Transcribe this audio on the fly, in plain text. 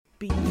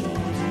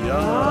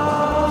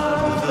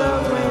beyond the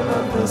rim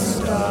of the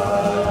starlight.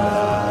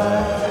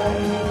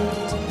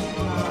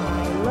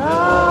 My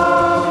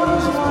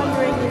love is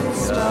wandering in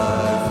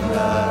starlight.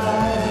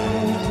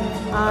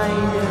 I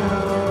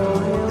know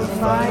he'll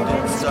find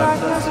its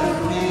darkness with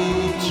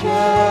beaches.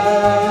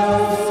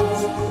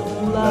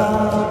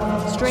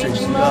 Love,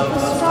 strange love, the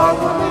star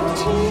woman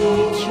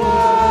teaches.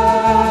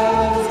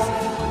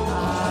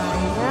 I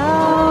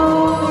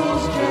know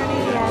his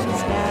journey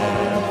ends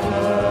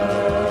never.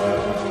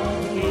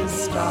 His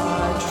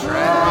Star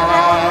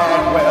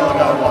Trek will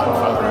go on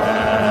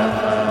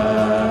forever.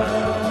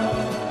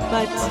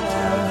 But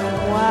tell him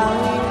while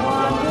he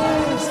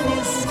wanders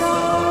his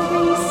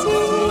starry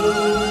sea,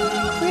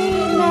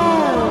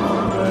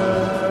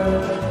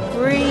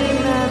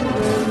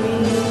 remember me.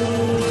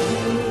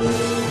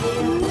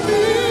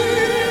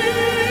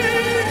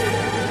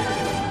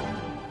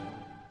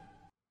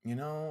 You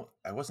know,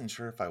 I wasn't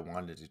sure if I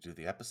wanted to do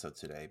the episode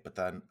today, but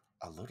then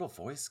a little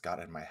voice got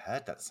in my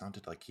head that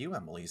sounded like you,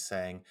 Emily,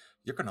 saying,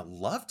 "You're going to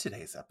love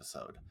today's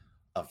episode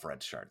of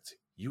Redsharts.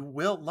 You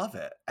will love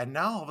it." And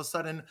now all of a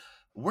sudden,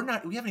 we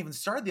haven't even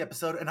started the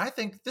episode, and I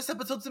think this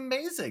episode's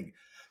amazing.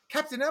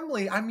 Captain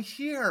Emily, I'm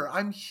here.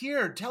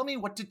 Tell me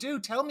what to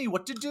do.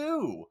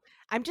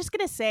 I'm just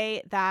going to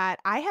say that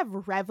I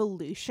have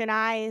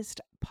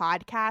revolutionized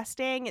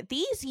podcasting.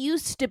 These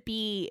used to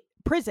be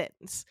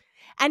prisons,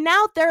 and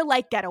now they're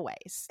like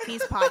getaways,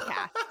 these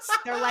podcasts.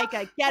 They're like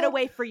a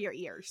getaway for your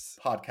ears.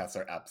 Podcasts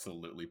are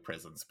absolutely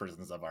prisons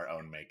of our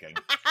own making.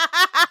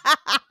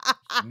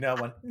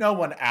 No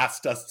one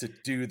asked us to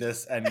do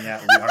this, and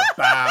yet we are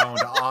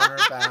honor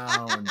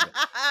bound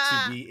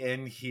to be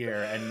in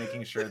here and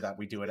making sure that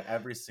we do it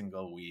every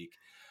single week.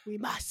 We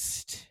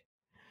must.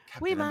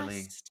 Captain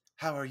Emily,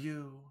 how are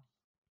you?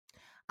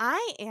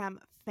 I am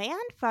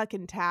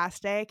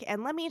fan-fucking-tastic,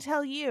 and let me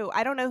tell you,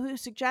 I don't know who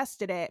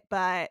suggested it,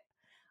 but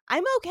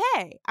I'm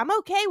okay. I'm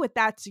okay with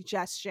that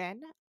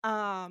suggestion.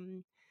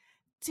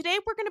 Today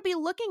we're going to be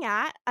looking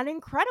at an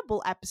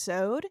incredible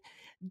episode,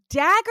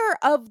 Dagger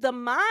of the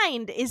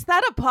Mind. Is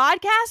that a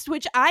podcast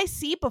which I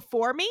see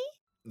before me?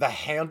 The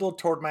handle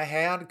toward my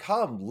hand,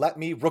 come, let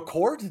me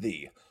record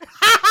thee.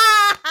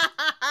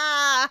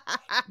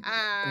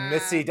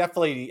 Missy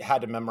definitely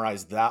had to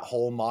memorize that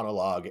whole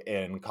monologue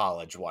in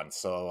college once,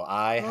 so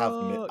I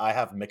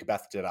have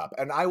Macbethed it up.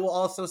 And I will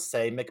also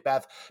say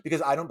Macbeth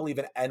because I don't believe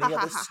in any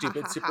of this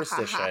stupid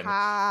superstition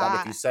that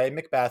if you say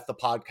Macbeth, the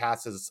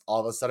podcast is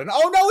all of a sudden,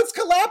 oh no, it's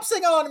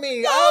collapsing on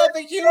me!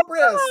 The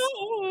hubris!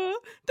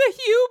 The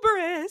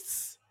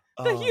hubris!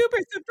 The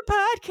hubris of the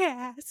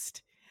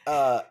podcast!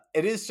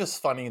 It is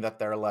just funny that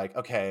they're like,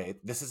 okay,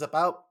 this is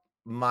about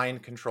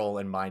mind control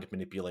and mind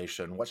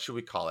manipulation. What should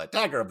we call it?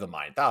 Dagger of the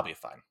Mind. That'll be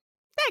fun.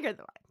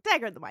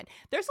 Dagger of the Mind.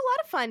 There's a lot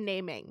of fun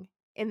naming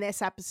in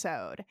this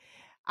episode.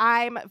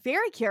 I'm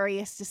very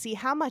curious to see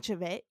how much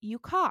of it you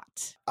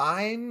caught.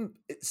 It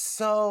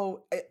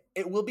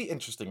will be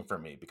interesting for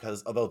me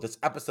because although this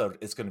episode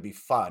is going to be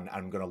fun,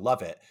 I'm going to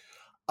love it.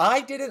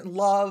 I didn't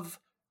love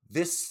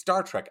this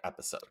Star Trek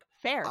episode.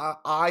 Fair.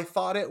 I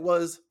thought it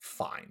was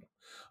fine.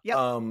 Yep.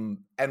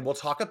 And we'll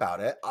talk about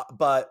it,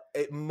 but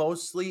it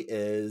mostly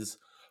is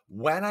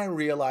when I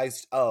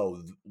realized,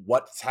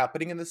 what's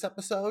happening in this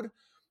episode.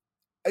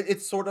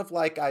 It's sort of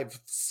like I've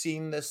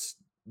seen this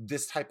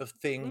type of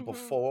thing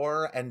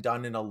before and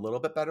done in a little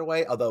bit better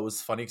way. Although it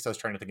was funny because I was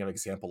trying to think of an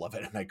example of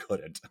it and I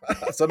couldn't.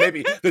 So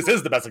maybe this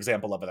is the best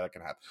example of it I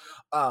can have.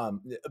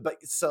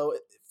 But so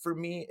for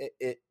me,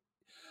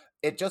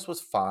 it just was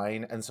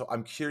fine. And so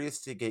I'm curious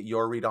to get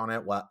your read on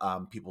it, what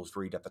people's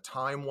read at the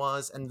time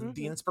was, and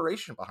the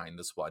inspiration behind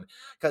this one.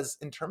 Because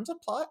in terms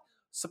of plot,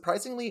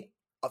 surprisingly,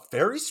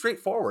 very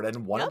straightforward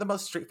and one of the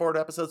most straightforward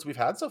episodes we've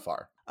had so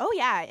far. Oh,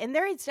 yeah. And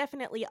there is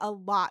definitely a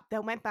lot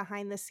that went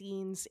behind the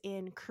scenes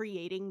in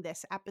creating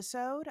this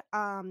episode.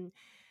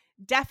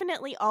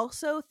 Definitely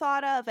also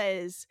thought of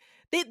as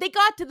they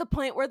got to the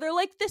point where they're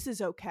like, this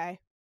is okay.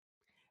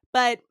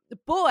 But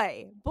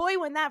boy,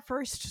 when that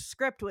first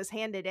script was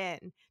handed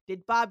in,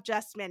 did Bob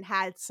Justman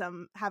have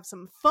some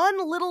fun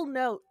little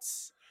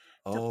notes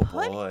to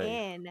put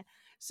in.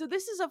 So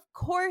this is, of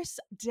course,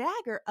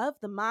 Dagger of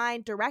the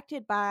Mind,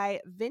 directed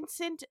by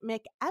Vincent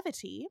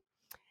McEvity,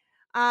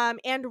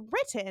 and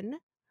written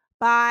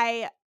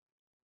by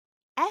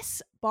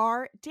S.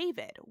 Bar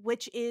David,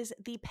 which is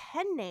the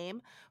pen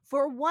name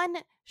for one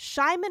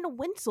Shyman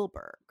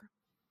Winselberg.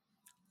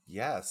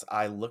 Yes,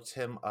 I looked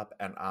him up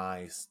and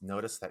I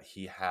noticed that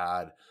he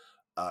had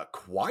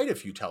quite a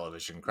few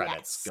television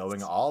credits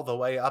going all the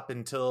way up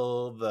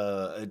until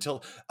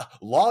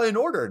Law and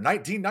Order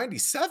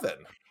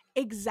 1997.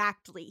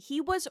 Exactly.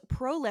 He was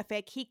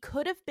prolific. He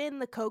could have been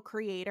the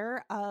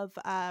co-creator of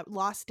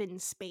Lost in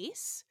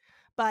Space,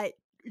 but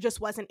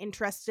just wasn't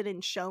interested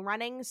in show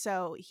running,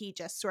 so he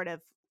just sort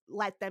of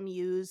let them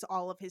use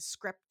all of his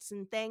scripts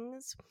and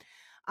things.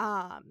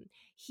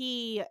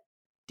 He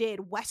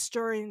did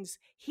Westerns,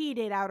 he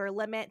did Outer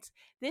Limits.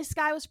 This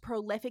guy was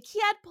prolific. He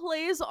had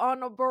plays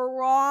on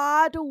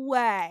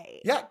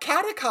Broadway. Yeah,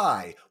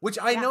 Katekai, which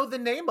I Yeah. know the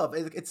name of.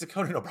 It's a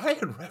Conan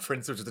O'Brien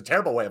reference, which is a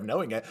terrible way of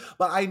knowing it.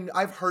 But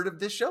I've heard of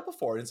this show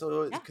before, and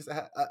so Yeah. because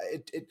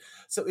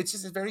so it's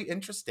just a very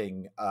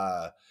interesting.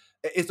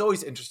 It's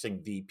always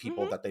interesting the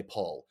people Mhm. that they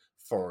pull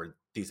for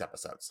these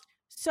episodes.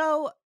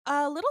 So,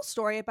 a little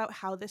story about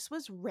how this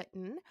was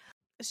written.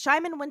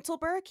 Simon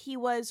Wintelberg, he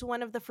was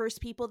one of the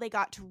first people they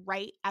got to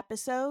write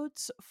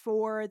episodes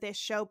for this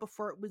show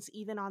before it was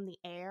even on the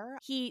air.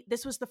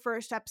 This was the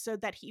first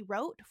episode that he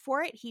wrote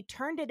for it. He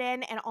turned it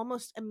in, and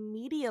almost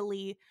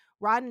immediately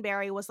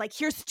Roddenberry was like,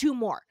 "Here's 2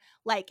 more.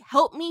 Like,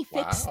 help me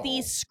fix Wow.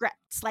 these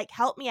scripts. Like,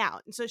 help me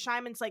out." And so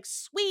Simon's like,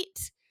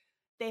 "Sweet.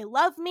 They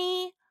love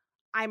me.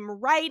 I'm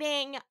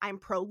writing. I'm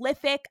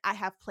prolific. I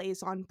have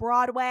plays on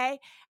Broadway."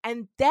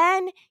 And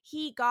then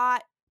he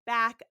got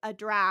back a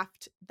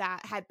draft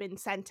that had been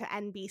sent to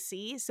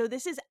NBC. So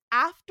this is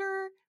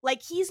after,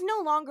 like, he's no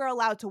longer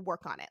allowed to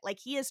work on it. Like,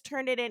 he has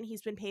turned it in.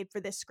 He's been paid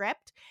for this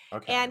script.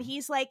 Okay. And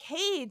he's like,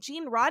 "Hey,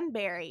 Gene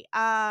Roddenberry,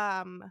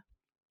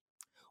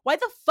 why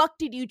the fuck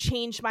did you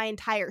change my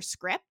entire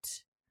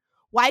script?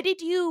 Why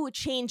did you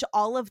change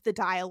all of the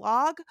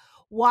dialogue?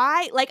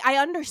 Why? Like, I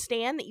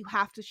understand that you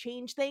have to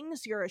change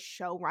things. You're a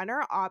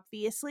showrunner,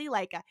 obviously.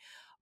 Like,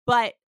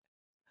 but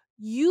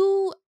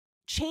you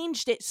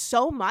changed it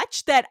so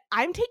much that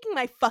I'm taking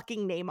my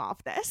fucking name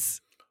off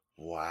this."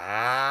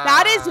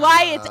 That is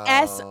why it's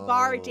S.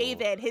 Bar Wow.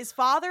 David. His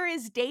father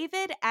is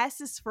David. S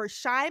is for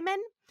Simon.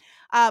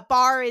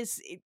 Bar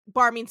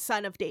means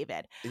son of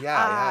David. Yeah,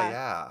 yeah, Uh,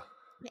 yeah.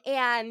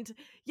 and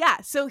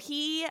yeah, so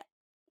he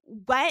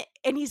went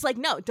and he's like,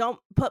 "No, don't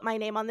put my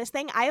name on this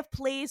thing. I have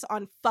plays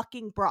on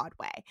fucking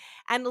Broadway."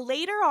 And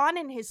later on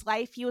in his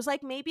life, he was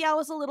like, "Maybe I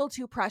was a little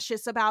too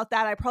precious about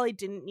that. I probably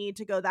didn't need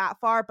to go that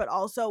far, but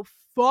also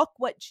fuck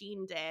what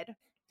Gene did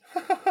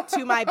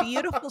to my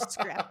beautiful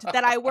script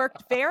that I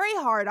worked very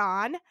hard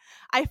on.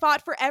 I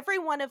fought for every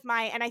one of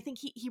my," and I think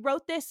he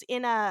wrote this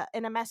in a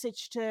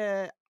message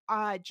to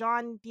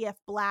John D.F.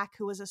 Black,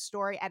 who was a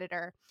story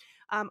editor.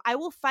 "I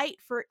will fight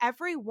for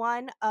every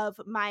one of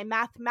my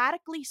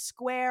mathematically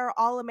square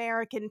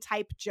all-American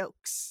type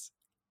jokes."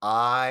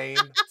 I'm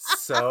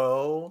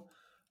so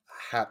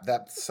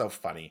that's so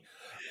funny.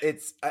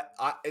 It's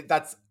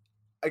that's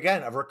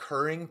again a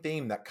recurring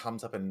theme that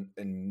comes up in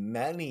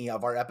many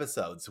of our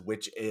episodes,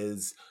 which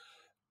is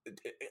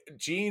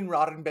Gene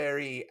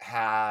Roddenberry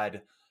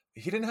had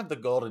he didn't have the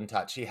golden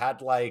touch. He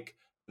had like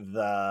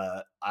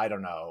the I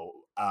don't know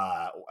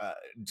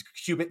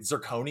cubit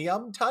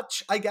zirconium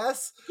touch, I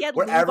guess, He had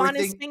where lube on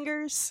his everything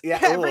fingers. yeah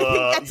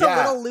Everything gets a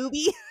yeah little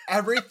looby.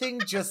 everything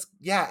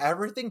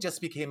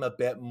just became a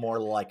bit more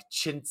like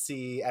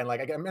chintzy and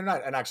like I'm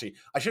not and actually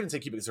I shouldn't say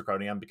cubic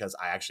zirconium because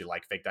I actually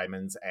like fake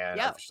diamonds and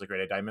Yep. artificially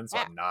graded diamonds, so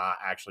Yeah. I'm not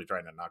actually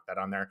trying to knock that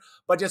on there,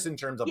 but just in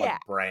terms of like Yeah.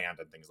 brand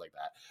and things like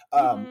that.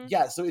 Mm-hmm.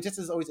 Yeah, so it just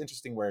is always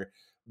interesting where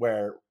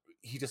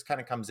he just kind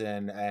of comes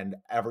in and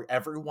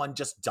everyone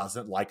just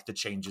doesn't like the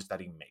changes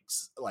that he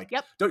makes. Like,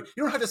 Yep. you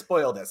don't have to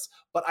spoil this,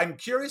 but I'm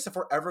curious if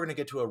we're ever going to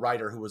get to a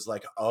writer who was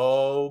like,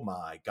 "Oh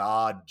my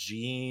God,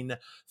 Gene,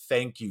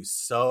 thank you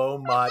so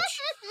much.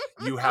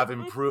 You have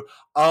improved.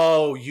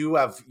 Oh, you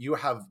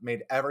have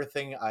made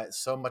everything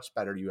so much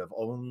better. You have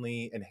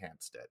only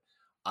enhanced it."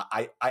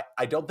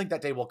 I don't think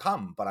that day will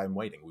come, but I'm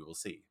waiting. We will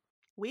see.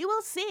 We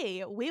will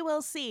see. We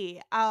will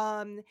see.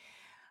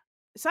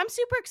 So I'm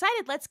super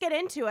excited. Let's get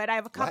into it. I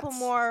have a couple Let's.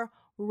 more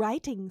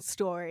writing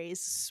stories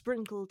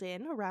sprinkled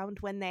in around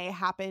when they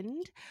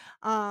happened.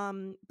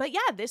 But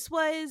yeah, this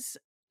was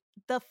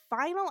the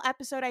final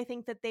episode I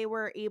think that they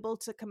were able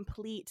to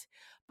complete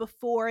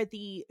before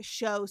the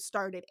show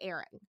started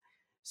airing.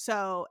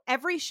 So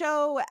every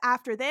show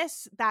after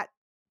this that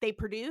they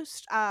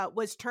produced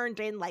was turned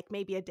in like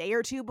maybe a day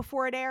or two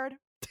before it aired.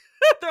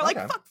 They're like,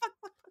 Okay. fuck, fuck,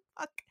 fuck,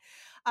 fuck,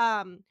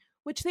 fuck.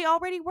 Which they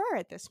already were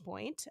at this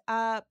point.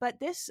 But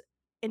this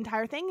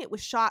entire thing, it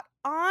was shot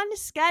on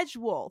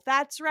schedule.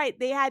 That's right.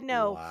 They had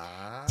no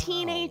Wow.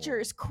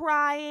 teenagers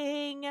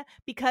crying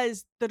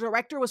because the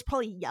director was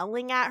probably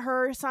yelling at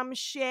her or some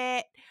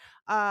shit.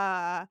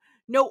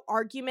 No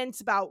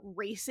arguments about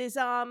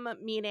racism,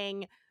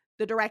 meaning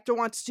the director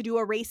wants to do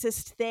a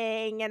racist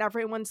thing and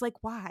everyone's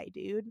like, "Why,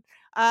 dude?"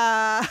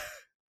 Uh,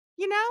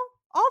 you know,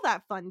 all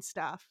that fun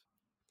stuff.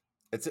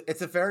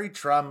 It's a very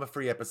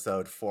drama-free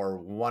episode for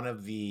one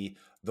of the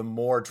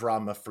more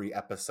drama-free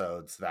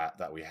episodes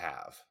that we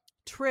have.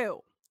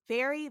 True.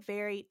 Very,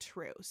 very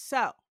true.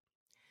 So,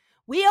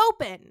 we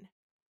open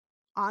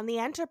on the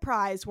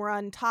Enterprise. We're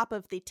on top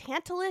of the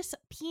Tantalus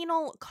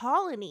Penal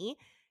Colony.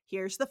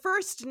 Here's the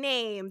first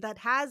name that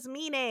has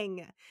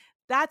meaning.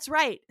 That's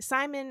right.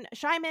 Simon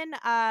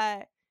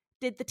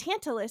did the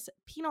Tantalus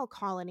Penal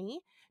Colony.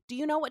 Do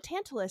you know what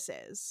Tantalus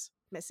is,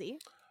 Missy?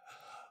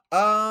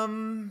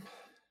 Um,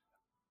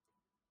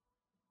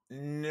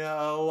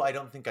 no, I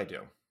don't think I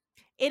do.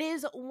 It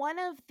is one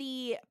of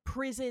the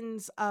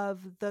prisons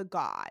of the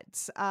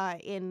gods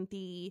in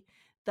the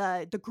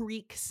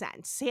Greek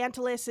sense.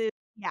 Tantalus is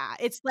Yeah,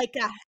 it's like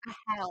a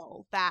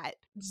hell that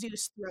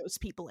Zeus throws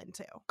people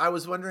into. I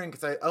was wondering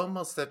because I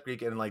almost said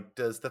Greek and like,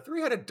 does the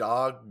three-headed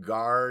dog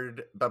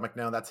guard? But I'm like,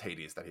 no, that's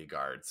Hades that he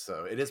guards.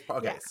 So it is Yeah.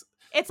 okay.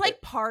 It's It,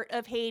 like part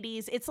of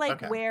Hades. It's like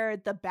okay. where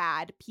the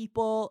bad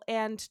people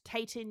and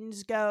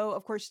Titans go,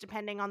 of course,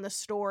 depending on the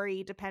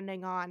story,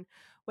 depending on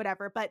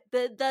whatever. But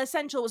the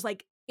essential was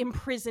like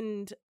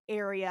imprisoned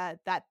area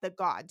that the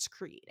gods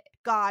created.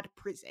 God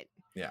prison.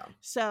 Yeah.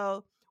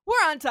 So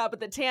we're on top of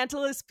the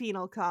Tantalus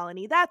penal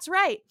colony. That's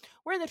right.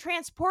 We're in the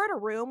transporter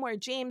room where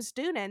James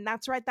Doonan,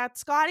 that's right, that's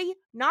Scotty,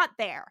 not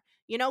there.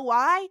 You know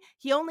why?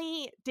 He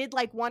only did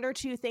like one or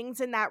two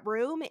things in that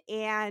room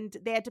and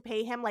they had to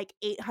pay him like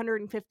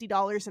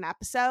 $850 an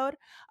episode.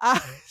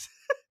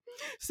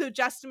 So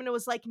Justin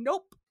was like,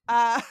 nope.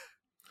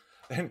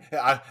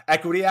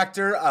 Equity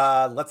actor,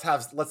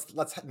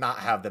 let's not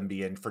have them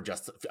be in for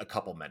just a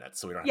couple minutes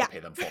so we don't have to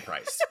pay them full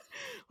price.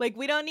 Like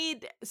we don't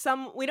need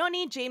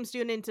James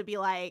Doonan to be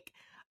like,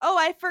 oh,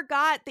 I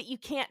forgot that you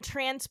can't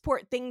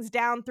transport things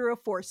down through a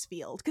force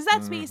field. Because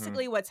that's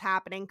basically what's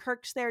happening.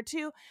 Kirk's there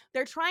too.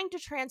 They're trying to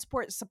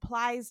transport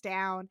supplies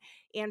down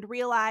and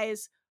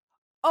realize,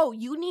 oh,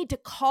 you need to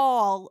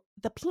call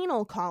the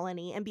penal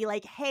colony and be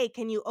like, hey,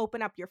 can you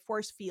open up your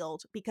force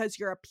field because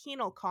you're a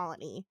penal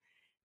colony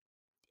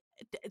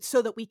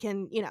so that we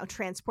can,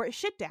 transport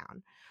shit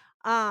down.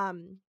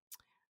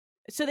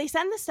 So they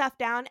send the stuff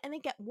down and they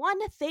get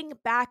one thing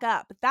back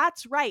up.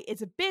 That's right.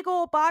 It's a big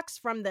old box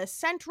from the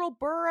Central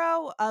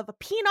Bureau of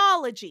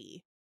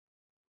Penology.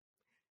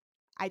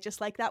 I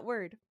just like that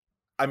word.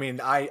 I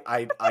mean,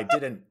 I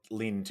didn't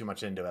lean too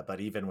much into it,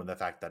 but even with the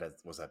fact that it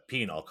was a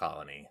penal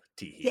colony,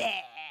 Yeah.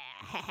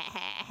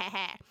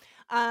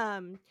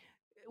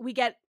 We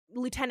get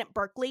Lieutenant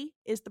Berkeley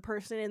is the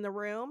person in the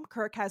room.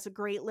 Kirk has a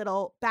great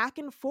little back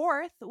and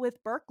forth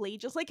with Berkeley,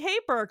 just like, hey,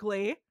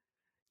 Berkeley,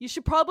 you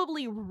should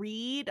probably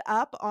read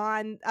up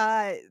on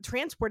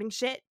transporting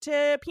shit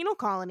to penal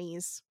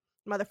colonies,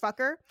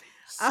 motherfucker.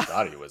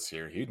 Scotty was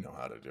here. He'd know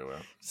how to do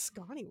it.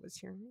 Scotty was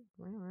here.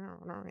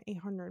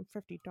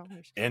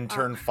 $850.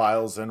 Intern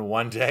files in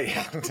one day.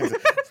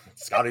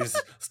 Scotty's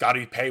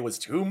pay was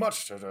too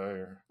much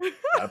today.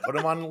 I put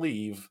him on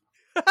leave.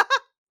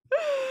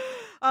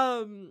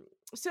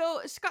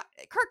 So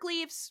Kirk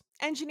leaves.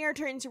 Engineer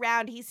turns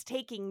around. He's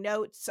taking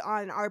notes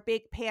on our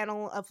big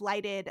panel of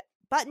lighted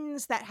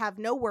buttons that have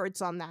no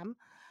words on them.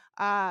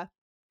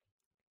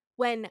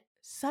 When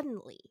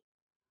suddenly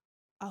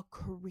a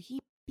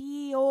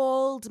creepy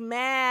old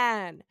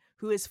man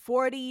who is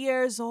 40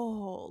 years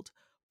old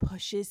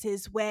pushes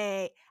his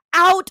way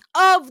out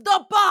of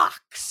the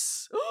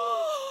box,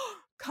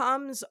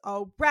 comes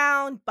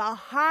around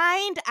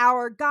behind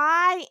our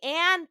guy,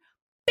 and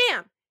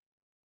bam,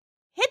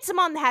 hits him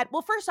on the head.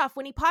 Well, first off,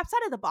 when he pops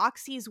out of the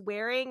box, he's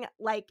wearing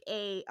like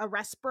a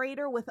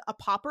respirator with a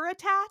popper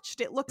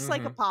attached. It looks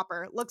like a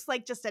popper. It looks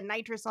like just a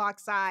nitrous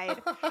oxide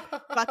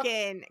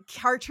fucking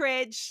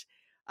cartridge.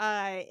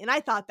 And I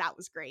thought that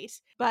was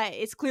great. But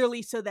it's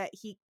clearly so that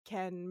he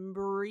can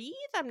breathe.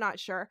 I'm not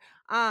sure.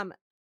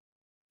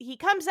 He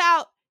comes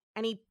out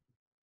and he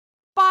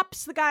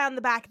bops the guy on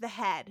the back of the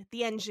head,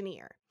 the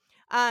engineer.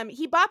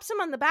 He bops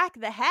him on the back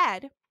of the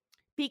head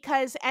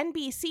because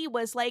NBC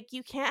was like,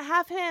 you can't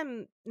have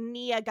him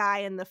knee a guy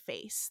in the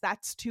face.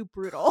 That's too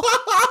brutal.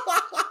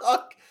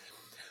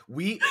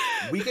 We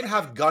can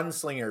have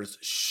gunslingers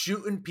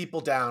shooting people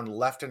down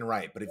left and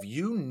right, but if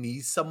you knee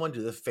someone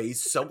to the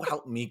face, so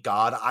help me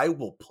God, I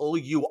will pull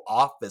you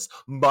off this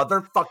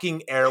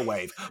motherfucking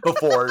airwave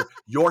before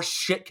your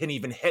shit can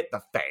even hit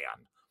the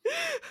fan.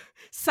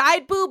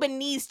 Side boob and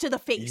knees to the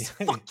face.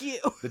 Fuck you.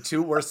 The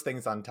two worst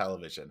things on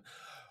television.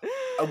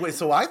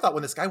 So I thought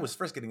when this guy was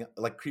first getting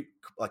like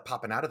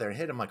popping out of there and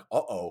hit him, like,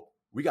 uh-oh,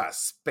 we got a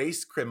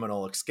space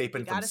criminal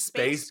escaping from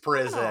space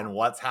prison.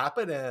 What's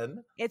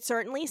happening? It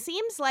certainly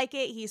seems like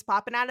it. He's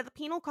popping out of the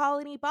penal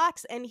colony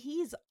box and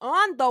he's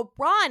on the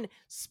run.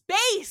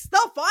 Space,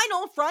 the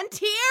final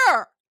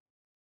frontier.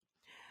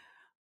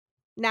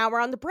 Now we're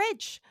on the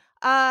bridge.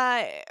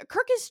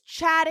 Kirk is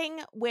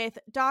chatting with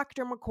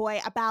Dr.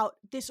 McCoy about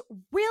this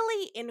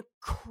really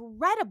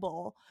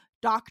incredible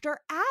Dr.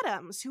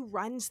 Adams who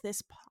runs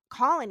this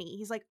colony.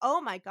 He's like,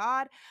 oh my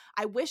God,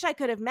 I wish I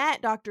could have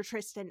met Dr.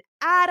 Tristan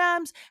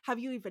Adams. Have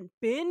you even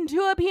been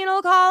to a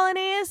penal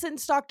colony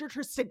since Dr.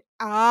 Tristan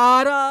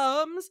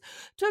Adams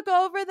took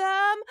over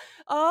them?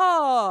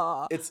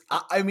 Oh.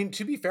 I mean,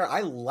 to be fair, I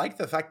like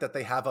the fact that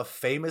they have a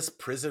famous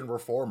prison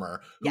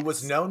reformer who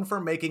was known for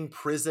making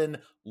prison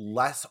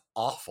less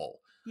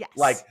awful. Yes.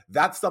 Like,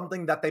 that's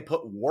something that they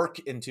put work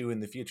into in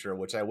the future,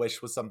 which I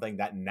wish was something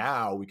that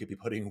now we could be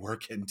putting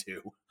work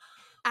into.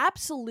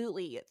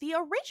 Absolutely. The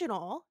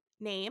original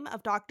name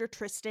of Dr.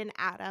 Tristan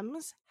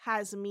Adams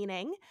has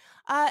meaning.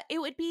 It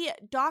would be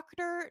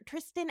Dr.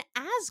 Tristan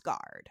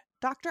Asgard.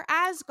 Dr.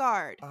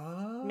 Asgard.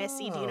 Oh.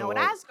 Missy, do you know what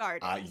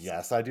Asgard is?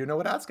 Yes, I do know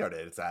what Asgard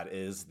is. That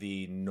is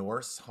the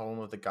Norse home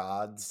of the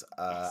gods,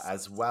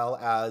 as well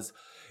as...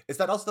 Is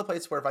that also the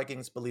place where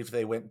Vikings believed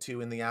they went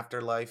to in the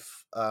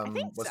afterlife? I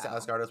think was so. to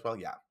Asgard as well?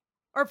 Yeah.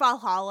 Or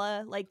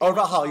Valhalla, like they Or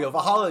went to Valhalla.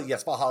 Valhalla.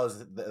 Yes, Valhalla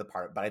is the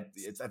part, but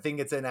I think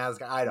it's in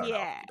Asgard. I don't know.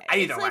 Yeah, it's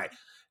Either like way,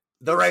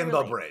 the it's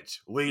Rainbow really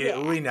Bridge. yeah,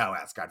 We know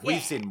Asgard. We've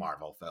yeah. seen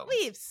Marvel films.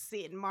 We've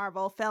seen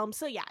Marvel films,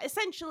 so yeah,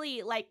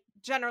 essentially like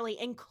generally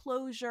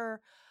enclosure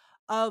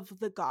of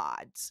the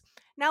gods.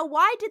 Now,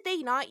 why did they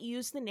not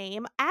use the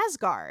name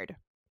Asgard?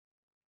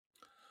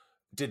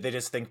 Did they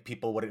just think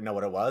people wouldn't know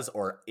what it was,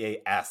 or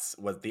AS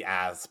was the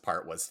as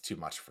part was too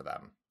much for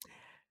them?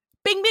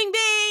 Bing, bing,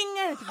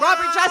 bing!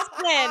 Robert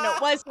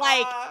Justin was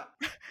like,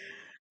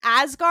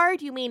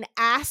 Asgard? You mean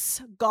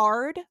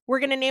Asgard? We're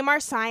gonna name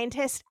our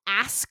scientist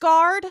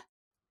Asgard?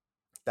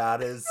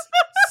 That is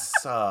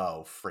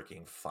so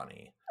freaking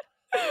funny.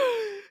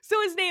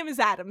 So his name is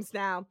Adams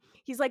now.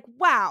 He's like,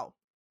 wow.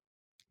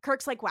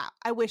 Kirk's like, wow,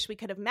 I wish we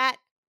could have met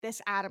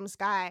this Adams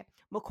guy.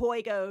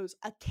 McCoy goes,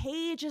 a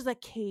cage is a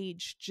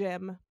cage,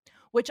 Jim.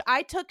 Which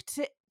I took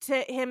to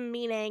him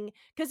meaning,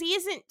 because he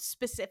isn't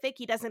specific,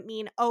 he doesn't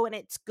mean, oh, and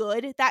it's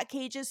good that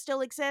cages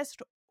still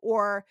exist,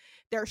 or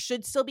there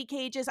should still be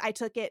cages. I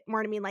took it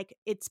more to mean like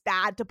it's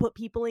bad to put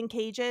people in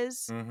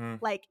cages. Mm-hmm.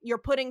 Like you're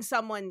putting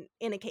someone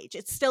in a cage.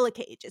 It's still a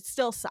cage. It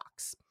still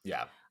sucks.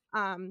 Yeah.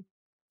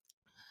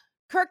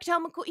 Kirk tell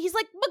McCoy, he's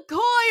like, McCoy,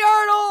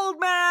 Arnold,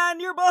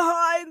 man, you're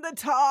behind the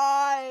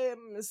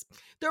times.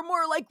 They're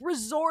more like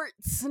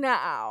resorts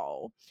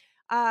now.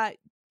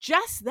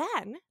 Just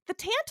then, the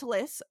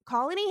Tantalus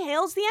colony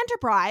hails the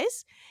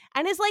Enterprise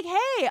and is like,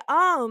 hey,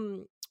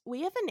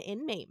 we have an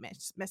inmate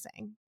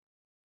missing.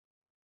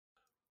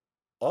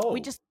 Oh.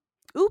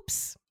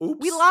 Oops.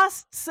 We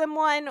lost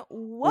someone.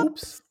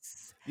 Whoops.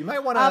 Oops. You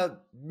might want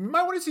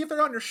to see if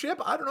they're on your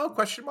ship. I don't know.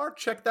 Question mark.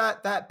 Check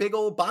that big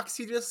old box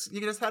you just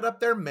had up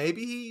there.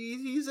 Maybe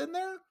he's in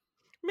there.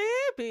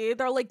 Maybe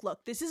they're like,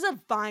 look, this is a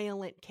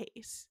violent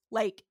case.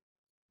 Like,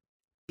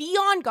 be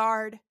on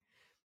guard.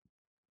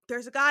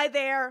 There's a guy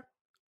there.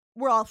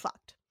 We're all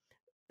fucked.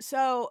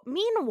 So,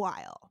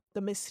 meanwhile,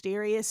 the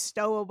mysterious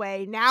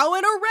stowaway, now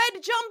in a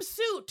red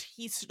jumpsuit.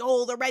 He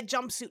stole the red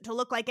jumpsuit to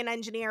look like an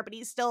engineer, but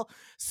he's still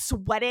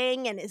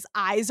sweating and his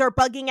eyes are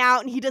bugging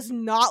out and he does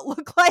not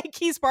look like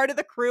he's part of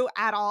the crew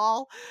at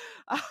all.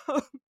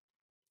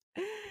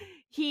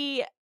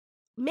 He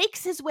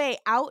makes his way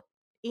out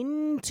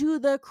into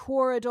the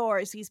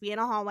corridors. He's being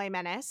a hallway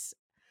menace.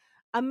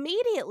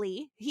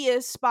 Immediately, he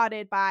is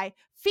spotted by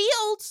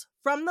Fields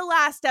from the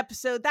last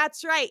episode.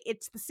 That's right.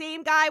 It's the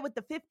same guy with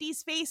the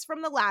 50s face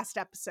from the last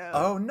episode.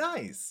 Oh,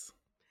 nice.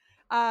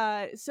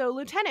 So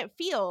Lieutenant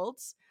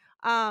Fields,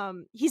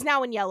 he's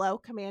now in yellow,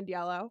 command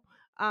yellow.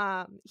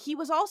 He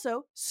was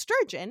also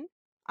Sturgeon,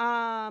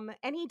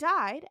 and he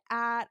died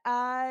at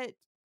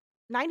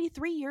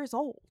 93 years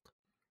old.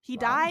 He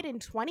died in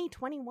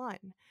 2021.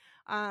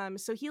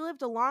 So he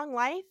lived a long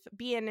life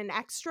being an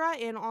extra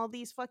in all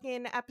these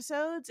fucking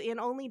episodes and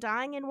only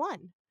dying in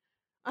one.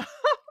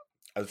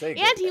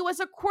 And he was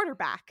a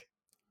quarterback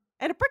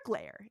and a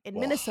bricklayer in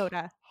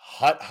Minnesota.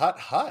 Hut.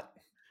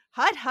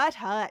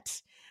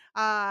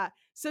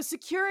 So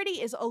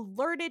security is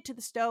alerted to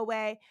the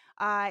stowaway.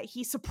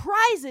 He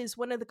surprises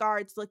one of the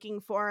guards looking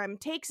for him,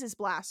 takes his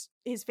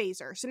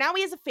phaser. So now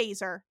he has a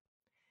phaser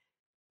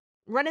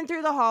running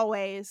through the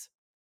hallways.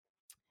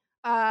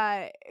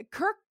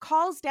 Kirk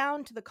calls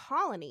down to the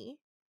colony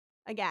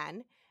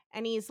again,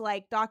 and he's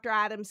like, Dr.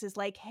 Adams is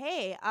like,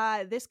 hey,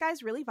 this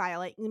guy's really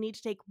violent. You need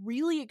to take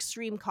really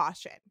extreme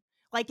caution.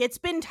 Like, it's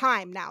been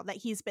time now that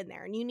he's been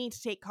there, and you need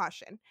to take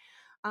caution,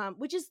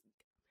 which is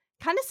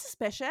kind of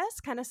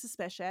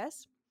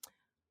suspicious.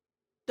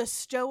 The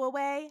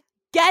stowaway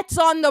gets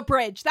on the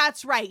bridge.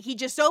 That's right. He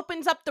just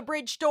opens up the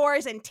bridge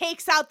doors and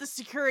takes out the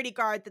security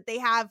guard that they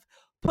have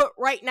put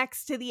right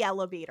next to the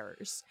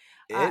elevators.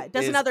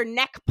 Does another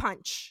neck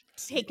punch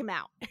to take him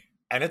out.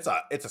 And it's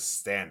a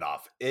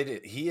standoff.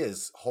 He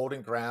is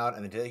holding ground,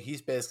 and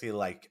he's basically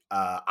like,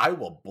 I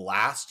will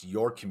blast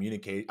your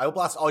I will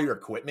blast all your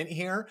equipment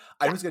here.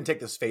 I'm just going to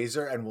take this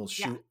phaser and we'll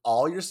shoot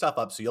all your stuff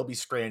up, so you'll be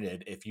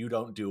stranded if you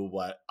don't do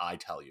what I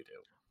tell you to.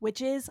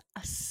 Which is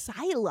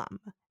asylum.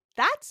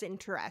 That's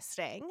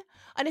interesting.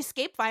 An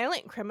escaped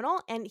violent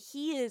criminal, and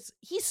he's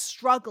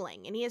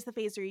struggling, and he has the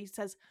phaser. He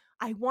says,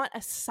 I want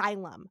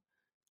asylum.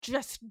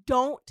 Just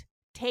don't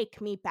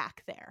take me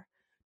back there.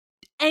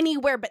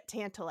 Anywhere but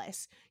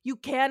Tantalus. You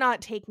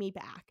cannot take me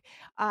back.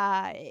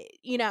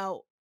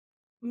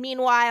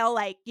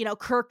 Meanwhile,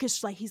 Kirk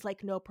is like, he's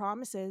like, no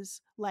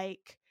promises.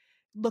 Like,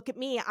 look at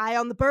me, eye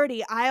on the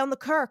birdie, eye on the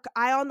Kirk,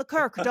 eye on the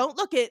Kirk. Don't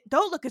look at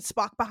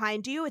Spock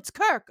behind you. It's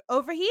Kirk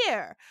over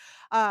here.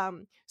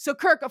 So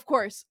Kirk, of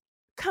course,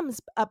 comes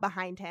up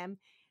behind him,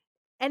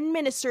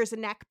 administers a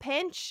neck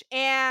pinch,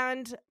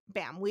 and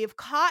bam, we have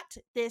caught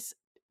this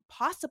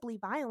possibly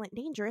violent,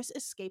 dangerous,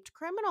 escaped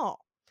criminal.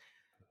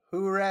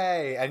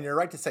 Hooray! And you're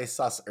right to say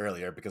sus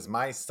earlier, because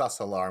my sus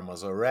alarm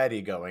was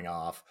already going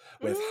off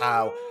with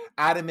how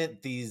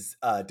adamant these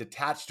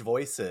detached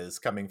voices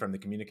coming from the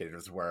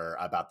communicators were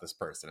about this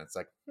person. It's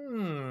like,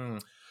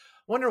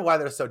 wonder why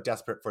they're so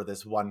desperate for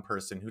this one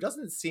person who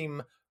doesn't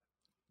seem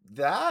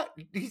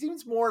he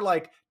seems more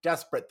like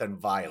desperate than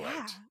violent.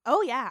 Yeah.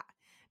 Oh yeah,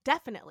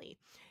 definitely.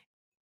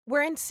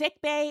 we're in sick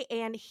bay,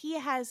 and he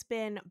has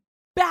been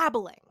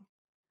babbling,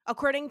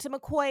 according to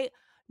McCoy,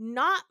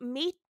 not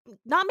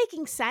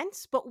making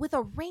sense, but with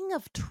a ring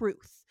of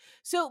truth.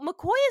 So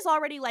McCoy is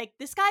already like,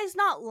 this guy's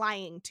not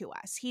lying to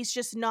us. He's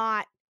just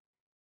not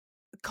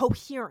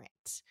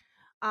coherent,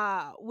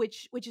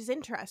 which is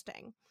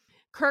interesting.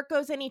 Kirk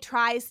goes and he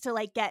tries to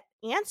like get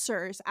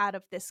answers out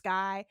of this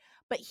guy,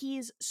 but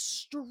he's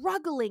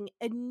struggling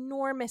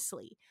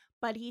enormously.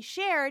 But he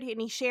shared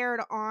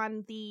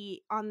on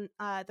the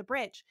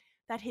bridge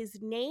that his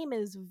name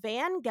is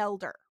Van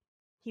Gelder.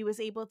 He was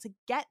able to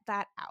get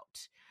that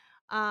out.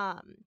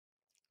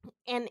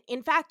 And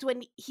in fact,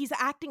 when he's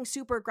acting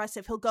super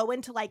aggressive, he'll go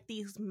into like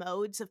these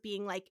modes of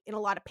being like in a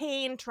lot of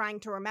pain, trying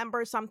to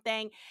remember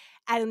something,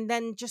 and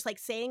then just like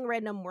saying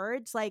random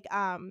words like,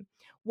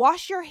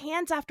 wash your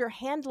hands after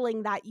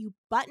handling that, you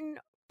button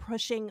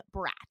pushing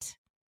brat.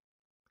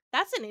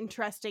 That's an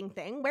interesting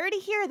thing. Where'd he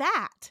hear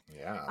that?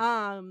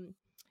 Yeah.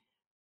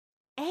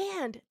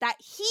 And that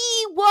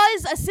he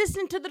was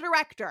assistant to the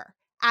director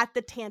at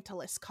the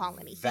Tantalus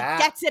colony. He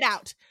gets it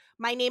out.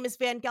 My name is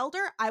Van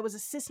Gelder. I was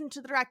assistant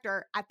to the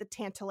director at the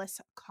Tantalus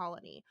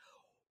colony.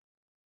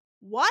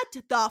 What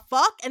the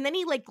fuck? And then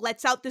he like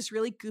lets out this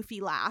really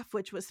goofy laugh,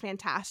 which was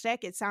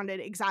fantastic. It sounded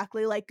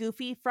exactly like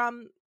Goofy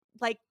from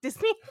like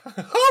Disney.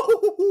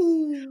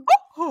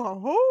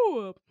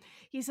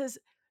 He says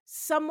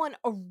someone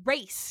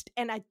erased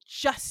and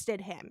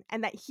adjusted him,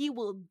 and that he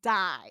will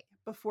die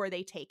before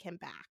they take him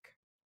back.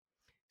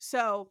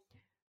 So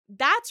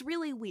that's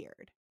really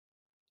weird.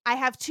 I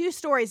have two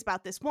stories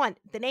about this. One,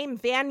 the name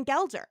Van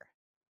Gelder.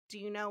 Do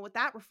you know what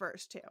that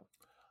refers to?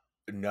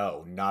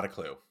 No, not a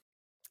clue.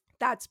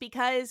 That's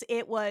because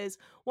it was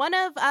one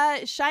of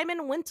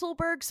Shyman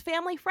Winselberg's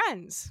family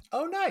friends.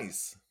 Oh,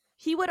 nice.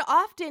 He would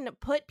often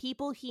put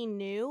people he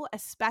knew,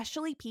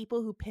 especially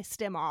people who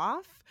pissed him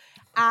off,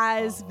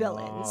 as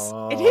villains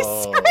in his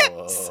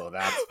scripts. Oh,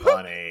 that's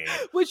funny.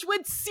 Which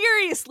would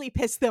seriously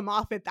piss them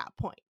off at that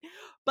point.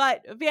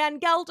 But Van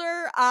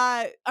Gelder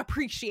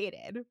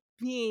appreciated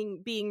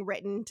being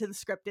written to the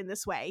script in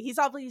this way. He's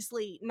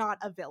obviously not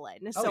a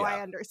villain, so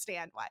I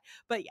understand why.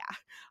 But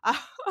yeah.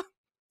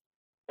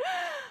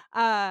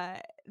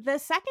 The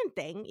second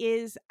thing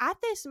is, at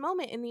this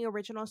moment in the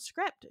original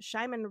script,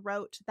 Shyman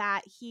wrote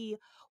that he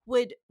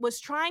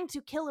was trying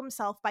to kill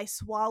himself by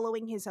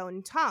swallowing his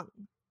own tongue.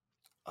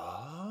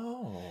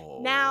 Oh.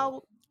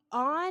 Now,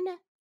 on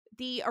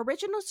the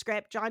original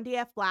script, John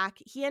D.F. Black,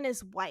 he and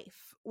his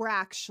wife were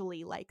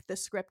actually like the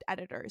script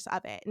editors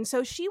of it. And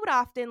so she would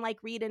often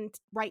like read and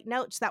write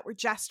notes that were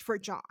just for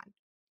John.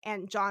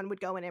 And John would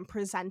go in and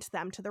present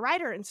them to the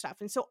writer and stuff.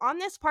 And so on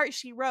this part,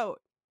 she wrote,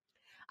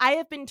 I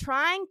have been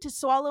trying to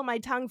swallow my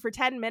tongue for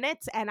 10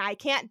 minutes and I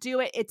can't do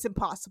it. It's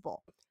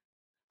impossible.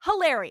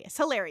 Hilarious.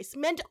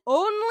 Meant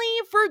only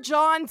for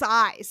John's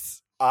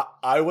eyes.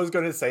 I was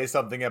going to say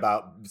something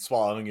about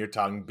swallowing your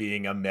tongue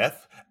being a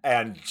myth,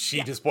 and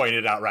she just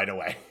pointed it out right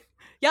away.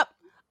 Yep.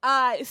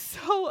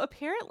 So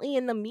apparently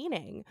in the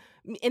meeting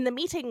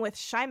with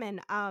Shyman,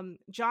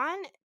 John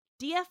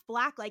D.F.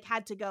 Black like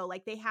had to go.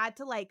 Like they had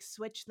to like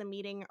switch the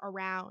meeting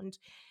around.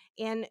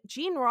 And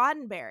Gene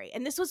Roddenberry,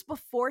 and this was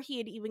before he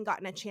had even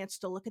gotten a chance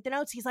to look at the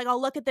notes. He's like, I'll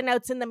look at the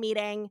notes in the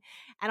meeting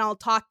and I'll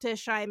talk to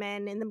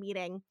Shyman in the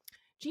meeting.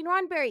 Gene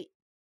Roddenberry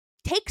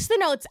takes the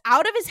notes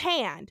out of his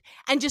hand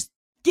and just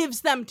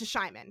gives them to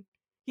Shyman.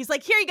 He's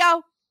like, here you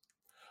go.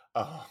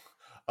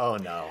 Oh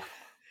no.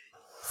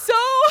 So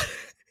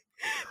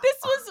this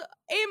was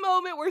a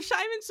moment where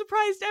Shyman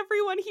surprised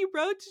everyone. He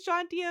wrote to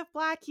John D.F.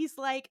 Black. He's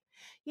like,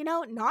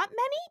 not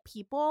many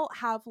people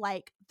have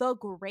like the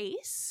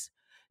grace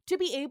to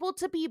be able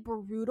to be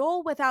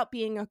brutal without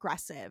being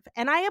aggressive.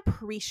 And I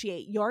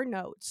appreciate your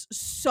notes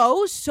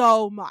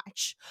so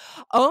much.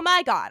 Oh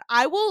my God.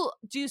 I will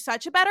do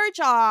such a better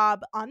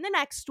job on the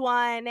next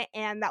one.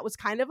 And that was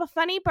kind of a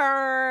funny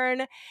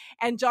burn.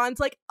 And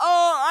John's like,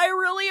 oh, I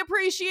really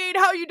appreciate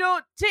how you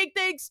don't take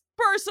things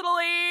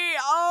personally.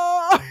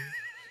 Oh.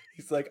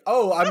 He's like,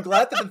 oh, I'm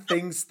glad that the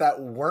things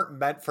that weren't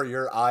meant for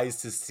your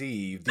eyes to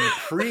see,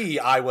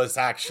 I was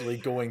actually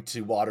going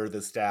to water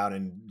this down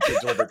and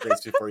deliver grace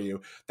before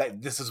you,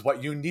 that this is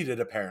what you needed,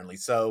 apparently.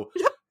 So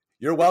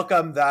you're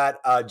welcome that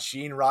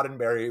Gene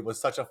Roddenberry was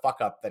such a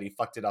fuck up that he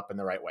fucked it up in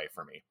the right way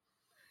for me.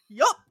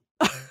 Yup.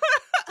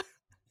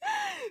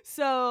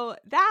 So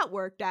that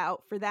worked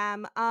out for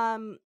them.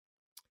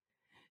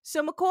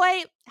 So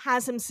McCoy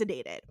has him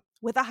sedated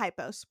with a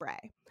hypo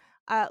spray.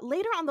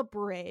 Later on the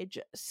bridge,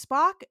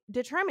 Spock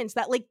determines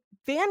that like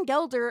Van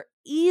Gelder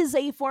is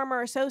a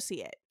former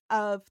associate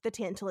of the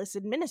Tantalus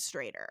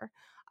administrator.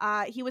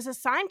 He was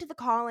assigned to the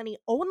colony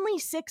only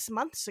 6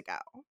 months ago.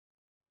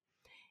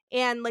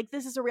 And like,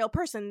 this is a real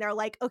person. They're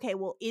like, okay,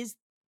 well, is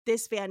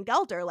this Van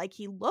Gelder? Like,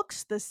 he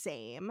looks the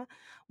same.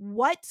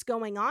 What's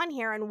going on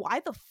here? And why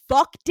the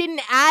fuck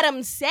didn't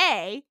Adam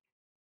say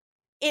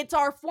it's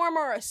our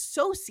former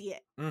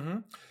associate? Mm-hmm.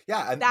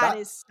 Yeah, and that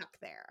is stuck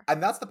there.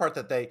 And that's the part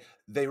that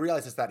they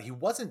realize is that he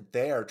wasn't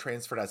there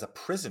transferred as a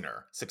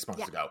prisoner 6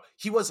 months ago.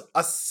 He was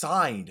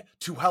assigned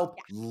to help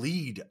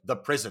lead the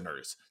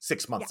prisoners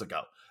 6 months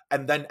ago.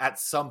 and then at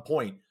some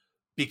point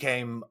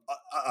became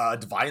a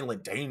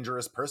violent,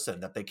 dangerous person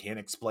that they can't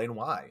explain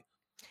why.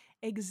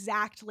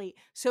 Exactly.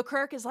 So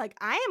Kirk is like,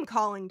 I am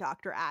calling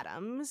Dr.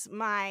 Adams,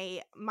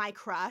 my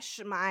crush,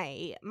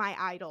 my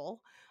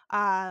idol.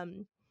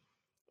 And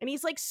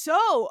he's like,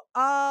 so,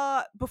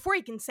 before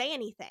he can say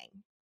anything,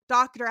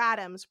 Dr.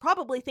 Adams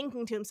probably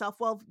thinking to himself,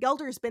 well,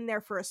 Gelder's been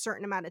there for a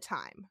certain amount of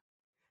time.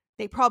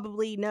 They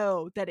probably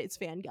know that it's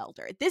Van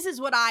Gelder. This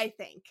is what I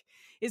think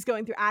is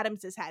going through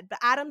Adams's head. But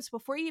Adams,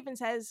 before he even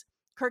says,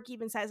 Kirk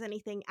even says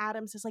anything,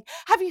 Adams is like,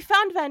 have you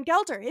found Van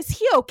Gelder? Is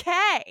he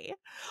okay?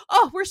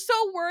 Oh, we're so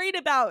worried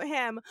about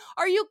him.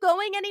 Are you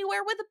going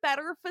anywhere with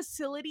better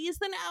facilities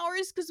than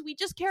ours? Because we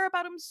just care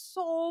about him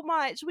so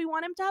much. We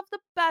want him to have the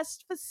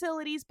best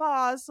facilities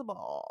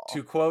possible.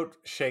 To quote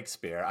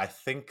Shakespeare, I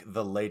think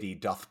the lady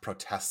doth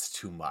protest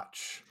too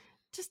much.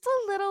 Just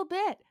a little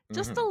bit.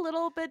 Just a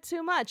little bit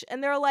too much.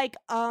 And they're like,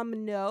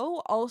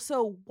 no.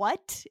 Also,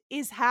 what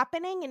is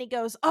happening? And he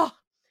goes, oh,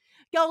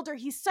 Gelder,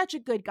 he's such a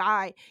good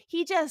guy.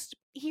 He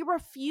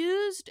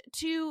refused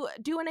to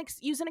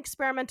use an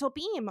experimental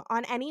beam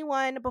on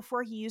anyone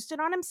before he used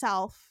it on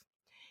himself.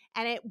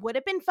 And it would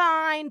have been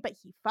fine, but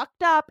he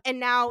fucked up, and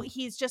now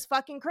he's just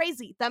fucking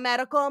crazy. The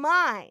medical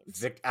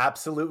mind.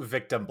 Absolute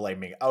victim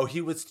blaming. Oh,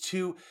 he was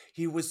too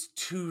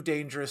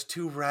dangerous,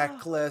 too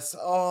reckless.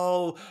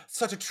 Oh,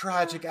 such a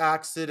tragic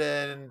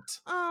accident.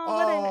 Oh,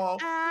 what Oh.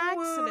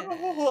 an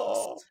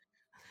accident.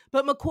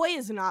 But McCoy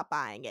is not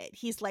buying it.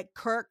 He's like,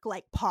 Kirk,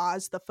 like,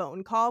 pause the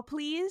phone call,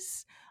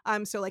 please.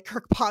 So like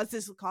Kirk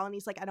pauses the call and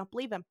he's like, I don't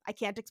believe him. I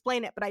can't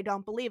explain it, but I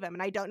don't believe him.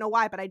 And I don't know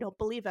why, but I don't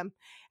believe him.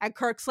 And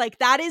Kirk's like,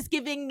 that is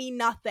giving me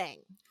nothing.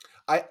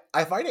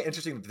 I find it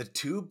interesting that the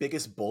two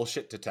biggest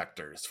bullshit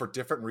detectors for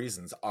different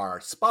reasons are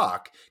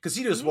Spock, because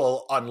he just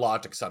will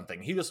unlogic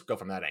something. He just go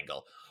from that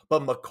angle.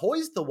 But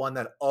McCoy's the one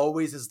that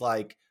always is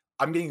like,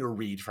 I'm getting a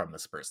read from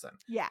this person.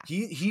 Yeah.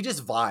 He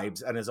just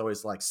vibes and is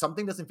always like,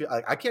 something doesn't feel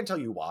like, I can't tell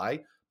you why,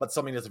 but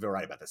something doesn't feel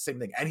right about this. Same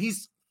thing. And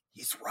he's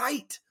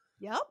right.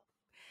 Yep.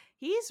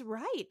 He's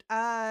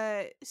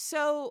right.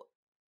 So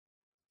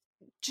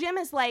Jim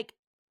is like,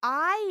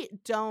 I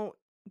don't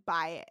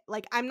buy it.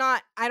 Like, I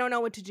don't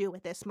know what to do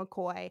with this,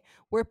 McCoy.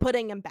 We're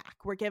putting him back.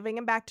 We're giving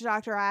him back to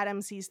Dr.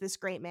 Adams. He's this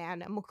great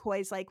man. And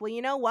McCoy's like, well,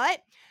 you know what?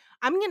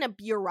 I'm going to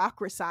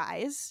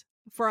bureaucratize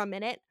for a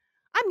minute.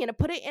 I'm going to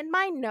put it in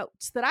my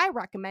notes that I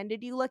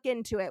recommended you look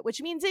into it, which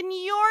means in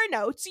your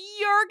notes,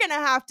 you're going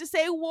to have to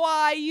say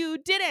why you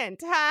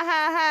didn't. Ha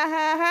ha ha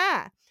ha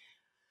ha.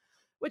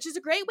 Which is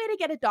a great way to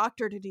get a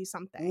doctor to do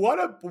something. What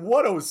a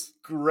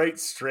great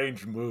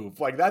strange move.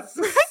 Like, that's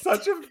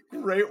such a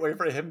great way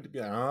for him to be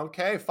like,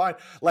 okay, fine.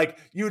 Like,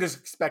 you just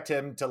expect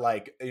him to,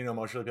 like,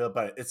 emotionally feel,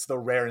 but it's the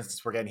rare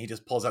instance we're getting. He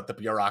just pulls out the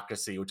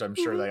bureaucracy, which I'm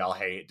sure they all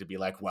hate, to be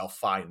like, well,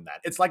 fine then.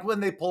 It's like when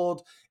they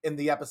pulled in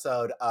the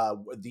episode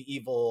the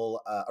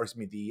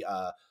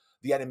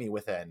enemy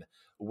within,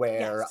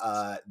 where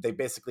they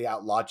basically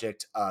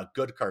outlogicked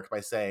Good Kirk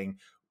by saying,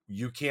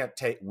 we can't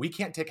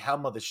take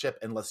helm of the ship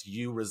unless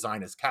you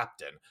resign as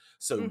captain.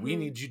 So we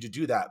need you to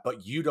do that,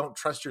 but you don't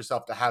trust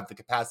yourself to have the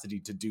capacity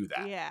to do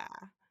that.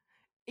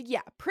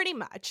 Yeah, pretty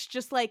much.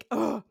 Just like,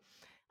 ugh.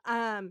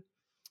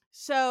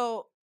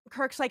 So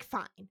Kirk's like,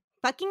 fine,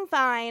 fucking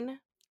fine.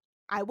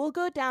 I will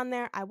go down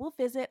there. I will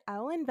visit. I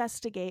will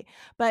investigate.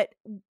 But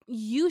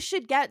you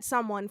should get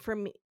someone for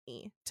me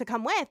to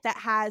come with that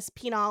has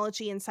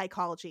penology and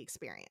psychology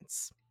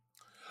experience.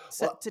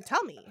 To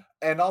tell me.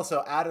 And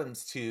also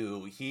Adams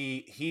too,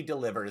 he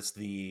delivers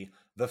the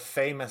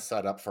famous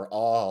setup for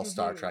all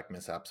Star Trek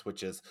mishaps,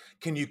 which is,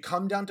 can you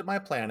come down to my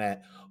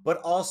planet, but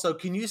also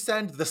can you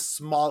send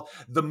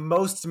the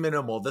most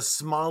minimal, the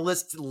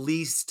smallest,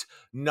 least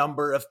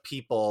number of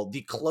people,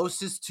 the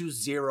closest to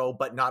zero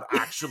but not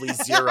actually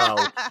zero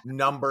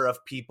number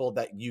of people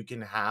that you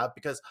can have,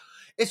 because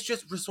it's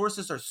just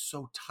resources are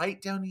so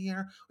tight down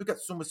here. We've got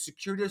so much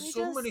security. There's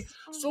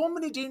so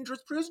many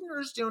dangerous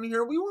prisoners down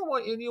here. We won't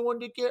want anyone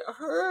to get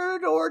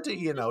hurt or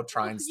to,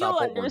 try and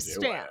stop what we're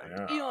doing.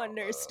 You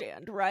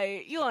understand,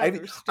 right? You and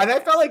understand. I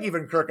felt like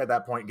even Kirk at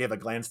that point gave a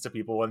glance to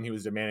people when he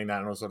was demanding that,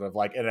 and was sort of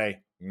like in a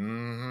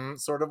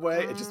sort of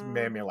way. It just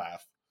made me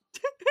laugh.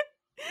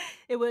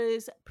 It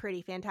was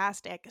pretty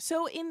fantastic.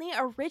 So in the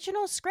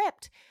original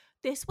script,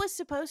 this was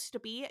supposed to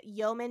be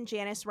Yeoman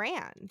Janice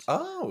Rand.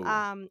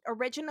 Oh.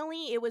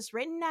 Originally, it was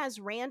written as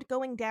Rand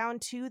going down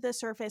to the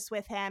surface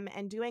with him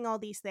and doing all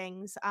these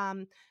things.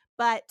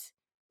 But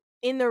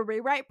in the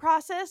rewrite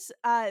process,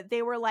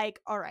 they were like,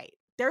 all right,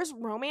 there's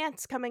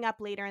romance coming up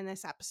later in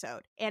this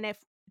episode. And if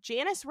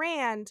Janice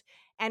Rand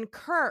and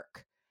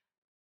Kirk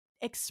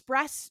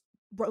express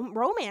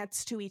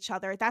romance to each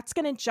other, that's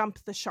going to jump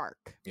the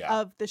shark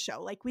of the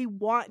show. Like, we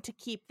want to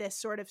keep this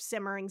sort of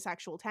simmering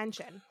sexual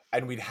tension.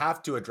 And we'd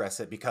have to address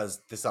it because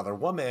this other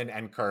woman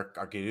and Kirk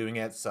are doing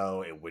it,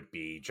 so it would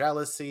be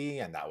jealousy,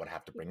 and that would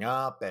have to bring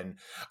up. And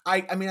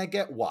I mean, I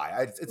get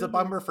why. It's a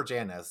bummer for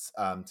Janice,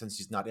 since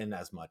she's not in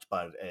as much,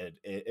 but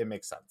it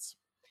makes sense.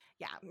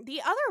 Yeah,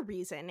 the other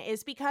reason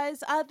is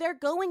because they're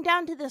going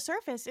down to the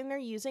surface and they're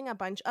using a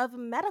bunch of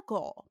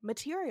medical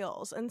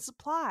materials and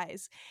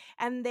supplies.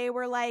 And they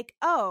were like,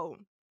 oh,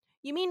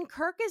 you mean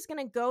Kirk is going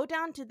to go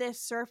down to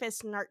this surface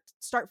and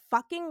start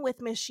fucking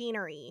with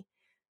machinery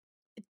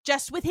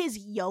just with his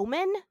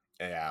yeoman?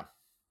 Yeah.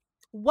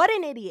 What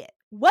an idiot.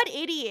 What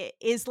idiot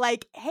is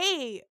like,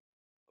 hey,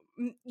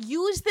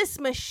 use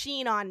this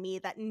machine on me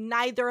that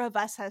neither of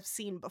us have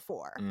seen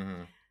before?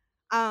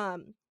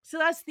 So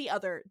that's the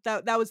other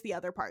that was the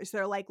other part. So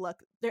they're like,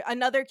 look,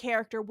 another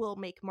character will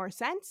make more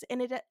sense,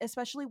 and it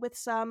especially with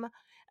some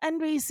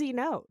NBC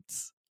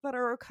notes that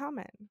are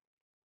common.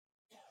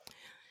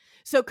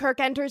 So Kirk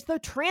enters the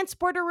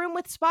transporter room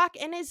with Spock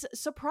and is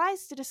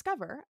surprised to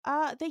discover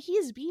that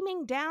he's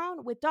beaming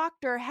down with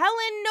Dr.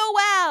 Helen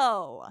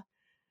Noel.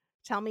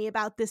 Tell me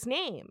about this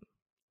name.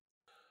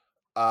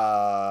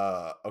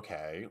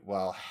 Okay.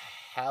 Well,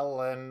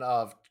 Helen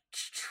of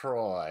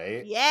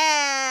Troy.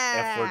 Yeah.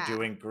 If we're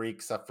doing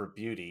Greek stuff for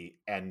beauty,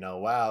 and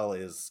Noel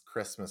is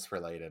Christmas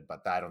related,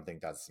 but I don't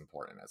think that's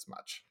important as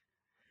much.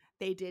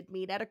 They did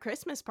meet at a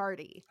Christmas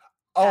party.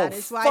 Oh, that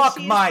is why fuck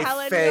she's my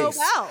Helen face.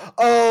 Noel.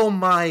 Oh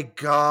my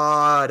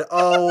god.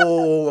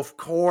 Oh, of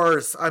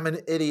course. I'm an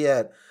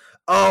idiot.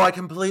 Oh, I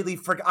completely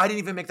forgot. I didn't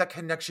even make that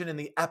connection in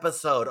the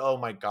episode. Oh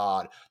my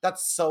god.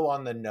 That's so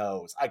on the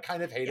nose. I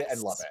kind of hate it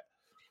and love it.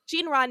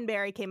 Gene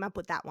Roddenberry came up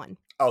with that one.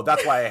 Oh,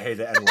 that's why I hate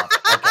it and love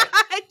it. Okay.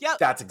 Yep.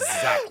 That's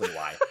exactly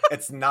why.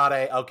 It's not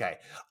a okay.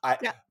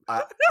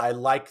 I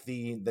like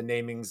the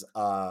namings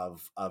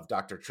of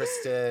Dr.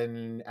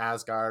 Tristan,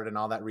 Asgard, and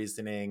all that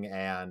reasoning,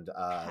 and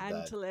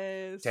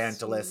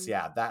Tantalus.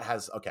 Yeah, that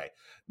has okay.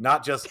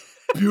 Not just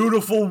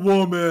beautiful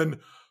woman,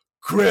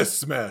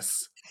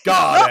 Christmas.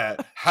 Got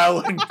it.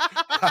 Helen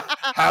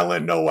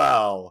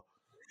Noel.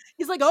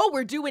 He's like, oh,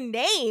 we're doing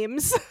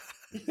names.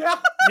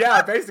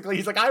 Yeah. Basically,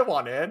 he's like, I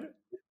want in.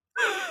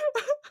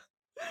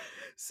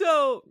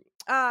 So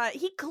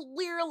he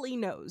clearly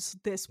knows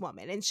this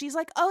woman, and she's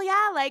like, oh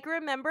yeah, like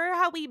remember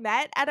how we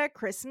met at a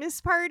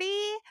Christmas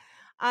party?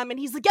 And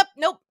he's like, yep,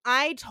 nope,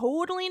 I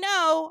totally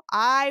know,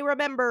 I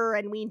remember,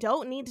 and we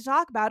don't need to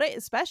talk about it,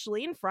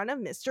 especially in front of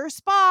Mr.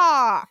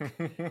 Spock.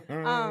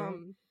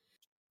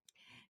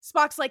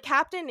 Spock's like,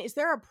 Captain, is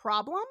there a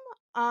problem?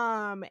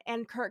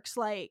 And Kirk's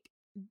like,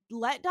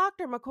 let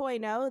Dr. McCoy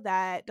know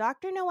that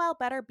Dr. Noel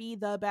better be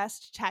the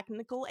best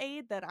technical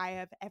aide that I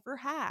have ever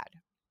had.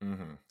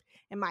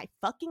 In my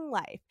fucking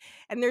life.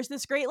 And there's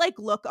this great like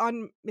look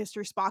on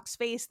Mr. Spock's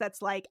face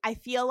that's like, I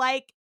feel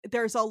like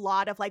there's a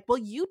lot of like, well,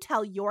 you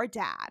tell your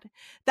dad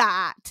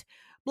that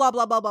blah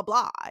blah blah blah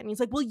blah, and he's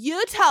like, well,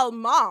 you tell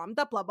mom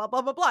that blah blah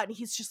blah blah blah, and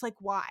he's just like,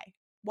 why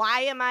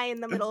am I in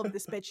the middle of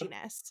this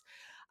bitchiness?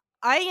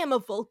 I am a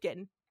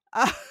Vulcan.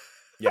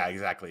 Yeah,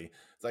 exactly.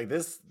 It's like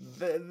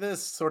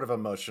this sort of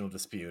emotional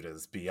dispute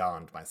is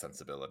beyond my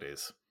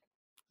sensibilities.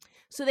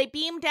 So they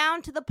beam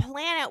down to the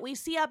planet. We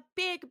see a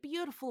big,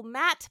 beautiful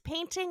matte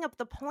painting of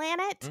the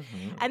planet.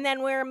 And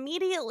then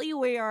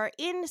we are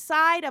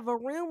inside of a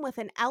room with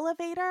an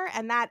elevator.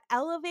 And that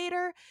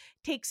elevator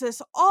takes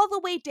us all the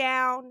way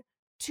down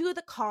to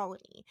the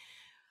colony.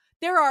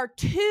 There are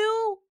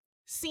two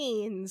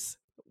scenes,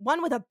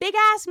 one with a big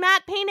ass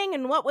matte painting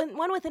and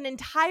one with an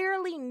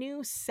entirely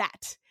new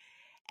set.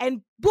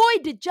 And boy,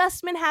 did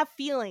Justman have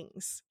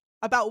feelings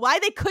about why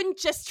they couldn't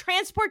just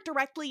transport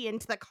directly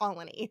into the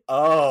colony.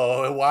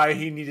 Oh, why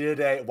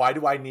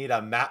do I need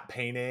a matte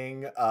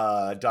painting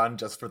done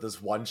just for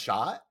this one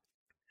shot?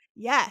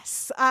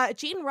 Yes.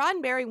 Gene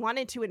Roddenberry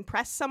wanted to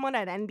impress someone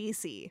at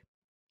NBC,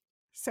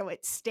 so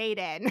it stayed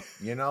in.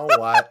 You know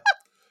what?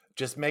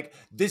 You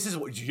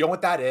know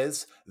what that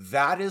is?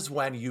 That is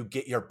when you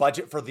get your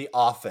budget for The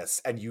Office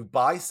and you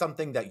buy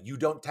something that you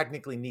don't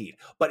technically need.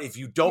 But if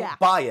you don't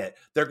buy it,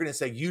 they're going to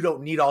say you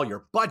don't need all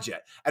your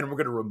budget and we're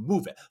going to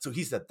remove it. So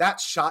he said that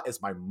shot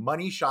is my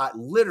money shot,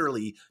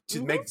 literally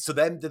to make, so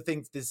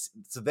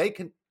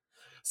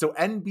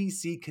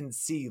NBC can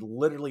see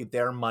literally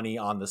their money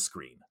on the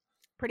screen.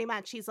 Pretty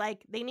much. He's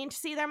like, they need to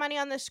see their money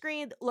on the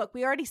screen. Look,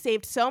 we already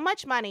saved so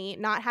much money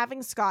not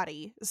having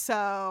Scotty.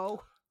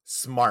 So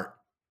smart.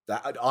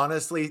 That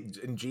honestly,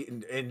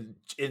 in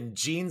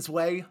Gene's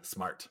way,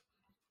 smart.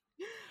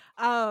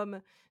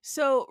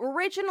 So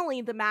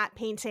originally the matte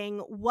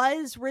painting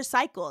was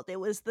recycled. It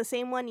was the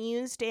same one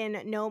used in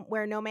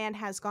Where No Man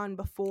Has Gone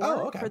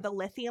Before for the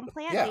lithium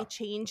plant. Yeah. They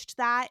changed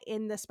that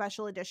in the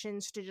special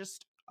editions to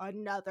just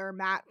another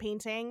matte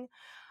painting.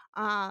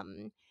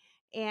 And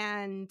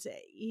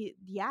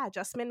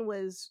Justman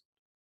was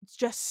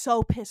just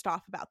so pissed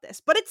off about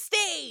this, but it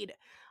stayed.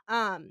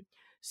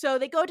 So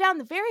they go down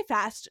the very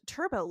fast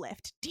turbo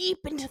lift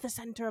deep into the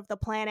center of the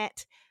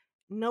planet.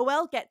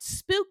 Noelle gets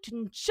spooked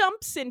and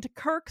jumps into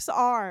Kirk's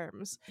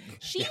arms.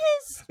 She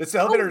is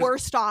the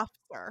worst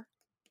officer.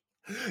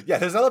 Yeah,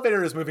 his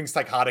elevator is moving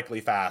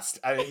psychotically fast,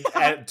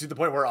 and to the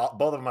point where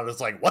both of them are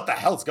just like, "What the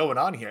hell's going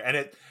on here?"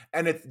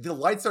 And the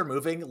lights are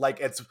moving like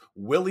it's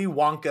Willy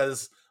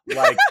Wonka's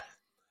like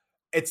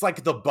it's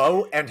like the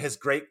boat and his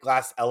great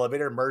glass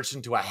elevator merged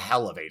into a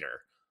hellevator.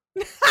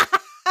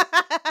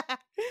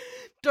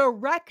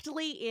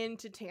 directly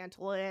into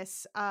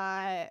Tantalus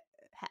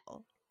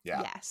hell.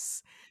 Yeah.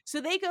 Yes.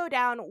 So they go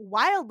down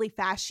wildly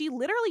fast. She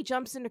literally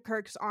jumps into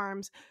Kirk's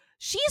arms.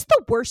 She's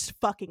the worst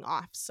fucking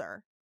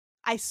officer.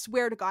 I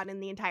swear to God, in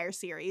the entire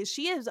series.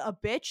 She is a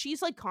bitch.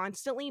 She's like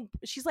constantly,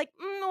 she's like,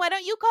 why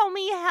don't you call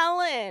me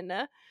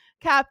Helen,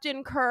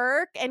 Captain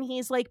Kirk? And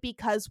he's like,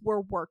 because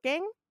we're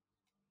working.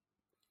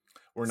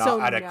 We're So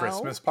not at a no.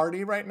 Christmas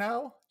party right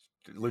now?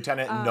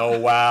 Lieutenant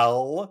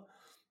Noel.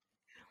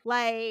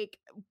 Like,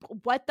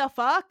 what the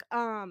fuck?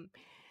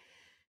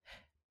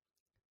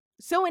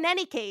 So in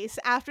any case,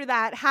 after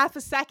that half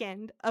a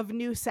second of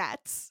new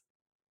sets,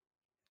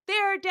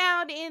 they're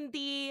down in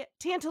the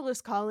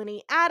Tantalus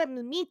colony.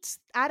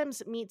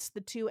 Adams meets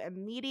the two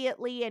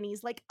immediately, and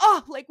he's like,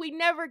 "Oh, like we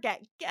never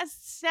get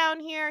guests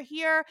down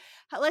here.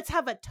 Let's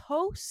have a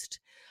toast.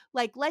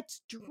 Like,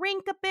 let's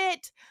drink a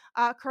bit."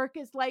 Kirk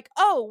is like,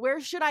 "Oh,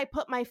 where should I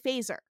put my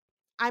phaser?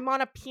 I'm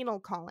on a penal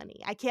colony.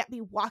 I can't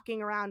be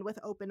walking around with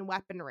open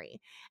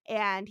weaponry."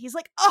 And he's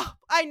like, "Oh,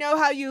 I know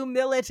how you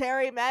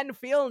military men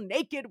feel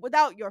naked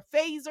without your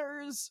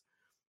phasers.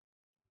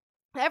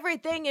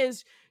 Everything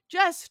is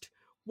just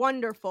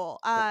wonderful."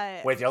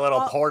 With your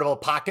little portable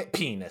pocket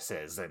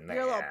penises in there.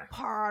 Your little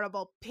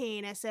portable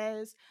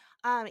penises.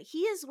 He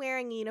is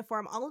wearing a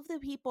uniform. All of the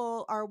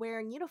people are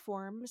wearing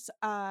uniforms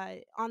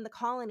on the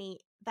colony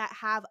that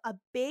have a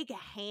big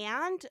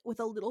hand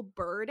with a little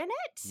bird in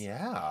it.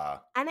 Yeah.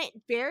 And it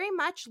very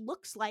much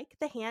looks like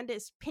the hand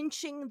is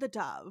pinching the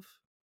dove.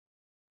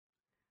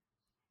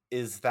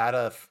 Is that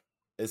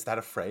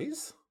a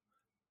phrase?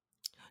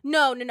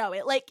 No.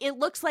 It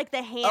looks like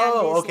the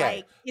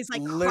hand is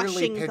like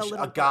literally crushing the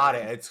little got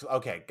bird. it. It's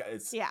okay.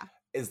 Yeah.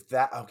 Is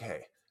that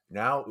okay?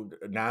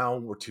 Now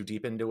we're too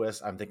deep into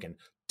this. I'm thinking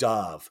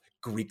dove,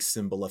 Greek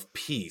symbol of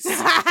peace,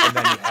 and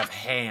then you have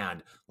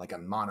hand like a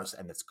monos,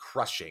 and it's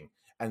crushing,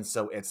 and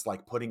so it's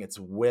like putting its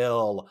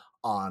will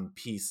on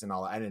peace and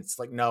all. And it's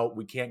like, no,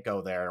 we can't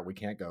go there. We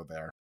can't go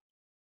there.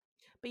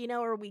 But you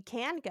know where we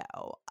can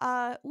go?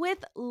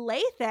 With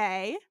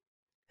Lethe,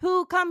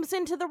 who comes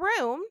into the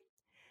room.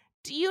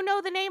 Do you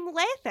know the name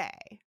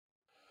Lethe?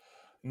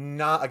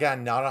 Not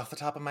off the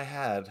top of my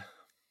head.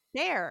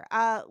 There.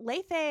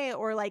 Lethe,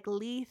 or like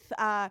Leith,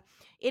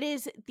 it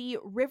is the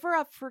river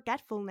of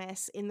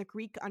forgetfulness in the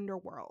Greek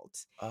underworld.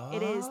 Oh.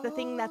 It is the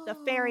thing that the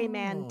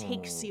ferryman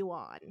takes you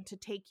on to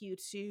take you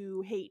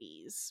to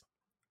Hades.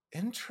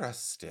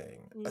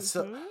 Interesting. Mm-hmm.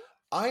 So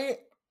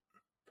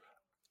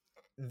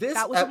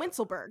that was a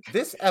Winselberg.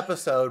 This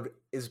episode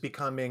is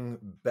becoming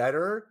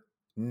better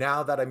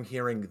now that I'm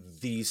hearing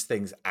these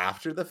things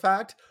after the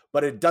fact,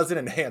 but it doesn't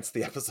enhance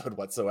the episode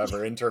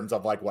whatsoever in terms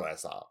of like what I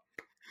saw.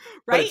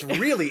 Right? But it's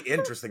really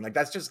interesting. Like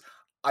that's just,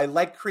 I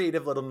like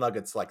creative little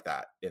nuggets like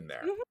that in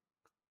there.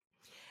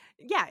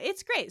 Mm-hmm. Yeah,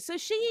 it's great. So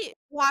she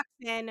walks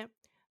in.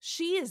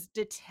 She is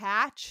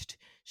detached.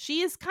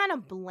 She is kind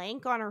of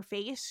blank on her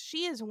face.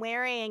 She is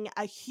wearing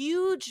a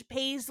huge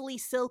paisley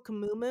silk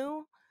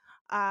muumuu.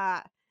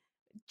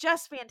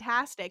 Just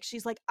fantastic.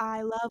 She's like,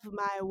 "I love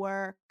my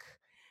work."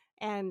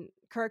 And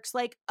Kirk's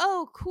like,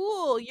 "Oh,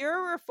 cool.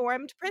 You're a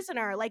reformed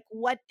prisoner. Like,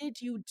 what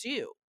did you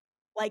do?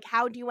 Like,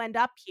 how do you end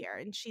up here?"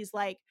 And she's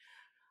like,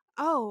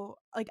 "Oh,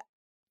 like,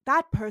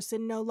 that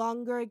person no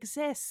longer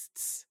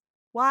exists.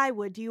 Why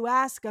would you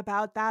ask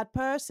about that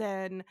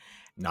person?"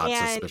 Not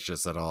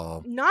suspicious at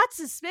all. Not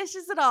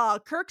suspicious at all.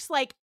 Kirk's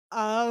like,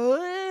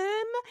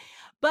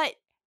 but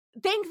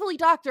thankfully,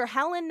 Dr.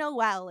 Helen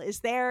Noel is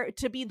there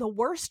to be the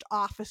worst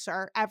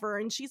officer ever.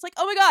 And she's like,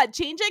 "Oh my God,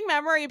 changing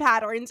memory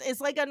patterns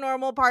is like a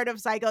normal part of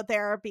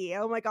psychotherapy.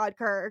 Oh my God,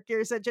 Kirk,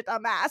 you're such a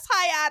dumbass.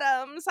 Hi,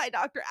 Adams. Hi,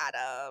 Dr.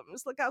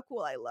 Adams. Look how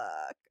cool I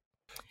look."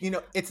 You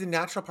know, it's a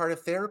natural part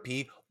of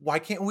therapy. Why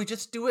can't we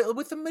just do it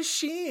with a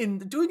machine?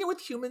 Doing it with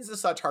humans is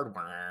such hard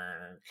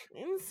work.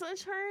 It's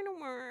such hard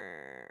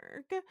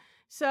work.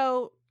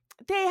 So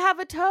they have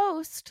a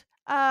toast.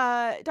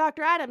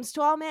 Dr. Adams,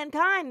 to all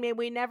mankind, may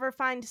we never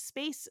find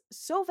space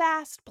so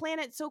vast,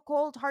 planet so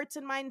cold, hearts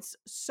and minds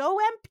so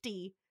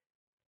empty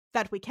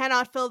that we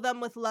cannot fill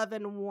them with love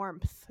and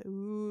warmth.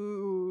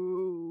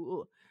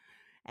 Ooh,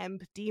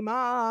 empty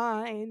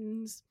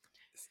minds.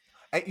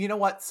 You know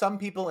what? Some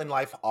people in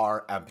life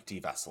are empty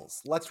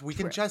vessels. We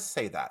can just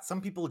say that.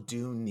 Some people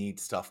do need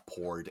stuff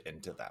poured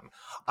into them.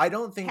 I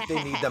don't think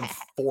they need them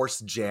force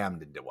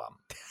jammed into them.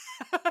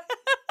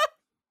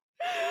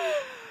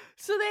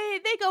 So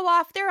they go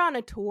off. They're on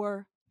a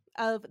tour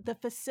of the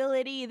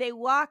facility. They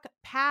walk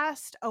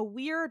past a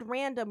weird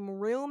random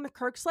room.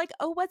 Kirk's like,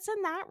 "Oh, what's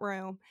in that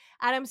room?"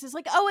 Adams is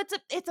like, "Oh,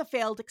 it's a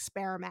failed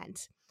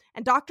experiment."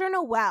 And Dr.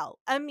 Noel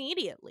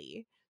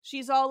immediately,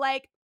 she's all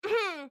like,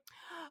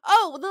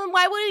 "Oh, then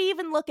why would we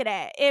even look at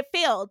it? It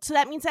failed. So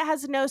that means it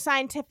has no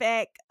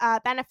scientific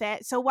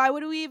benefit. So why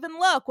would we even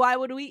look? Why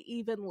would we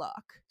even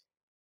look?"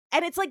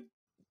 And it's like,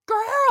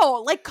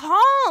 girl, like,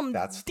 calm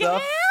That's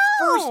down.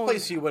 The first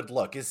place you would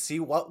look is see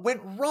what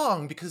went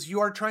wrong, because you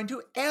are trying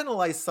to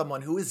analyze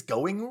someone who is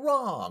going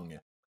wrong.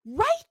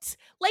 Right?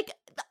 Like,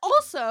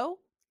 also,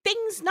 they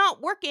things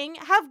not working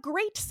have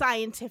great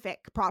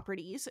scientific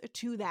properties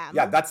to them.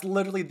 Yeah, that's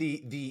literally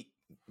the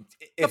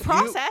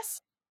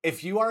process.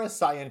 If you are a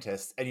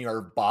scientist and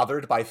you're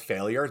bothered by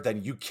failure,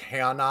 then you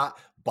cannot,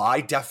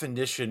 by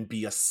definition,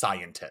 be a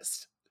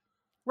scientist.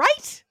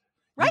 Right?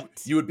 Right?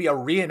 You would be a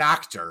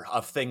reenactor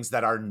of things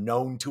that are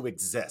known to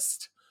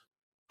exist.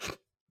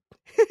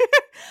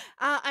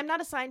 I'm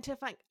not a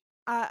scientist.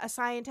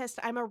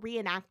 I'm a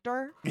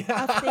reenactor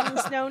of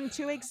things known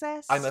to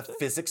exist. I'm a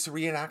physics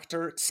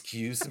reenactor.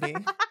 Excuse me.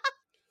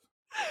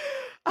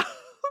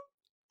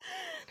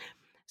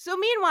 So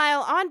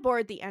meanwhile, on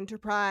board the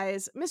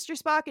Enterprise, Mr.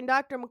 Spock and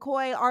Dr.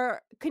 McCoy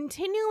are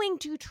continuing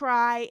to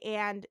try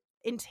and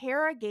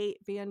interrogate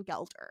Van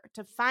Gelder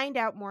to find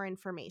out more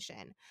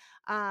information.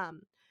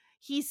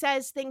 He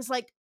says things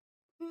like,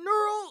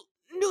 "Neural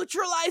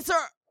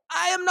neutralizer,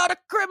 I am not a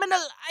criminal.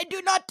 I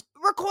do not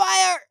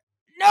require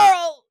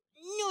neural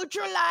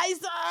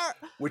neutralizer."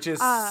 Which is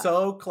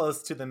so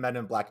close to the Men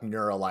in Black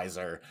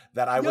neuralizer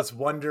that I was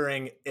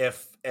wondering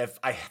if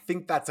I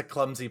think that's a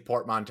clumsy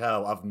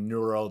portmanteau of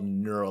neural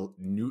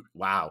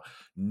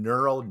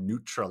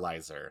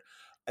neutralizer.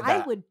 I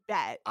would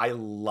bet. I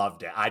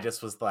loved it. I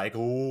just was like,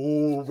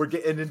 "Oh, we're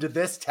getting into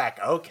this tech.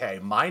 Okay,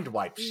 mind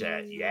wipe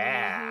shit.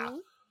 Yeah."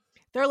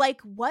 They're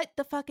like, "What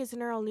the fuck is a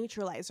neural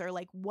neutralizer?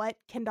 Like, what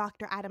can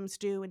Dr. Adams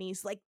do?" And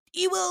he's like,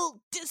 "He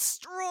will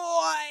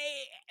destroy."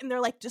 And they're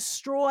like,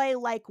 "Destroy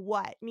like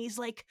what?" And he's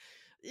like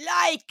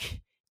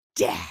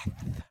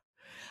death.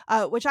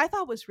 Which I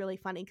thought was really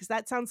funny because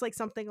that sounds like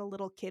something a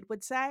little kid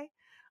would say.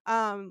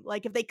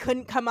 Like if they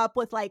couldn't come up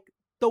with like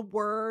the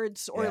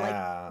words or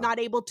like not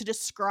able to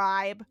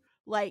describe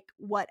like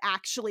what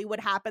actually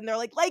would happen, they're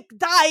like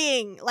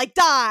dying, like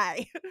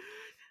die.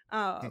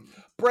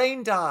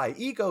 Brain die,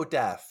 ego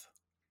death.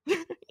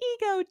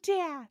 Ego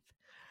death.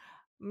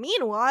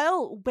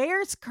 Meanwhile,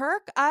 where's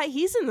Kirk?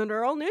 He's in the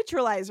neural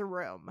neutralizer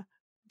room.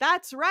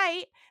 That's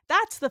right.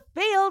 That's the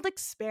failed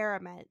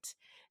experiment.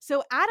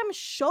 So Adam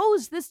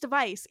shows this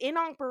device in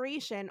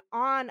operation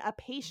on a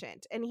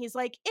patient, and he's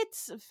like,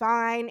 "It's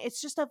fine.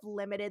 It's just of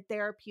limited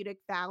therapeutic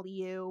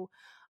value."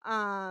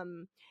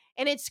 And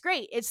it's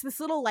great. It's this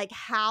little like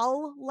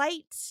HAL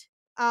light.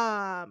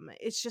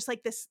 It's just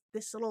like this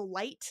little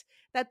light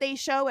that they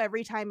show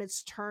every time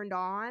it's turned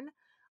on.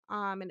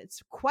 And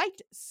it's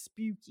quite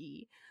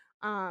spooky.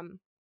 And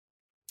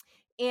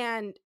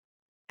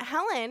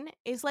Helen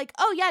is like,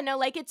 "Oh yeah, no,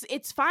 like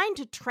it's fine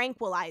to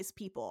tranquilize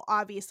people.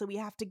 Obviously, we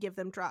have to give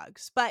them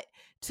drugs, but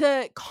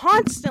to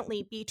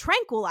constantly be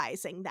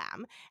tranquilizing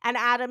them." And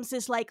Adams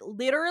is like,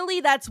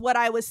 "Literally, that's what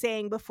I was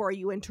saying before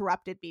you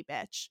interrupted me,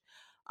 bitch."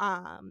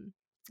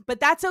 But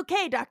that's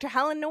okay. Dr.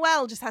 Helen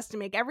Noel just has to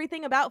make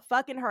everything about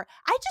fucking her.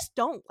 I just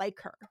don't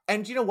like her.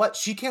 And you know what?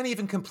 She can't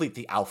even complete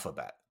the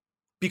alphabet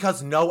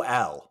because no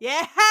L.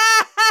 Yeah.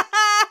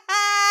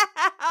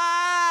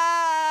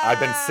 I've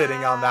been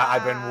sitting on that.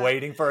 I've been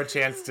waiting for a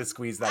chance to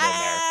squeeze that in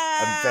there.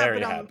 I'm very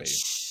happy.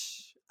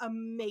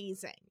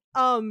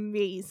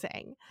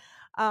 Amazing.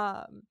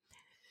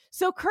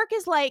 So Kirk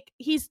is like,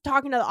 he's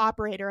talking to the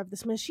operator of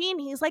this machine.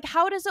 He's like,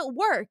 "How does it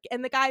work?"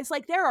 And the guy's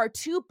like, "There are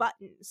 2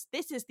 buttons.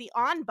 This is the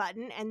on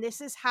button, and this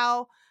is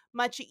how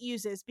much it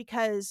uses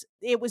because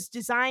it was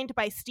designed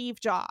by Steve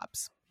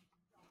Jobs."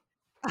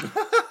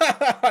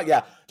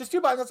 Yeah, just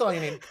 2 buttons. That's all you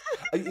need.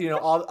 You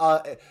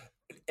know,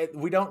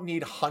 we don't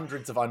need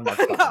hundreds of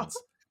unmarked buttons.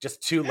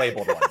 Just 2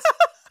 labeled ones.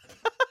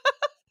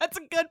 That's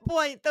a good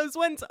point. Those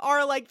ones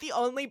are like the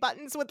only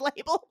buttons with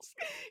labels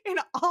in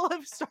all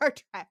of Star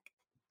Trek.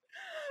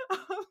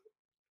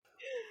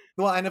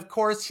 Well, and of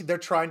course, they're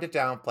trying to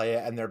downplay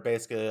it, and they're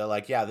basically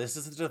like, "Yeah, this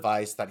is a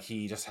device that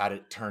he just had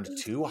it turned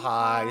too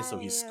high, so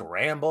he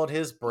scrambled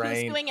his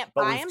brain. He's doing it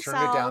but by we've himself.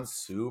 Turned it down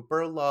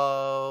super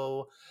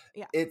low."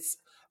 Yeah.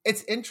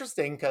 It's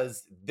interesting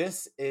because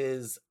this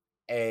is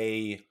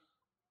a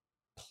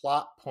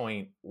plot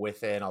point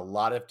within a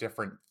lot of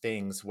different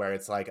things where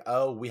it's like,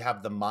 oh, we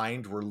have the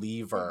mind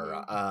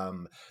reliever.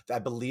 I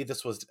believe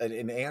this was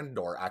in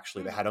Andor,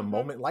 actually. They had a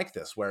moment like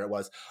this where it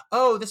was,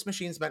 oh, this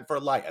machine's meant for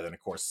light. And then,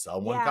 of course,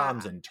 someone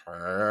comes and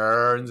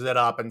turns it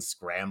up and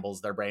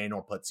scrambles their brain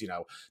or puts,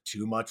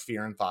 too much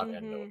fear and thought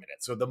into it.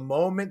 So the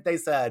moment they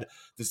said,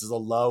 this is a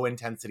low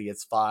intensity,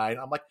 it's fine,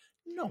 I'm like,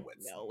 no,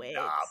 it's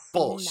not.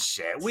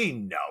 Bullshit. Not. We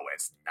know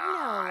it's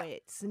not. No,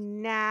 it's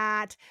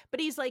not. But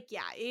he's like,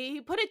 yeah,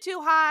 he put it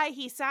too high.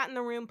 He sat in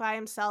the room by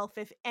himself.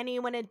 If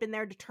anyone had been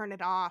there to turn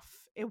it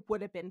off, it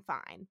would have been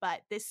fine.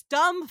 But this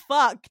dumb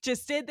fuck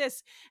just did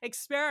this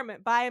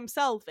experiment by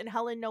himself. And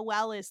Helen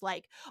Noel is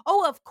like,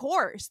 "Oh, of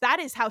course. That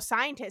is how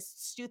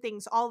scientists do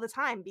things all the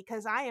time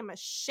because I am a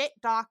shit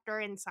doctor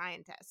and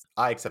scientist.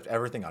 I accept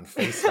everything on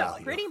face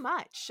value." Pretty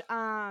much.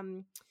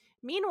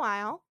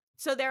 Meanwhile,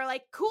 so they're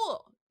like,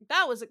 "Cool.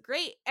 That was a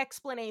great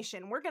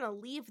explanation. We're going to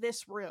leave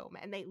this room."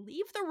 And they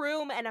leave the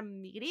room, and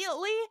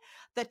immediately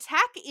the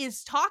tech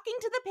is talking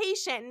to the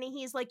patient. And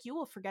he's like, "You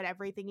will forget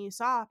everything you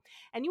saw,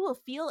 and you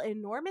will feel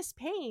enormous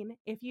pain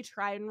if you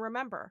try and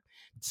remember."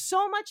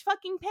 So much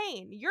fucking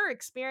pain. You're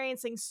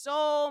experiencing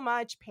so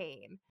much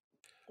pain.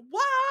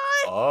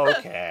 What?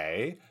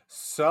 Okay.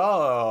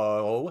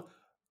 So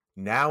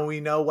now we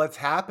know what's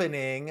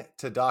happening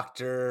to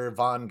Dr.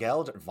 Van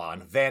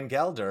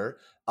Gelder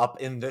up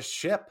in the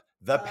ship.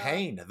 The The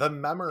pain, the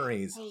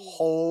memories. pain.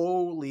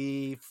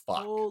 Holy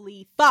fuck.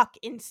 Holy fuck.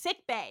 In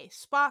sickbay,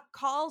 Spock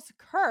calls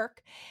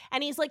Kirk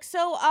and he's like,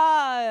 so,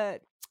 I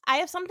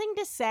have something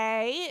to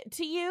say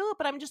to you,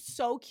 but I'm just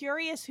so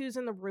curious who's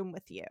in the room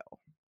with you.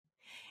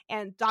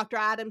 And Dr.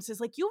 Adams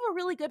is like, you have a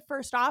really good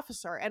first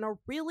officer and a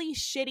really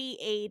shitty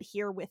aide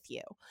here with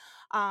you.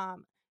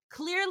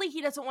 Clearly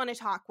he doesn't want to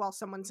talk while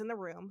someone's in the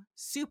room.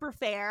 Super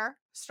fair,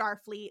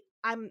 Starfleet.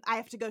 I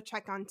have to go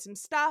check on some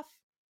stuff.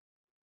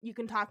 You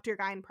can talk to your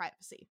guy in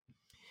privacy.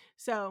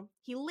 So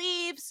he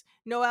leaves.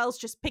 Noel's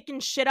just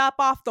picking shit up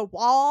off the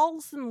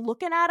walls and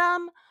looking at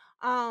him.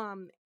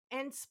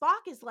 And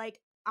Spock is like,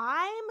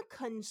 I'm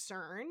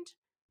concerned.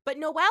 But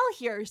Noelle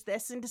hears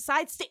this and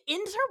decides to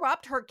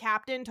interrupt her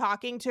captain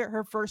talking to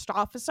her first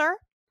officer.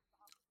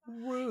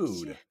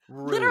 Rude.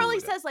 Literally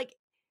says, like,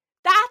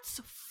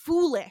 that's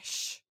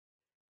foolish.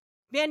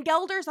 Van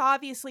Gelder's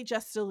obviously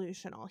just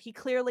delusional. He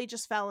clearly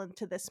just fell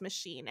into this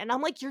machine. And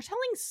I'm like, you're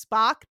telling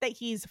Spock that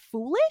he's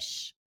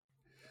foolish?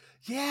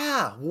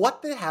 Yeah,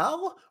 what the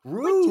hell?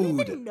 Rude. Like, do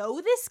you even know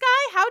this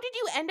guy? How did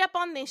you end up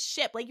on this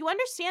ship? Like, you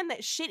understand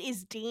that shit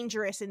is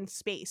dangerous in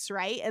space,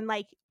 right? And,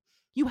 like,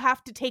 you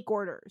have to take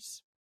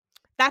orders.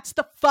 That's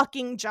the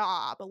fucking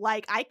job.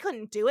 Like, I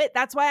couldn't do it.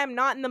 That's why I'm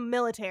not in the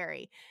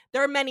military.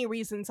 There are many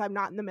reasons I'm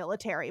not in the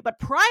military, but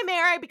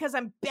primary because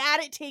I'm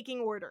bad at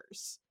taking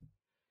orders.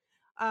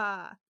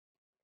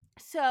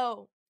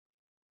 So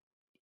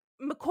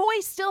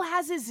McCoy still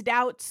has his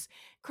doubts.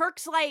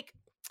 Kirk's like,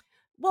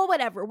 well,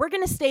 whatever. We're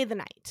going to stay the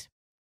night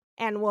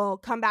and we'll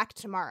come back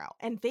tomorrow.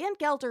 And Van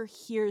Gelder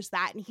hears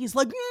that and he's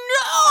like, no,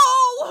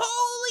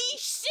 holy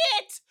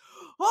shit.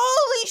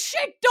 Holy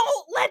shit.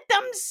 Don't let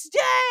them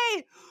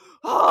stay.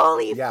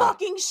 Holy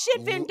fucking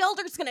shit. Van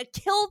Gelder's going to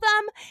kill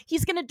them.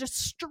 He's going to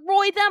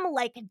destroy them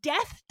like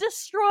death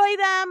destroy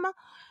them.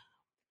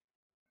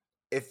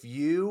 If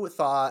you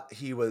thought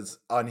he was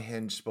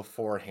unhinged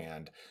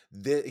beforehand,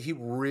 he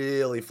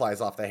really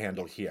flies off the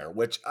handle here,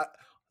 which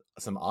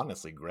some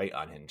honestly great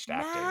unhinged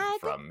acting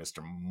from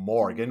Mr.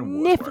 Morgan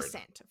Woodward.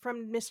 Magnificent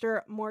from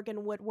Mr.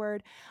 Morgan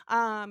Woodward.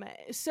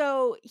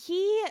 So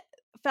he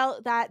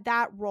felt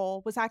that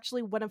role was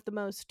actually one of the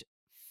most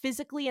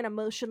physically and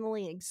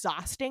emotionally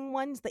exhausting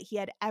ones that he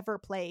had ever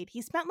played.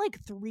 He spent like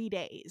 3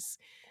 days.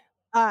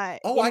 I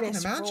can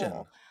imagine.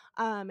 Role.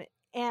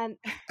 And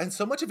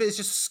so much of it is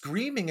just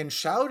screaming and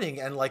shouting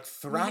and like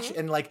thrashing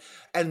and like,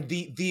 and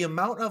the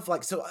amount of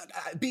like, so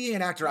being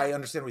an actor, I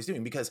understand what he's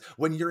doing, because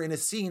when you're in a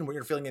scene where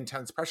you're feeling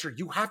intense pressure,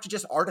 you have to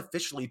just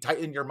artificially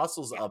tighten your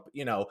muscles up.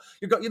 You know,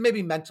 you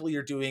maybe mentally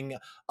you're doing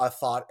a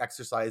thought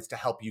exercise to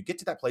help you get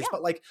to that place,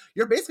 but like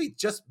you're basically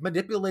just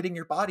manipulating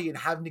your body and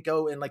having to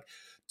go and like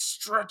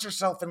stretch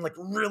yourself and like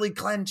really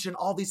clench and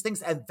all these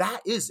things. And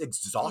that is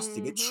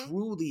exhausting. It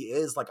truly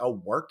is like a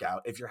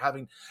workout if you're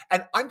having,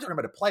 and I'm talking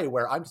about a play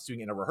where I'm just doing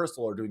it in a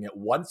rehearsal or doing it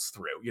once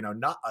through, you know,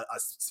 not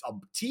a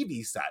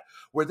TV set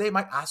where they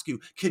might ask you,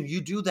 can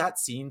you do that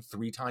scene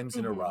 3 times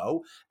in a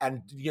row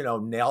and, you know,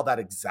 nail that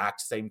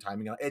exact same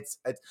timing? It's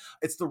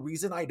the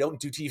reason I don't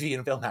do TV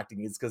and film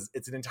acting is because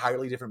it's an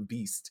entirely different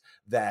beast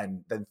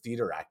than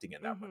theater acting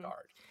in that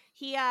regard.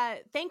 He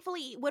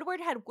thankfully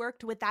Woodward had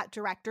worked with that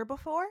director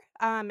before.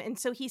 And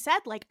so he said,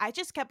 like, I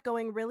just kept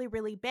going really,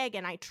 really big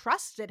and I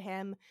trusted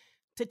him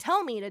to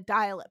tell me to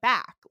dial it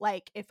back,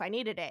 like if I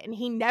needed it. And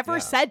he never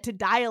said to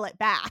dial it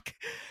back.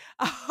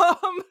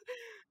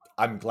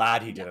 I'm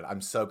glad he did it.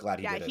 I'm so glad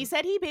he did it. Yeah, he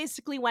said he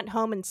basically went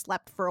home and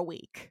slept for a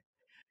week.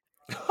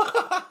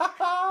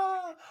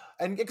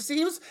 And because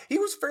he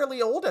was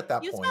fairly old at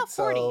that point. He was about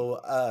 40.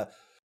 So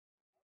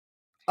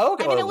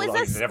okay, I mean, it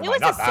was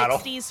a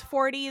 60s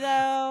 40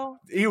 though.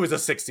 He was a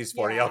 60s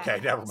 40. Yeah. Okay,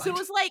 never mind. So it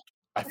was like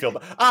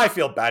I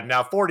feel bad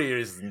now. 40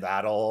 years isn't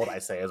that old, I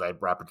say as I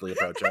rapidly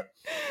approach it.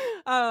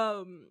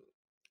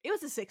 It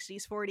was the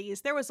 60s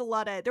 40s. There was a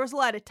lot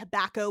of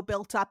tobacco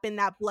built up in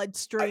that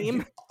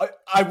bloodstream.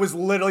 I was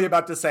literally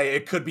about to say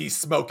it could be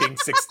smoking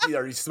 60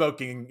 or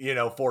smoking, you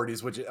know,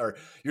 40s, or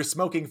you're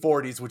smoking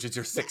 40s, which is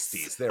your 60s.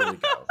 Yes. There we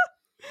go.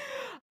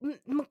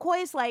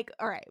 McCoy's like,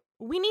 all right,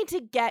 we need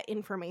to get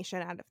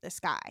information out of this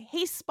guy.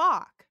 Hey,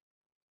 Spock,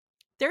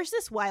 there's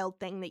this wild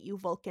thing that you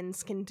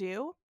Vulcans can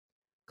do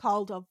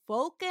called a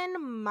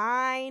Vulcan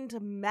mind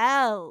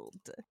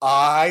meld.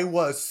 I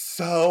was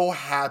so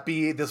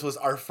happy this was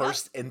our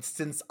first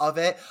instance of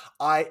it.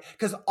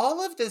 Because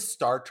all of this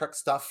Star Trek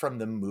stuff from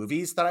the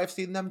movies that I've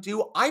seen them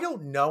do, I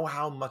don't know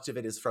how much of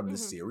it is from the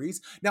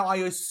series. Now, I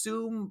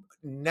assume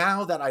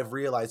now that I've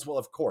realized, well,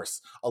 of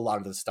course, a lot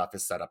of this stuff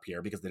is set up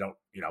here because they don't,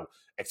 you know,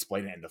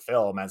 explain it in the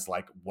film as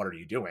like, what are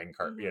you doing,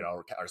 you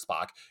know, or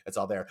Spock? It's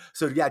all there.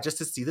 So yeah, just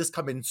to see this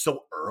come in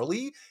so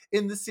early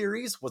in the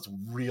series was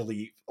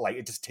really like,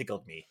 it just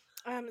tickled me.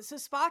 So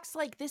Spock's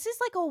like, this is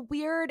like a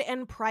weird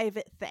and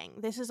private thing.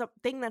 This is a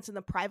thing that's in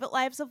the private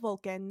lives of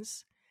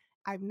Vulcans.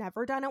 I've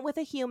never done it with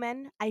a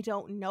human. I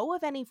don't know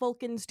of any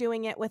Vulcans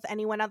doing it with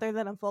anyone other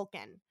than a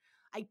Vulcan.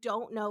 I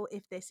don't know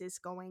if this is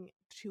going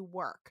to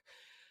work.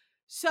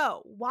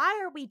 So,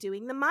 why are we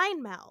doing the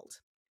mind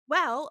meld?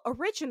 Well,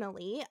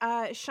 originally,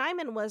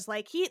 Shyman was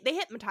like they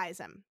hypnotize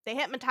him. They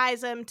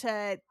hypnotize him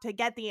to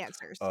get the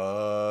answers.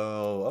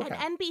 Oh, And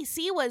okay.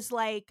 NBC was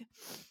like,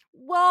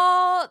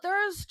 well,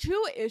 there's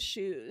two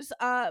issues.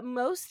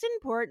 Most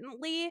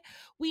importantly,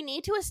 we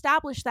need to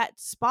establish that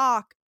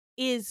Spock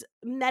is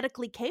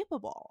medically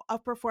capable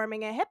of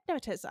performing a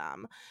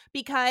hypnotism,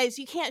 because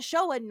you can't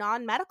show a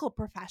non-medical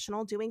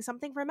professional doing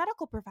something for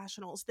medical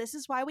professionals. This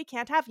is why we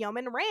can't have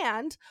Yeoman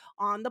Rand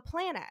on the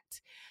planet,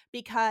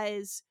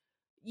 because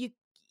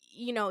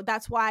you know,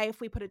 that's why if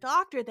we put a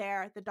doctor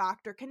there, the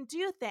doctor can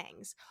do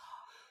things.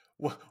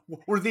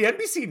 Were the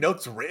NBC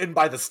notes written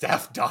by the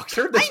staff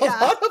doctor? There's Kinda.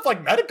 a lot of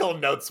like medical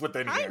notes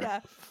within here.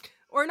 Kinda.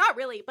 Or not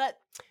really, but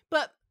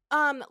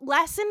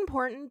less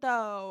important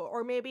though,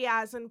 or maybe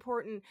as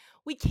important,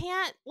 we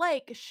can't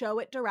like show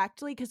it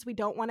directly because we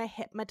don't want to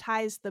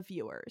hypnotize the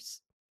viewers.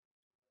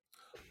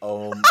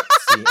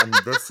 See, and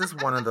this is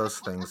one of those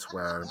things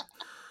where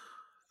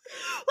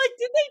Like,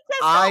 did they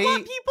just not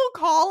want people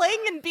calling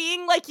and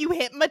being like, you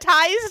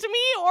hypnotized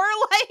me? Or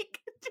like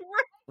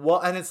well,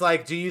 and it's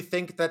like, do you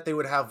think that they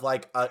would have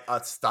like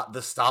a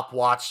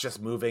stopwatch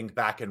just moving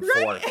back and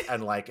forth,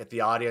 and like if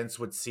the audience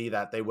would see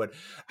that, they would,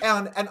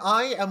 and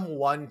I am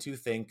one to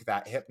think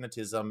that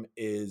hypnotism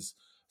is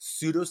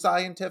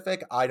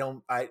pseudoscientific.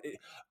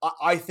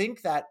 I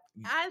think that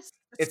as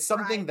it's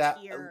something that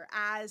here,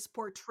 as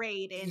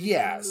portrayed in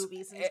yes,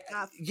 movies and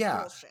stuff, yeah,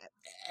 bullshit.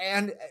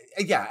 and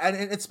yeah,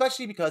 and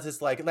especially because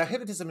it's like the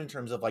hypnotism in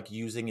terms of like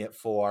using it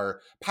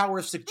for power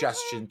of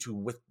suggestion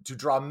to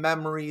draw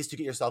memories, to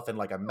get yourself in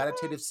like a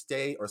meditative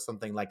state or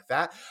something like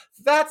that.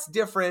 That's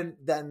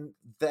different than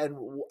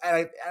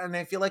and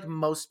I feel like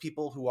most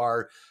people who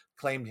are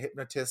claimed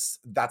hypnotists,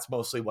 that's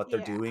mostly what they're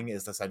doing,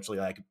 is essentially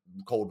like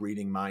cold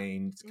reading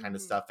minds kind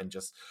of stuff, and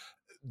just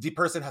the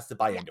person has to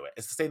buy into it.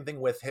 It's the same thing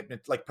with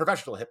like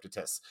professional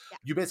hypnotists.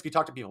 You basically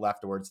talk to people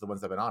afterwards, the ones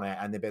that have been on it,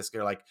 and they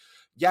basically are like,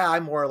 yeah, I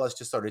more or less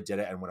just sort of did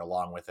it and went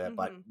along with it.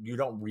 But you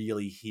don't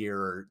really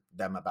hear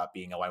them about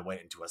being, oh, I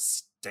went into a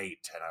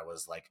state and I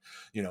was like,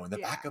 you know, in the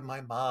back of my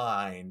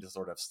mind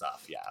sort of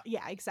stuff.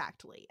 Yeah,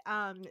 exactly.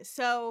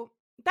 So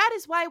that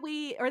is why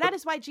that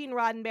is why Gene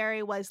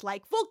Roddenberry was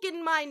like,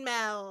 Vulcan mind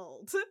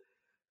meld.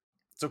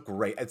 So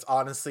great. It's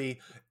honestly,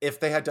 if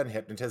they had done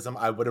hypnotism,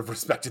 I would have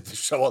respected the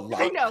show a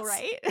lot. I know,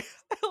 right?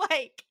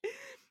 Like,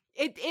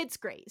 it's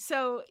great.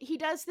 So he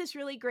does this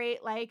really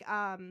great, like,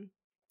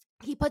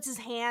 Spock puts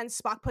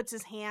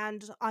his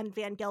hand on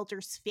Van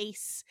Gelder's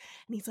face,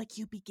 and he's like,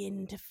 you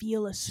begin to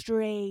feel a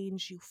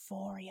strange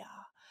euphoria.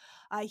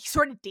 He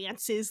sort of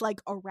dances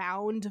like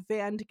around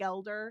Van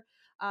Gelder.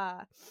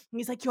 And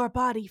he's like, your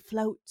body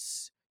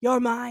floats. Your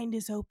mind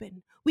is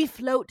open. We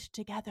float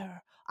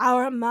together.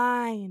 Our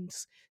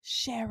minds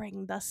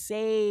sharing the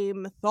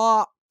same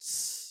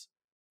thoughts.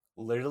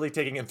 Literally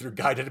taking him through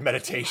guided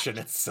meditation.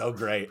 It's so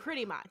great.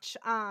 Pretty much.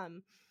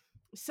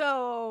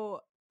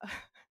 So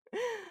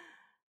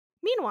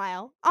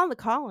meanwhile, on the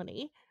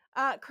colony,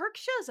 Kirk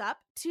shows up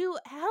to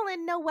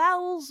Helen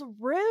Noel's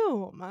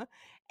room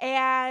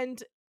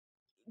and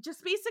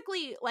just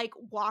basically like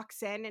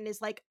walks in and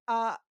is like,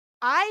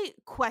 I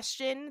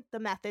question the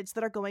methods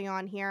that are going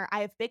on here.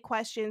 I have big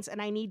questions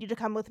and I need you to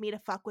come with me to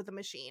fuck with the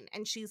machine.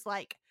 And she's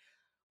like,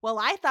 well,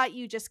 I thought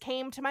you just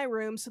came to my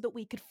room so that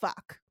we could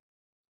fuck.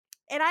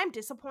 And I'm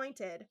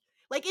disappointed.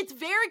 Like, it's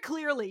very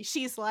clearly,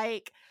 she's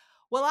like,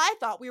 well, I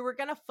thought we were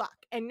gonna fuck,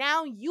 and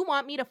now you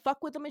want me to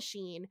fuck with a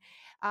machine.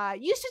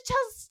 You should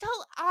just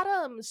tell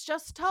Adams.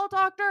 Just tell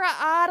Dr.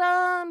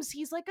 Adams.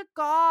 He's like a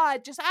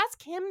god. Just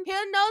ask him. He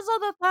knows all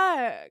the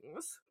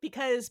things.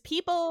 Because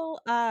people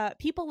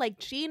like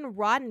Gene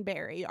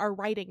Roddenberry are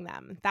writing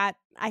them. That,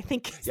 I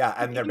think, yeah,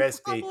 and they're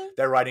basically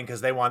they're writing because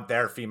they want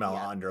their female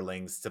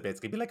underlings to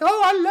basically be like,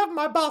 oh, I love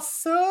my boss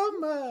so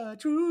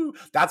much. Ooh.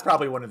 That's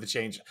probably one of the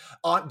changes.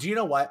 Do you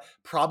know what?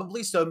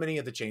 Probably so many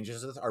of the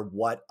changes are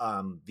what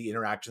the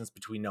interactions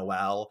between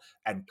Noel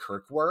and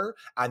Kirk were,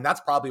 and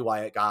that's probably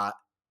why it got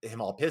him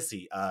all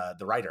pissy,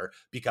 the writer,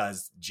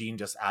 because Gene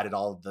just added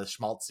all the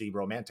schmaltzy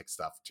romantic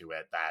stuff to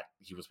it that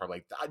he was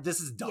probably like,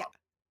 this is dumb. Yeah,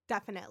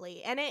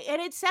 definitely. And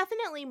it's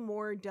definitely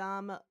more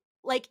dumb.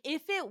 Like,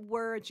 if it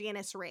were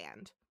Janice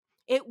Rand,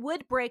 it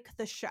would break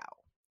the show.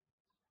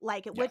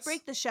 Like, it would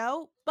break the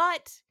show,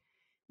 but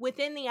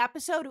within the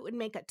episode, it would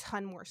make a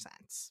ton more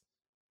sense.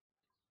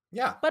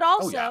 Yeah. But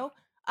also,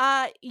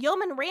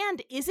 Yeoman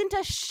Rand isn't a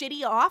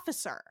shitty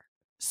officer.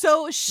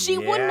 So she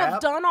wouldn't have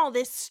done all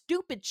this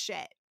stupid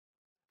shit.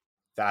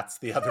 That's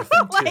the other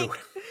thing, too. Like,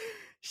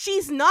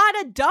 she's not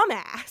a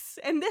dumbass.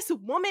 And this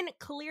woman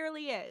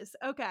clearly is.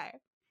 Okay.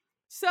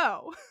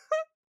 So,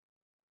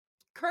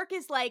 Kirk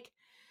is like,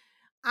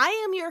 I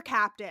am your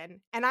captain,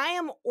 and I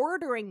am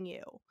ordering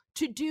you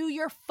to do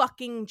your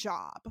fucking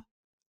job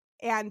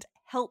and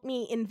help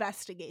me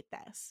investigate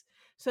this.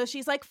 So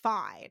she's like,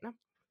 fine.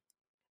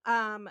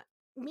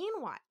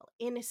 Meanwhile,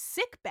 in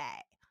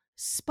sickbay,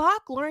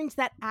 Spock learns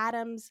that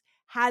Adams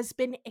has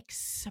been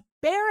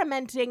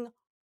experimenting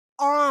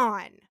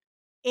on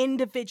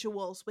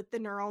individuals with the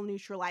neural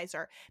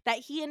neutralizer, that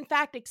he in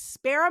fact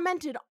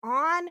experimented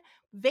on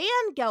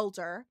Van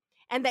Gelder,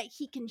 and that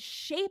he can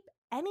shape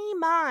any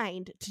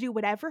mind to do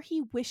whatever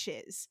he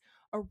wishes,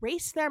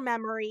 erase their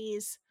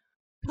memories,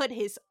 put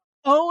his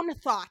own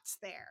thoughts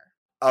there.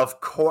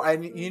 Of course.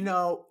 And,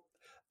 Mhm.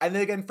 and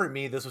then again, for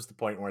me, this was the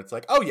point where it's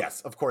like, oh,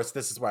 yes, of course,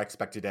 this is where I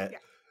expected it. Yeah.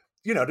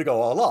 To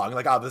go all along.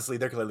 Like, obviously,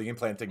 they're clearly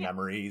implanting Yeah.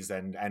 memories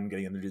and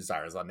getting their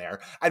desires on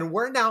there. And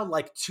we're now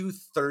like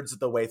 2/3 of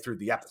the way through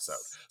the episode.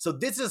 Yes. So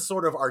this is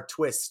sort of our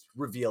twist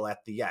reveal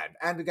at the end.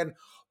 And again,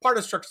 part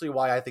of structurally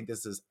why I think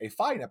this is a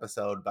fine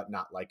episode, but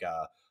not like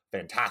a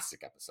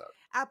fantastic episode.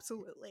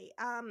 Absolutely.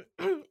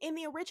 In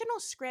the original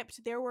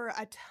script, there were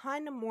a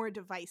ton more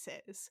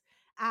devices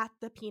at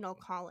the penal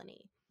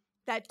colony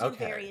that do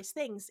Okay. various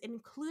things,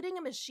 including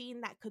a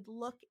machine that could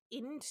look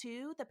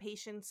into the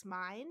patient's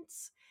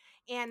minds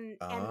and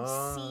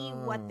see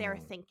what they're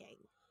Oh. thinking.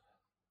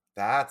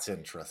 That's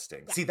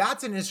interesting. Yeah. See,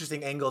 that's an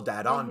interesting angle to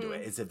add on to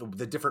it, Mhm. is it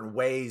the different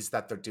ways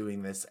that they're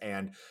doing this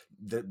and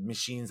the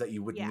machines that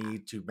you would Yeah.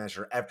 need to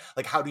measure.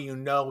 Like, how do you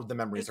know the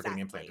memories are getting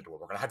Exactly. implanted? Well,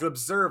 we're going to have to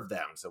observe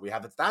them. So we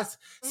have that's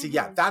see,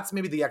 yeah, Mhm. that's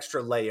maybe the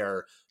extra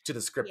layer to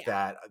the script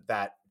Yeah.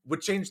 that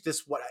would change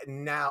this. What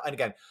now? And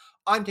again,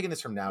 I'm taking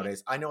this from Yeah.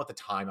 nowadays. I know at the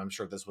time, I'm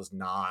sure this was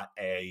not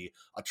a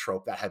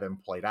trope that had been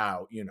played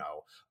out,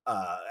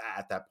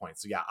 at that point.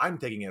 So yeah, I'm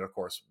taking it, of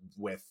course,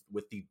 with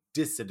the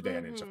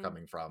disadvantage of Mhm.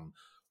 coming from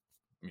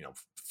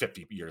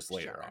 50 years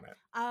later Sure. on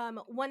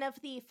it. One of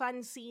the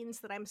fun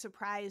scenes that I'm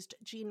surprised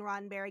Gene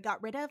Roddenberry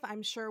got rid of,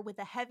 I'm sure with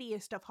the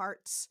heaviest of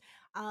hearts,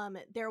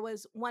 there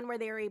was one where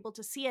they were able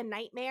to see a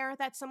nightmare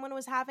that someone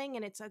was having,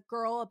 and it's a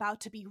girl about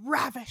to be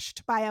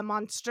ravished by a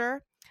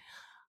monster.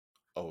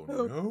 Oh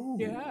Oh, no.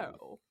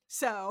 no.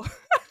 So,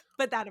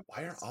 but that, of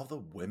Why are course. all the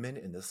women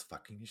in this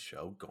fucking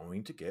show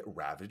going to get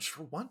ravaged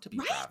for want to be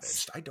Right?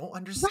 ravaged? I don't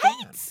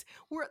understand.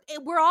 Right?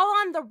 We're all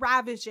on the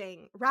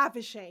ravishing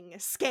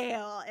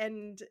scale,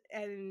 and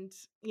and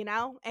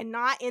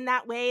not in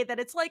that way that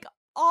it's like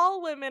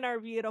all women are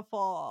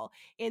beautiful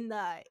in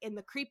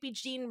the creepy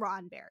Gene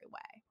Roddenberry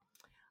way.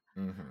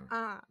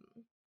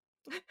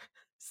 Mm-hmm.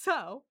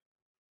 So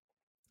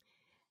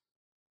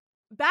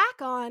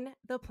back on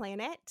the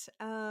planet,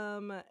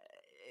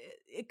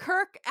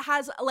 Kirk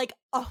has like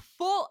a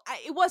full,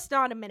 it was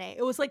not a minute,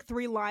 it was like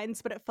 3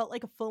 lines, but it felt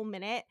like a full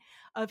minute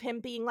of him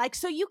being like,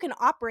 so you can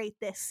operate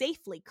this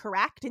safely,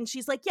 correct? And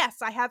she's like,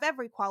 yes, I have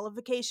every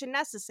qualification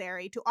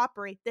necessary to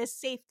operate this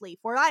safely,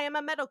 for I am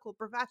a medical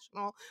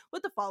professional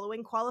with the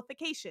following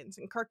qualifications.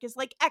 And Kirk is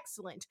like,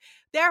 excellent,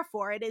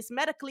 therefore it is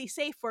medically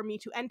safe for me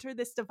to enter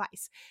this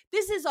device.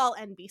 This is all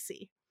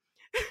NBC.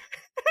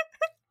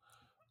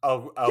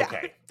 Oh, Yeah.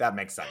 okay. That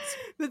makes sense.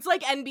 It's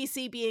like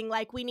NBC being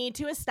like, we need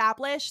to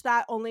establish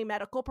that only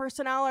medical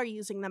personnel are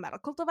using the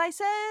medical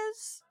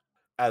devices.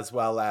 As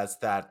well as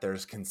that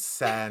there's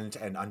consent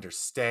and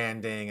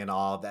understanding and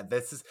all that.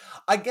 This is,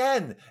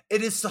 again,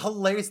 it is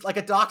hilarious. Like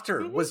a doctor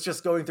Mhm. was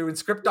just going through and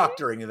script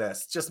doctoring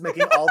this, just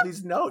making all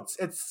these notes.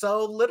 It's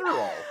so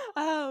literal.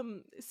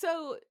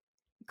 So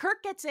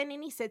Kirk gets in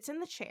and he sits in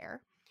the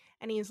chair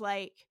and he's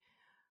like,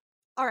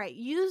 all right,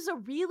 use a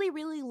really,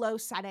 really low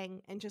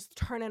setting and just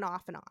turn it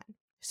off and on.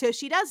 So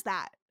she does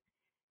that.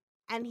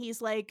 And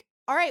he's like,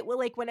 all right, well,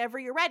 like whenever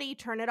you're ready,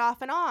 turn it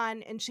off and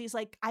on. And she's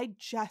like, I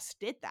just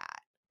did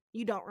that.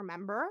 You don't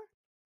remember?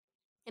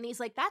 And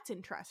he's like, that's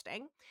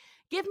interesting.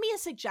 Give me a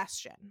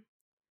suggestion.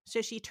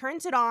 So she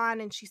turns it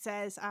on and she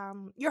says,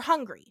 you're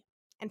hungry,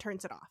 and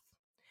turns it off.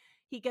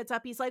 He gets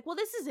up. He's like, well,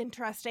 this is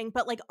interesting,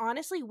 but like,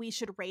 honestly, we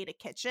should raid a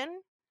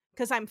kitchen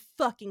because I'm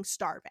fucking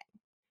starving.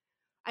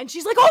 And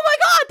she's like, oh my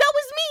God, that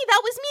was me.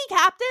 That was me,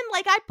 Captain.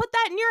 Like, I put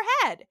that in your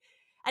head.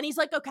 And he's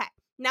like, okay,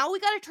 now we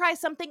got to try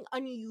something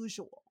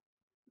unusual.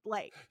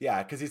 Like,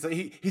 yeah, because he's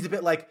a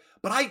bit like,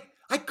 but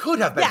I could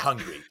have been Yeah.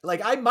 hungry.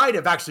 Like, I might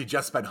have actually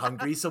just been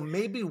hungry. So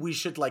maybe we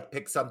should like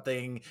pick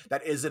something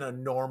that isn't a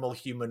normal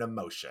human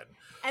emotion.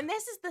 And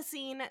this is the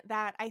scene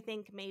that I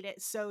think made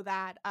it so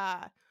that,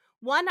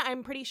 one,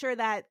 I'm pretty sure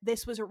that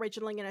this was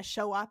originally going to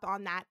show up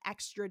on that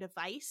extra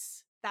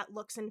device that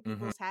looks in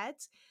people's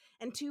heads.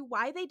 And 2,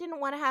 why they didn't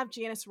want to have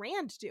Janice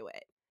Rand do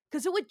it.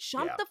 Because it would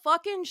jump Yeah. the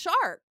fucking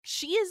shark.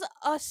 She is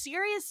a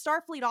serious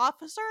Starfleet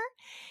officer.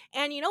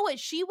 And you know what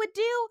she would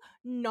do?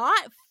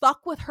 Not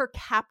fuck with her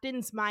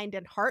captain's mind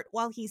and heart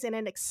while he's in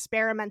an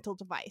experimental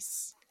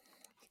device.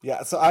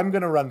 Yeah, so I'm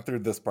going to run through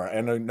this part.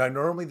 And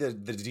normally the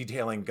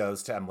detailing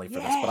goes to Emily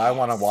for this, but I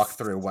want to walk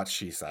through what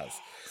she says.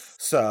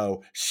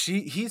 So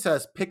he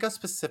says, pick a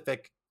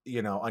specific,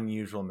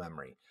 unusual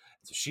memory.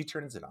 So she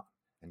turns it on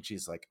and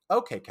she's like,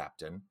 okay,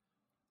 Captain,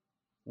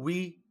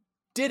 we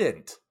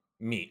didn't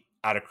meet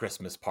at a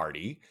Christmas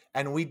party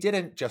and we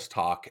didn't just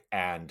talk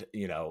and,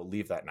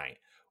 leave that night.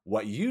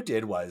 What you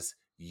did was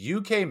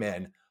you came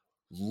in,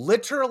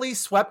 literally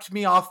swept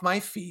me off my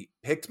feet,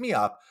 picked me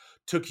up,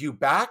 took you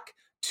back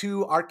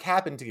to our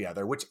cabin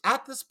together, which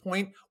at this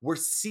point we're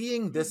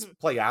seeing this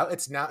play out.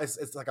 It's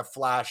like a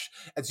flash.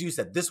 As you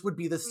said, this would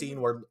be the scene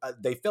where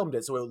they filmed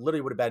it. So it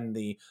literally would have been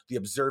the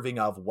observing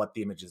of what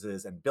the images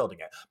is and building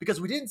it,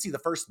 because we didn't see the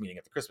first meeting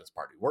at the Christmas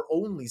party. We're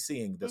only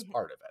seeing this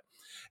part of it.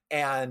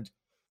 And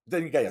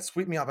then you guys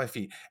sweep me off my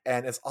feet,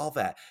 and it's all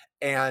that.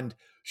 And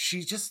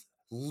she just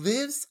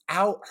lives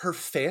out her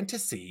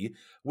fantasy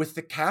with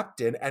the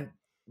captain, and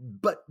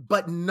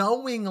but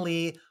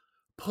knowingly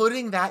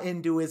putting that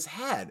into his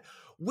head,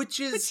 which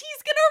he's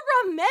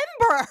gonna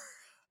remember.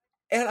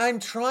 And I'm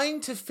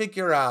trying to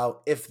figure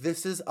out if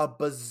this is a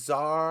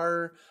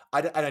bizarre.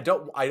 I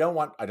don't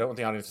want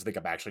the audience to think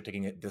I'm actually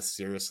taking it this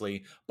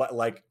seriously, but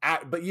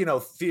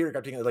theory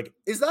I'm taking it like,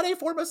 is that a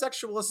form of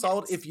sexual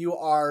assault? Yes. If you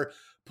are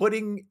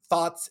putting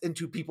thoughts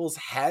into people's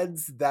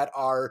heads that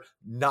are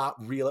not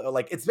real,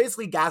 like it's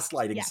basically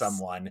gaslighting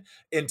someone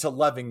into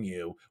loving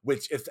you,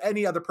 which if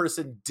any other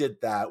person did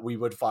that, we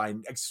would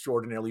find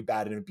extraordinarily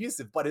bad and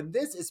abusive. But in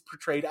this, is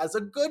portrayed as a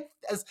good,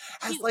 as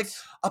like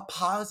a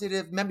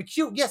positive memory.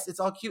 Cute, yes, it's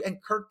all cute,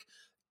 and Kirk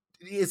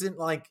isn't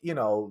like,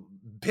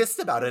 pissed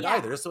about it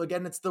either. So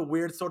again, it's the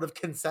weird sort of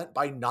consent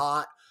by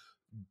not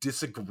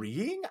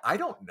disagreeing. I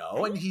don't know.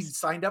 Right? And he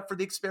signed up for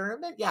the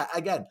experiment. Yeah,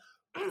 again,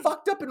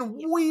 fucked up and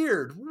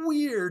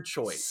weird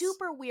choice.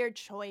 Super weird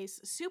choice.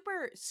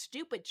 Super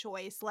stupid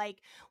choice. Like,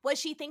 was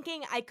she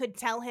thinking I could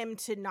tell him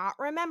to not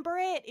remember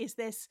it? Is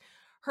this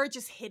her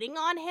just hitting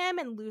on him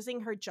and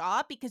losing her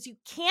job? Because you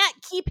can't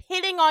keep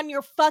hitting on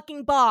your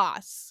fucking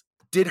boss.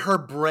 Did her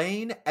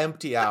brain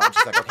empty out?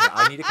 She's like, okay,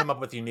 I need to come up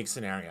with a unique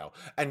scenario.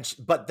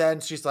 But then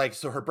she's like,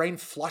 so her brain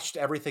flushed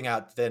everything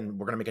out. Then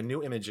we're going to make a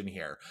new image in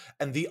here.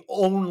 And the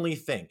only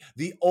thing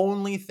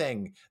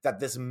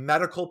that this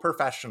medical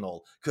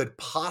professional could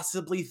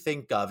possibly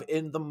think of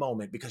in the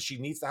moment, because she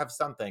needs to have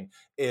something,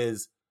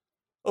 is,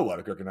 oh, what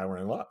if Kirk and I were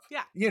in love?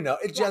 Yeah.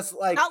 It's just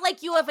like. Not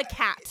like you have a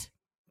cat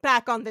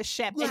back on the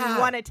ship and you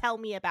want to tell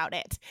me about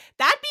it.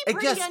 That'd be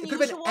pretty unusual. It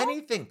could have been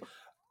anything.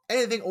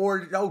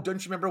 Or,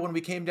 don't you remember when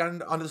we came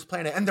down onto this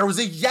planet and there was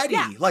a Yeti?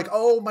 Yeah. Like,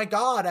 oh my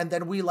God. And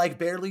then we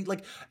barely,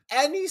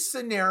 any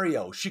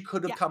scenario she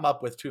could have come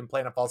up with to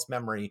implant a false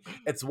memory.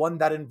 It's one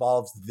that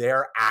involves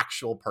their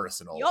actual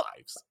personal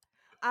lives.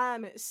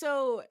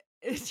 So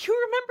do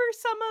you remember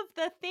some of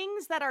the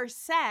things that are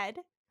said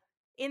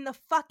in the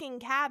fucking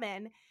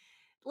cabin?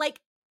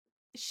 Like,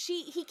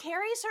 he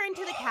carries her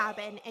into the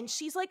cabin and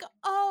she's like,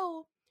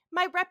 oh,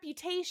 my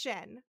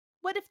reputation.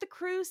 What if the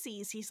crew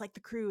sees? He's like,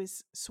 the crew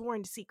is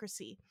sworn to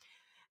secrecy.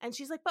 And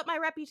she's like, but my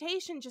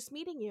reputation just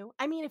meeting you.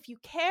 I mean, if you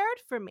cared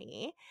for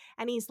me.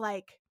 And he's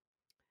like,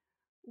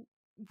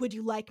 would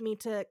you like me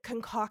to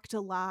concoct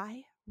a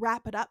lie?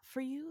 Wrap it up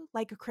for you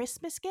like a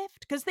Christmas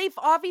gift? Because they've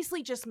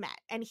obviously just met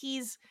and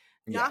he's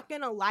not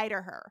going to lie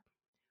to her.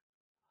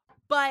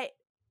 But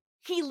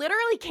he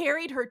literally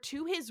carried her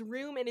to his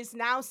room and is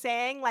now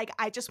saying, like,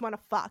 I just want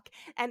to fuck.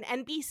 And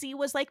NBC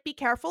was like, be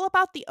careful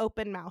about the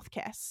open mouth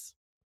kiss.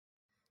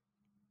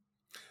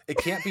 It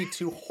can't be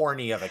too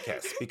horny of a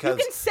kiss, because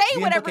you can say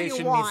whatever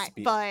you want,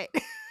 but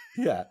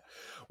yeah,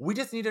 we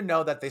just need to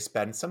know that they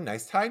spend some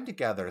nice time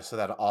together, so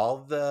that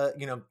all the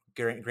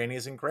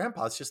grannies and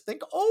grandpas just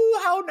think,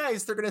 oh, how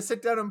nice, they're gonna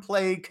sit down and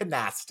play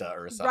canasta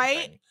or something,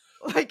 right?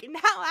 Like,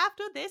 now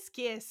after this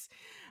kiss,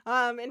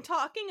 and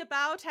talking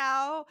about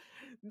how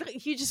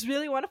you just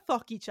really want to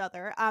fuck each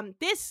other.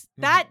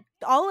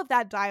 All of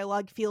that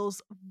dialogue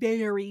feels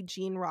very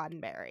Gene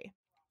Roddenberry.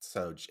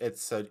 So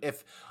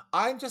if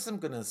I just am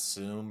going to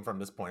assume from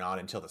this point on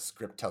until the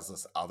script tells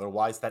us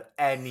otherwise that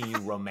any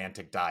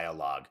romantic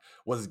dialogue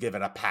was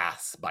given a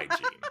pass by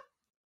Gene.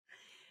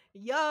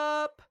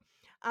 Yup.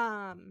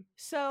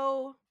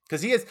 So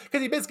because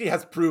he basically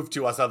has proved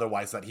to us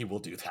otherwise that he will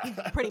do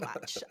that. Pretty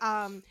much.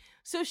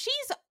 So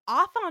she's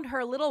off on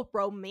her little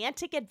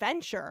romantic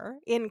adventure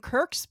in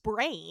Kirk's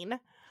brain,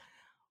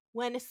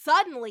 when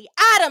suddenly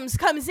Adams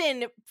comes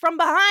in from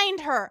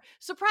behind her,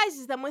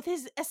 surprises them with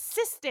his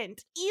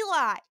assistant,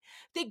 Eli.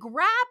 They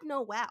grab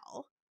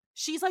Noelle.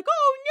 She's like,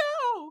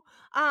 oh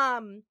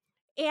no!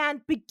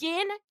 And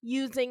begin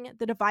using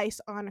the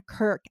device on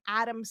Kirk.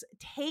 Adams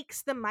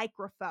takes the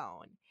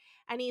microphone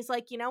and he's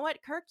like, you know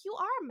what, Kirk, you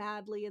are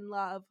madly in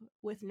love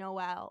with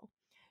Noelle.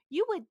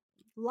 You would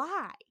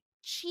lie,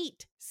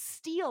 cheat,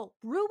 steal,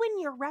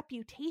 ruin your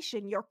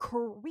reputation, your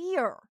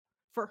career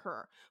for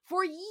her.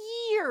 For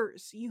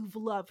years you've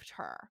loved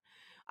her.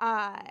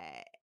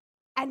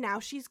 And now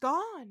she's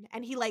gone.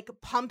 And he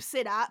pumps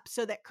it up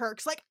so that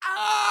Kirk's like,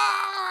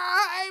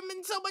 I'm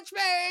in so much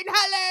pain.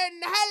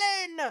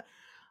 Helen.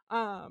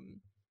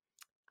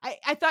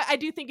 I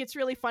do think it's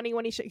really funny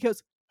when he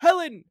goes,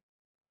 Helen.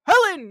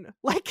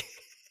 Like,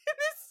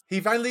 this. He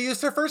finally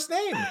used her first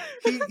name.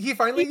 He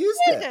finally used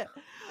it.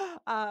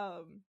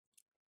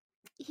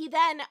 He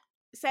then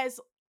says,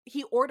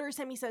 he orders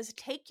him, he says,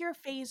 take your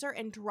phaser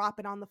and drop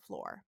it on the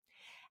floor.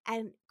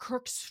 And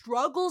Kirk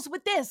struggles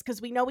with this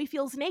because we know he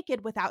feels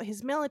naked without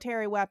his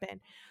military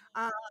weapon.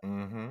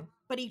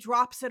 But he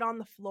drops it on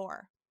the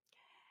floor.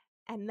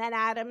 And then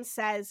Adam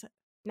says,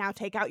 now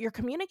take out your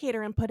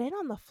communicator and put it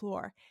on the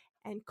floor.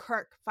 And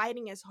Kirk,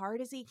 fighting as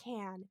hard as he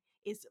can,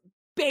 is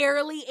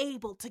barely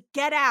able to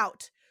get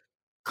out.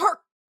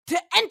 Kirk to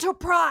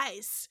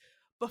Enterprise!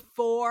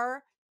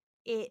 Before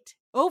it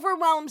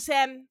overwhelms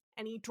him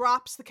and he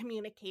drops the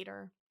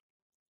communicator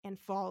and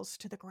falls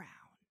to the ground.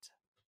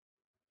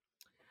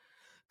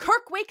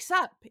 Kirk wakes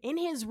up in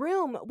his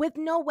room with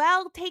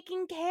Noelle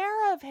taking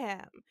care of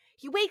him.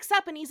 He wakes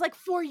up and he's like,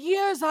 "For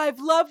years I've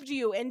loved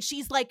you." And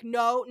she's like,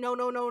 no.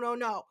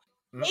 No.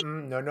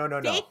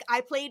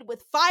 I played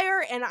with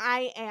fire and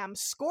I am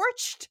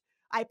scorched.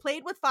 I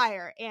played with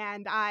fire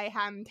and I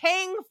am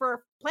paying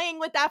for playing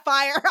with that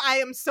fire. I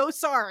am so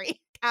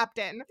sorry,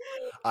 Captain.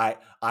 I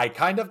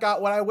kind of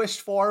got what I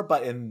wished for,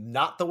 but in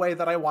not the way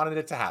that I wanted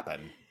it to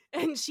happen.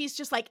 And she's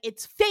just like,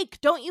 "It's fake.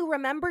 Don't you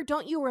remember?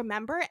 Don't you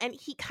remember?" And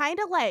he kind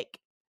of like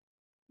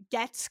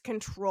gets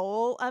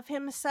control of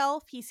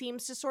himself. He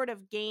seems to sort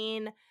of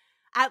gain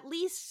at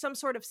least some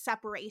sort of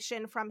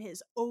separation from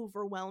his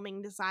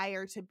overwhelming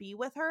desire to be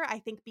with her. I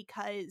think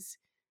because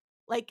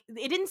like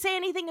it didn't say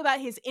anything about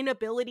his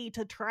inability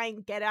to try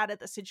and get out of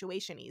the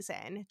situation he's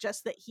in,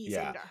 just that he's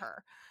into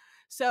her.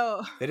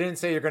 So they didn't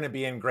say you're going to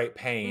be in great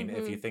pain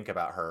if you think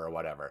about her or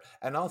whatever.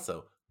 And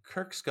also,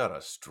 Kirk's got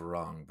a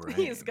strong brain.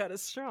 He's got a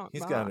strong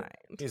mind.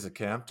 He's a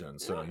captain,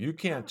 so you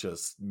can't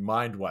just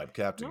mind wipe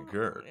Captain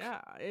Kirk.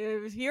 Yeah,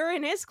 if you're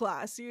in his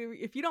class,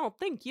 if you don't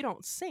think, you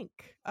don't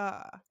sink.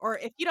 Or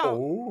if you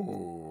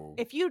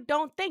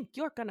don't think,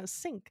 you're gonna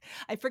sink.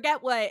 I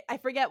forget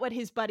what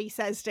his buddy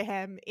says to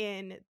him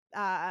in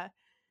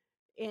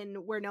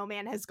Where No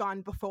Man Has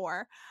Gone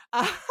Before.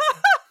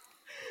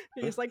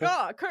 He's like,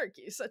 "Oh, Kirk,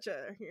 you're such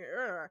a."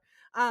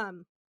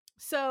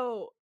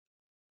 So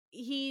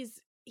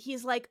he's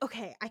like,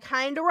 "Okay, I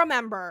kind of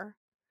remember,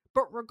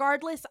 but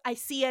regardless, I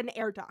see an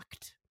air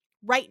duct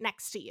right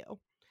next to you.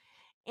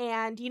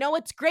 And you know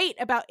what's great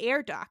about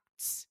air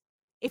ducts?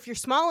 If you're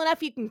small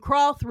enough, you can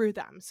crawl through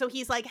them." So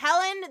he's like,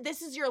 "Helen,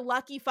 this is your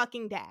lucky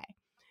fucking day."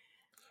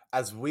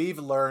 As we've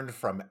learned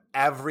from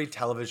every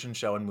television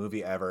show and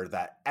movie ever,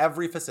 that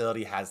every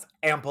facility has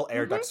ample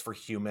air ducts for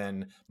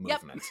human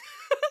movement.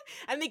 Yep.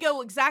 And they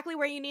go exactly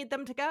where you need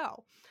them to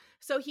go.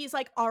 So he's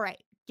like, "All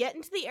right, get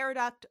into the air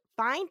duct,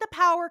 find the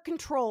power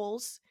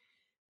controls,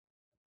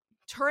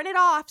 turn it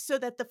off so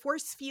that the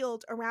force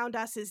field around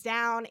us is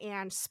down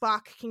and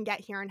Spock can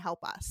get here and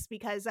help us."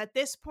 Because at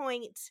this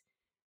point,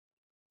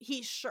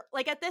 he's sure,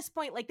 like at this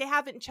point, like they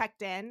haven't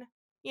checked in,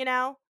 you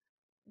know?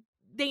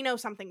 They know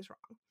something's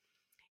wrong.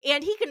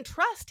 And he can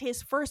trust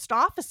his first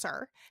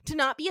officer to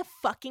not be a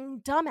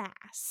fucking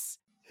dumbass.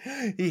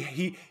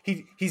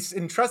 He's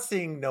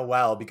entrusting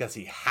Noelle because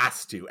he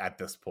has to at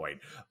this point.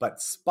 But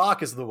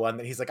Spock is the one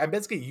that he's like, "I'm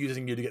basically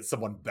using you to get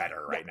someone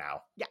better right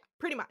now." Yeah,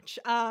 pretty much.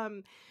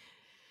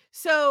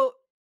 So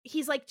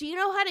he's like, "Do you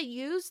know how to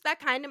use that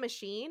kind of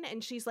machine?"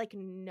 And she's like,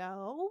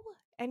 "No."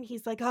 And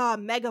he's like,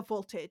 "Mega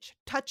voltage.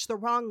 Touch the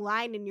wrong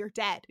line and you're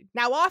dead.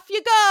 Now off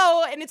you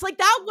go." And it's like,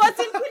 that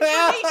wasn't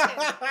information.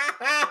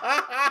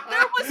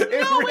 There was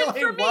no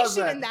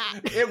information in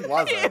that. It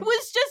wasn't. It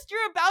was just,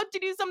 you're about to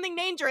do something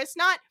dangerous,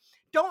 not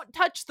don't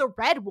touch the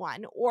red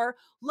one or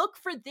look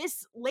for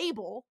this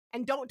label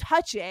and don't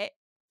touch it.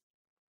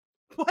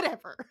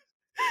 Whatever.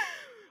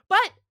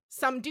 But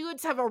some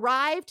dudes have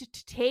arrived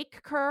to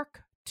take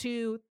Kirk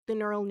to the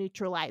neural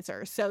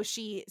neutralizer. So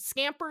she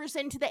scampers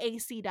into the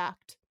AC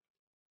duct.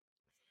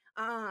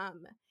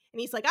 And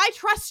he's like, "I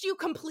trust you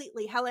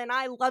completely, Helen.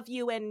 I love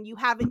you, and you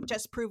haven't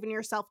just proven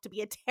yourself to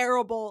be a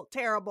terrible,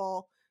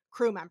 terrible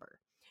crew member."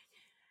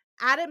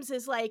 Adams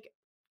is like,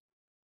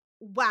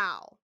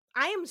 "Wow,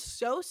 I am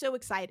so, so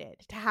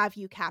excited to have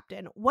you,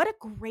 Captain. What a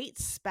great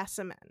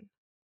specimen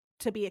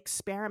to be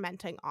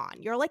experimenting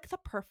on. You're like the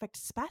perfect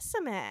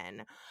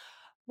specimen.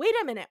 Wait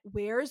a minute,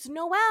 where's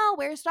Noelle?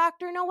 Where's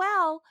Dr.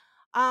 Noelle?"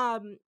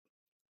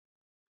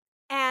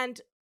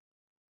 And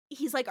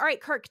he's like, "All right,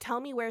 Kirk, tell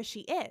me where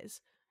she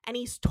is." And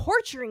he's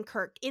torturing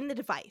Kirk in the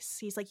device.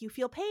 He's like, you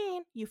feel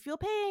pain.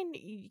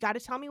 You got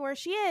to tell me where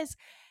she is."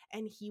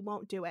 And he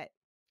won't do it.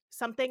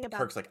 Something about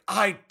Kirk's like,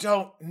 I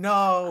don't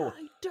know.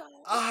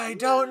 I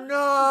don't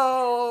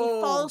know.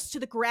 He falls to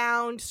the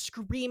ground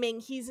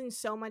screaming. He's in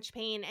so much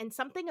pain. And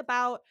something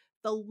about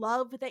the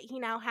love that he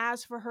now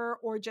has for her,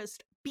 or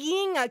just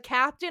being a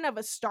captain of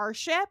a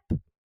starship,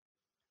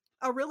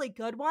 a really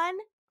good one.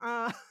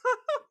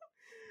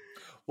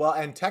 Well,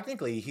 and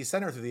technically, he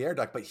sent her through the air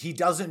duct, but he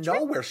doesn't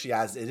know where she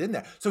is in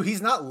there. So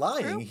he's not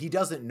lying. True. He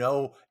doesn't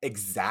know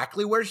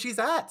exactly where she's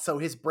at. So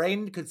his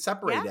brain could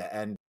separate it.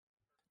 And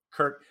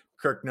Kirk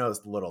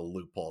knows little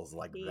loopholes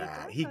like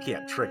that. He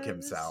can't trick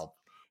himself.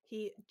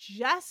 He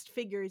just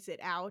figures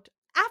it out.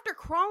 After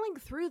crawling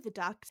through the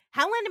ducts,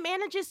 Helen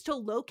manages to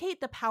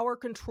locate the power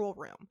control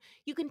room.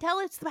 You can tell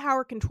it's the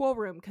power control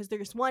room because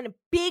there's one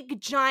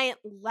big giant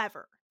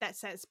lever that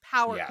says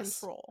power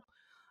control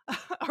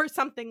or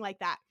something like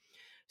that.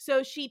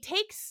 So she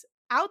takes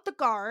out the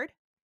guard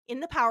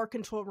in the power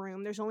control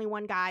room. There's only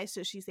one guy,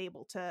 so she's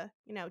able to,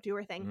 do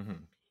her thing. Mm-hmm.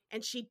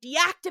 And she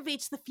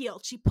deactivates the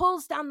field. She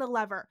pulls down the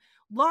lever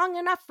long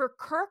enough for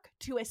Kirk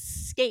to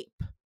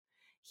escape.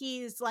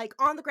 He's like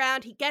on the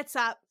ground. He gets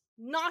up,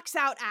 knocks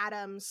out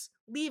Adams,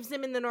 leaves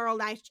him in the neural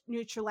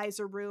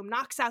neutralizer room,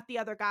 knocks out the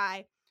other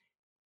guy,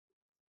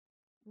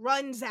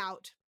 runs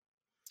out.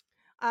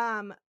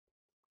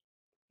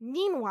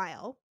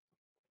 Meanwhile,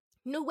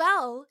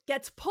 Noelle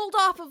gets pulled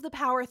off of the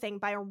power thing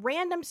by a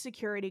random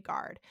security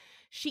guard.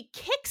 She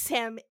kicks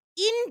him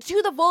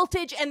into the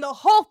voltage and the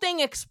whole thing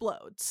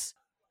explodes.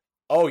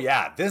 Oh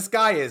yeah, this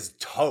guy is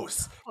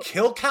toast.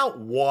 Kill count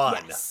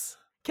 1. Yes.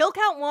 Kill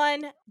count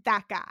 1,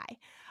 that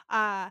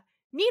guy.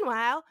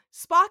 Meanwhile,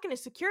 Spock and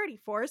his security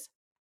force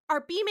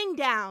are beaming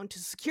down to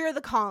secure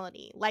the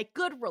colony like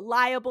good,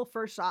 reliable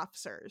first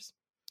officers.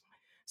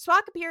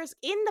 Spock appears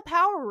in the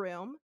power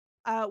room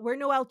where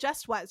Noelle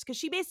just was, because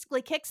she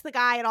basically kicks the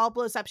guy, it all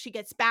blows up, she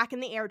gets back in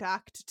the air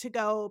duct to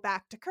go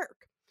back to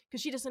Kirk,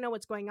 because she doesn't know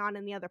what's going on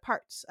in the other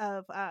parts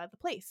of the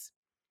place.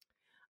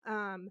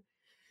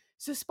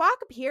 So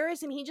Spock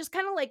appears, and he just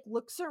kind of like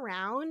looks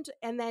around,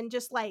 and then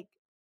just like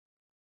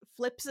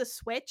flips a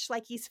switch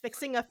like he's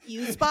fixing a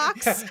fuse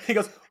box. He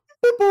goes,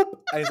 boop, boop.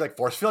 And he's like,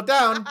 force field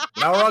down.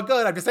 Now we're all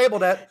good. I've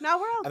disabled it. Now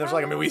we're all And there's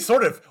like, I mean, we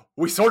sort of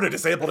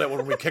disabled it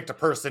when we kicked a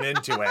person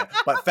into it.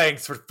 But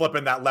thanks for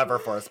flipping that lever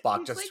for us,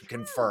 Spock, just to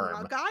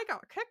confirm. A guy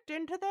got kicked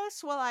into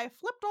this. Well, I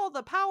flipped all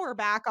the power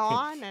back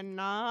on, and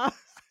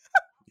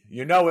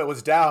You know it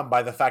was down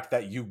by the fact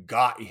that you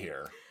got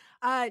here.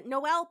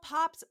 Noelle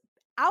pops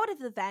out of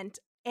the vent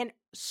and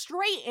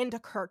straight into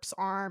Kirk's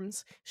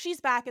arms.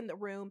 She's back in the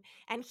room,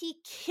 and he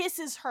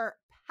kisses her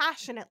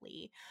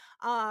passionately.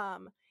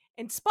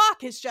 And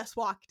Spock has just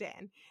walked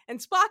in, and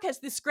Spock has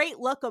this great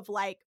look of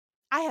like,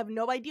 I have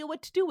no idea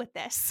what to do with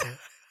this.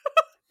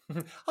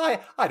 I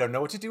don't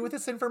know what to do with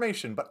this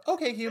information, but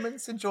okay,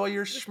 humans, enjoy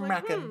your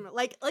schmacking.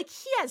 Like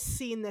he has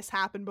seen this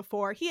happen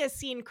before. He has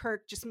seen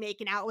Kirk just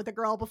making out with a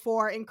girl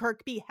before, and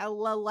Kirk be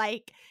hella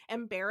like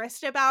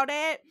embarrassed about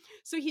it.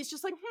 So he's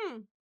just like,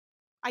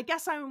 I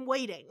guess I'm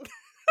waiting.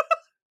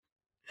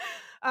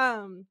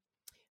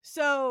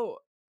 So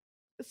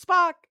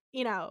Spock,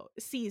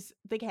 sees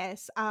the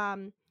kiss.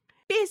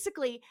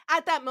 Basically,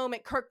 at that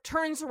moment, Kirk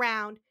turns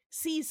around,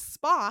 sees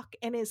Spock,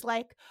 and is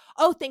like,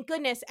 oh, thank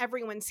goodness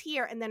everyone's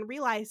here, and then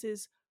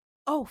realizes,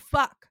 oh,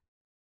 fuck,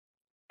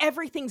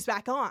 everything's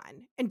back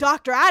on, and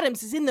Dr.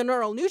 Adams is in the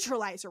neural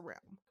neutralizer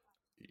room.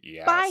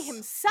 Yes. By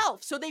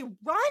himself. So they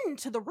run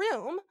to the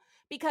room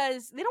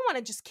because they don't want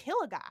to just kill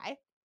a guy.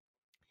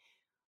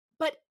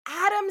 But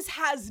Adams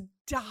has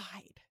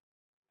died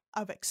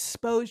of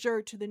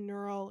exposure to the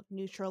neural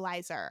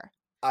neutralizer.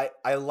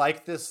 I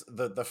like this,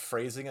 the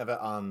phrasing of it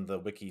on the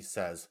wiki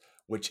says,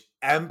 which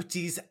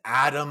empties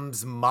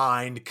Adam's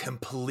mind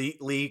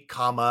completely,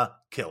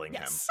 killing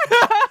him.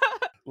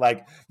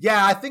 Like,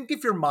 yeah, I think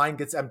if your mind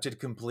gets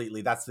emptied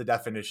completely, that's the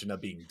definition of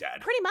being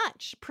dead.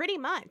 Pretty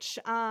much.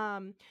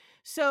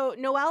 So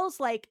Noelle's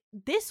like,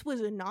 this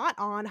was not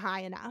on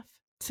high enough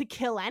to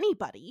kill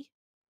anybody.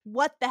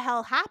 What the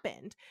hell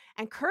happened?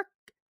 And Kirk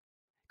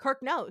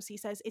knows. He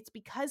says it's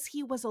because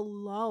he was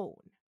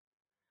alone.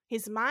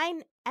 His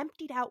mind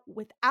emptied out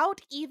without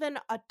even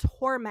a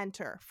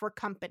tormentor for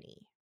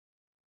company.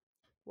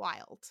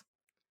 Wild.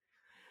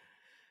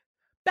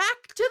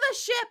 Back to the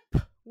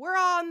ship. We're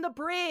on the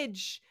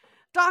bridge.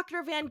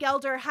 Dr. Van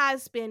Gelder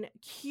has been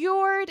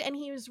cured, and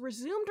he has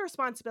resumed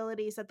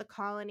responsibilities at the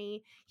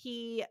colony.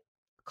 He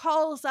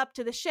calls up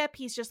to the ship.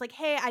 He's just like,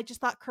 hey, I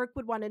just thought Kirk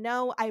would want to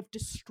know. I've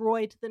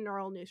destroyed the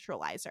neural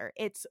neutralizer.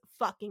 It's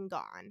fucking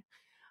gone.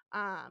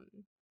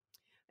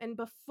 And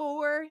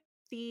before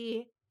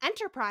the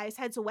Enterprise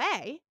heads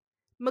away,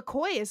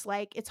 McCoy is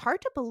like, it's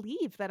hard to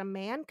believe that a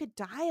man could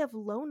die of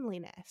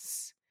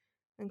loneliness.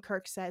 And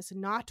Kirk says,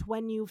 not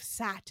when you've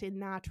sat in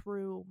that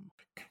room.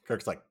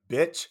 Kirk's like,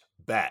 bitch,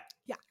 bet.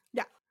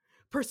 Yeah.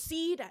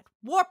 Proceed at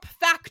warp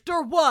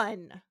factor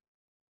 1.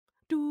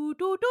 Do,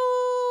 do, do,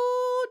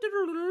 do,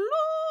 do, do,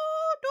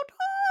 do,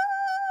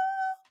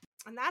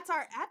 do. And that's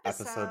our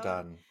episode. Episode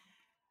done.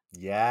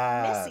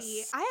 Yes.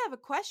 Missy, I have a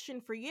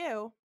question for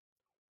you.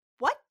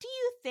 What do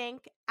you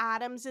think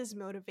Adams's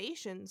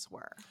motivations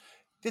were?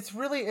 It's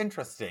really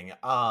interesting.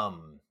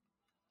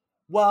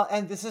 Well,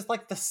 and this is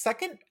like the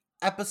second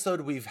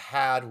episode we've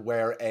had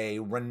where a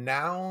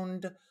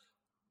renowned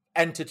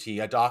entity,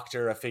 a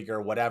doctor, a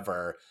figure,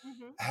 whatever,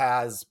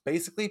 has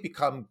basically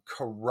become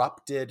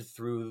corrupted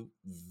through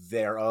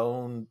their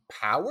own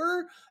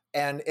power.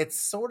 And it's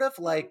sort of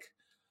like,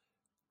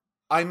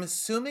 I'm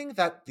assuming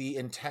that the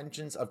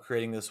intentions of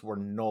creating this were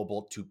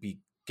noble to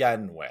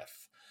begin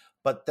with.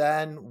 But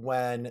then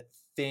when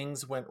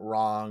things went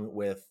wrong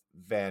with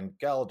Van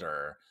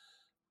Gelder,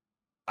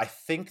 I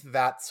think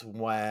that's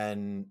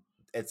when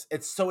it's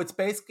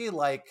basically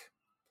like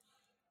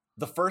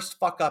the first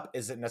fuck up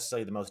isn't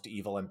necessarily the most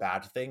evil and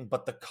bad thing,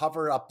 but the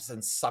cover ups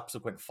and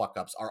subsequent fuck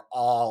ups are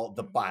all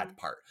the bad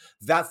part.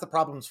 That's the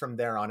problems from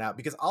there on out.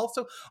 Because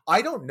also,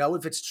 I don't know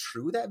if it's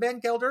true that Van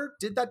Gelder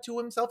did that to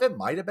himself. It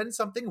might have been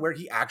something where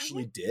he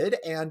actually did.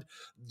 And,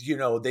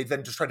 they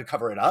then just tried to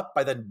cover it up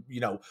by then,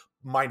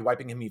 mind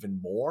wiping him even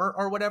more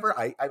or whatever.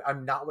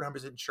 I'm not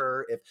 100%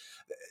 sure if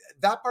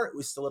that part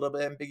was still a little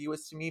bit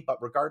ambiguous to me.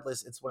 But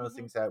regardless, it's one of those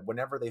things that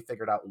whenever they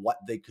figured out what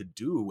they could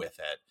do with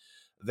it,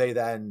 they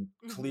then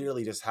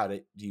clearly just had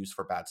it used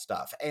for bad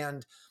stuff.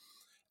 And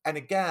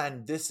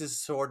again, this is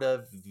sort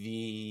of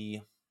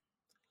I'm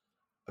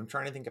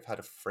trying to think of how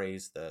to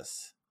phrase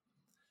this.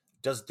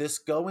 Does this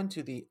go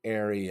into the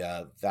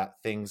area that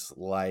things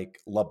like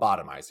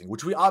lobotomizing,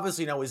 which we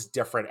obviously know is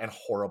different and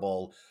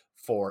horrible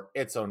for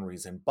its own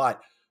reason,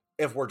 but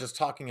if we're just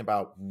talking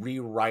about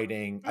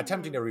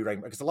attempting to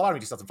rewrite, because lobotomy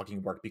just doesn't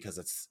fucking work because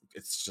it's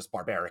just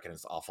barbaric and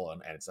it's awful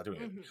and it's not doing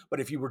it.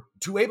 But if you were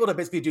able to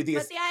basically do the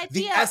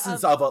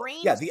essence of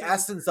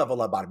a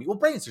lobotomy, well,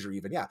 brain surgery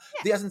even,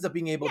 the essence of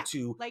being able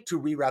to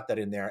reroute that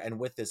in there, and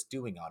with this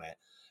doing on it,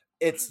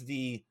 it's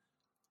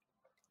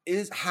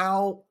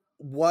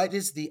what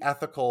is the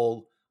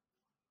ethical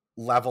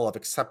level of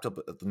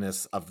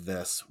acceptableness of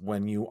this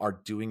when you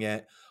are doing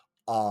it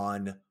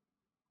on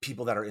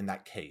people that are in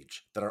that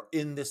cage, that are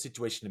in this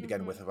situation to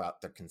begin with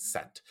without their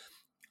consent?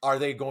 Are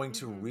they going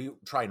to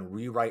try and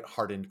rewrite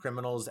hardened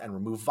criminals and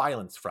remove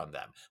violence from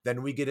them?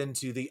 Then we get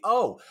into do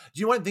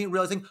you want to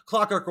realizing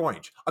Clockwork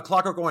Orange? A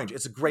Clockwork Orange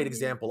is a great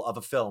example of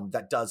a film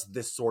that does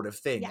this sort of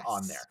thing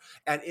on there.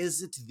 And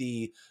is it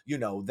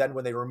then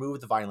when they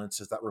remove the violence,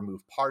 does that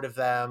remove part of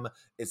them?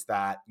 Is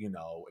that,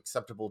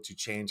 acceptable to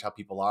change how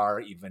people are,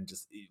 even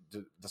just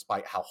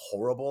despite how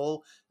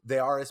horrible they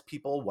are as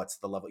people? What's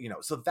the level,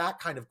 so that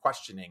kind of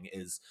questioning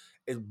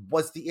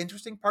was the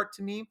interesting part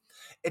to me.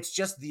 It's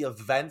just the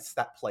events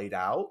that played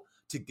out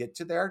to get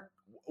to there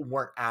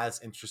weren't as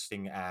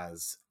interesting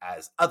as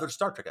other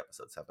Star Trek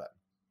episodes have been.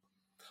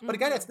 But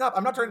again, it's not.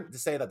 I'm not trying to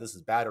say that this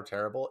is bad or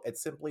terrible.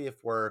 It's simply if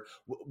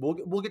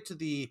we'll get to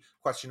the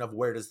question of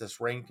where does this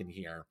rank in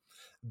here.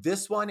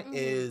 This one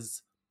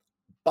is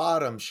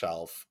bottom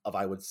shelf of,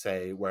 I would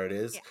say, where it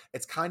is.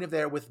 It's kind of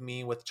there with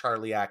me with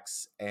Charlie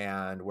X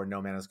and Where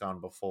No Man Has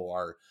Gone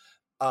Before.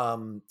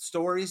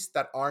 Stories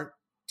that aren't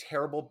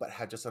terrible but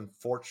had just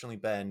unfortunately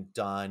been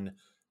done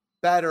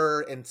better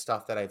in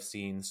stuff that I've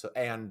seen. So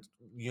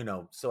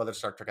other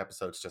Star Trek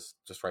episodes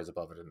just rise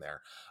above it in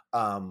there.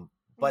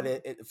 But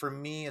it for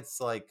me,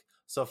 it's like,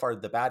 so far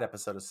the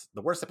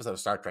worst episode of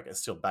Star Trek is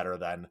still better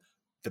than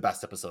the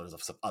best episodes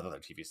of some other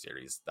TV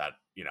series that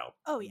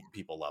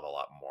people love a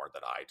lot more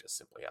that I just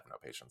simply have no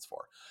patience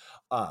for.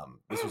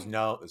 This was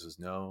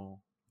no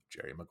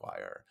Jerry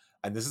Maguire.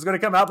 And this is going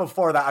to come out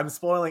before that. I'm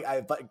spoiling.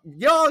 But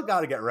y'all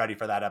got to get ready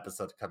for that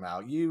episode to come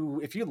out.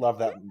 If you love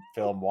that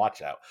film,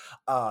 watch out.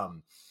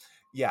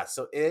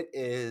 So it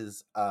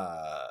is.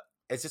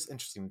 It's just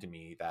interesting to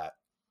me that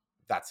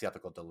that's the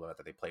ethical dilemma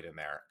that they played in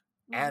there,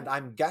 and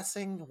I'm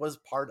guessing was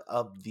part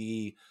of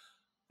the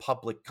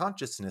public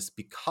consciousness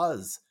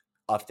because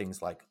of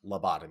things like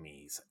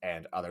lobotomies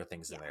and other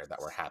things in there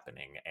that were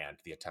happening, and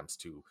the attempts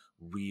to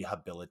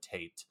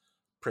rehabilitate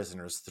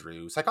prisoners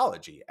through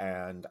psychology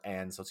and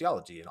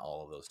sociology and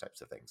all of those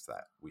types of things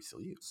that we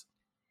still use.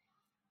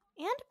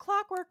 And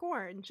Clockwork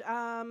Orange.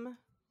 I'm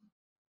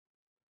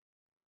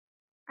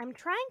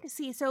trying to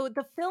see. So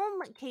the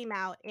film came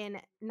out in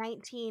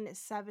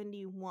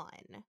 1971.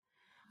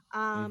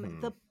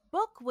 The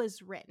book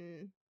was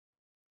written,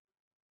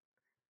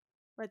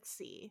 let's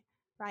see,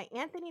 by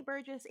Anthony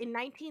Burgess in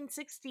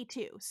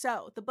 1962.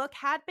 So the book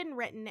had been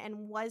written and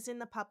was in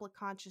the public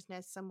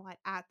consciousness somewhat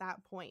at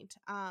that point.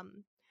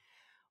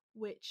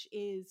 Which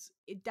is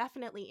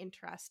definitely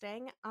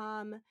interesting.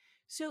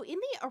 So in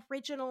the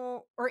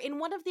original, or in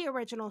one of the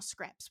original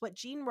scripts, what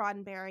Gene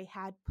Roddenberry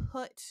had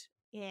put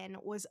in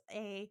was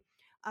a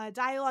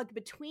dialogue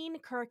between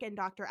Kirk and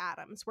Dr.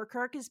 Adams, where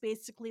Kirk is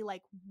basically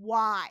like,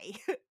 why?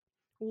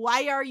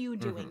 Why are you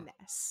doing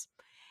this?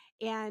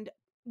 And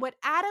what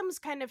Adams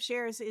kind of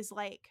shares is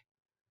like,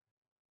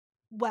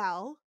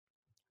 well,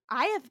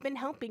 I have been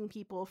helping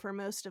people for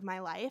most of my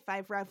life.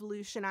 I've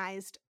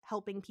revolutionized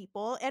helping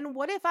people. And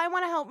what if I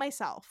want to help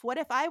myself? What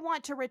if I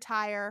want to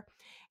retire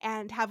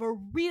and have a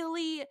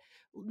really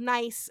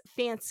nice,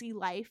 fancy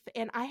life?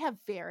 And I have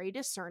very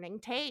discerning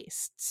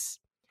tastes.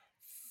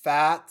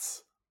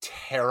 That's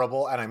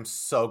terrible. And I'm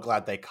so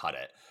glad they cut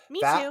it. Me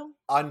that too.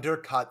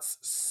 Undercuts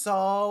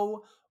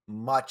so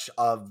much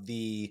of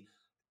the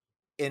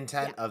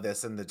intent of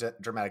this and the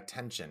dramatic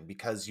tension,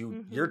 because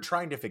you're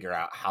trying to figure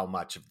out how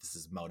much of this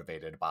is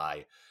motivated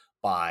by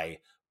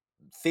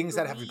things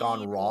Greed that have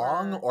gone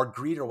wrong or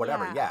greed or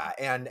whatever.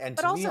 And but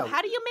to also, me,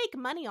 how do you make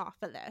money off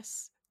of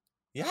this?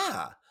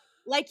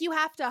 Like, you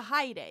have to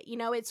hide it.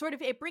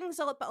 It brings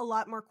up a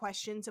lot more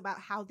questions about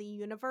how the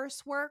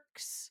universe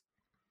works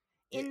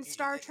in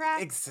Star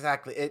Trek.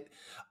 Exactly. It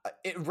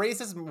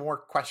raises more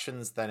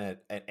questions than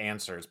it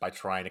answers by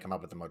trying to come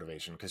up with the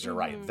motivation, because you're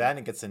right. Then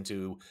it gets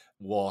into,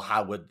 well,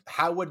 how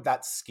would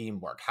that scheme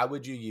work? How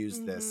would you use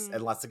this?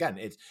 Unless, again,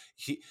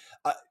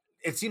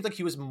 it seems like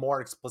he was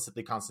more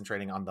explicitly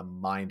concentrating on the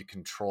mind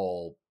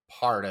control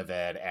part of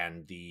it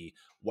and the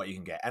what you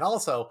can get. And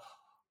also,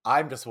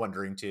 I'm just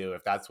wondering too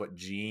if that's what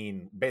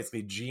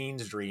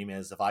Gene's dream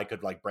is. If I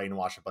could like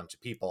brainwash a bunch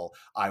of people,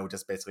 I would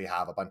just basically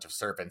have a bunch of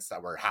servants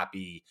that were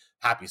happy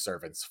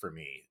servants for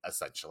me,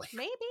 essentially.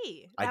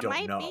 Maybe I that don't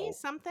might know. be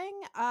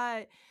something.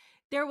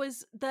 There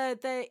was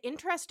the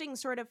interesting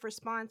sort of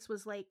response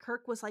was like,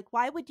 Kirk was like,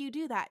 why would you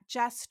do that?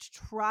 Just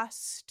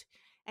trust.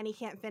 And he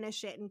can't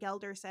finish it. And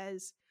Gelder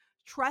says,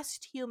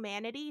 trust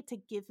humanity to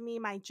give me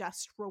my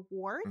just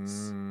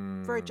rewards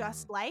for a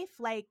just life.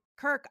 Like,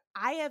 Kirk,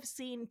 I have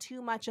seen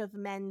too much of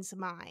men's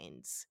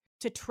minds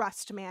to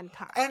trust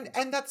mankind.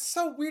 And that's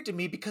so weird to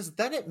me, because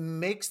then it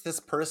makes this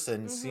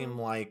person seem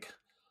like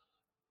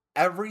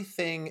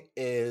everything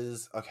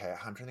is okay.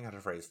 I'm trying to think how to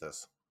phrase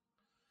this.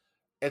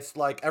 It's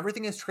like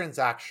everything is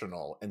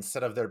transactional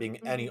instead of there being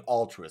any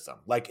altruism.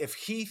 Like, if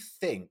he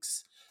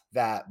thinks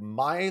that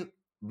my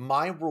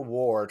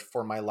reward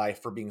for my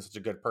life for being such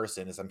a good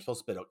person is I'm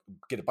supposed to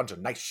get a bunch of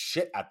nice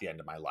shit at the end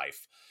of my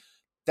life,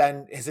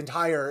 then his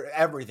entire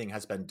everything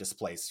has been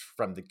displaced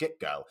from the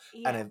get-go.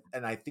 Yeah.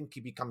 And I think he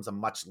becomes a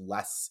much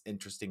less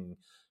interesting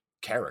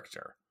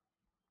character.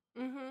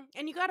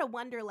 And you gotta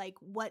wonder, like,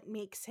 what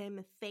makes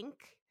him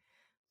think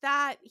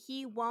that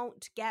he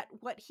won't get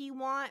what he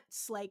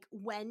wants. Like,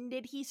 when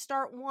did he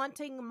start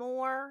wanting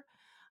more?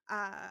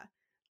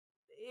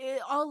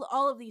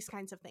 All of these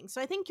kinds of things.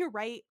 So I think you're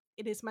right.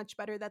 It is much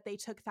better that they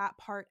took that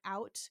part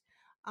out.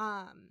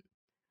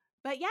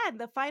 But yeah,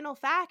 the final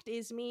fact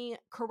is me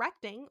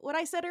correcting what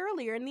I said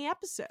earlier in the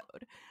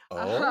episode.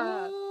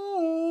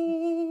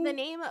 The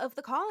name of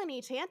the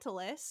colony,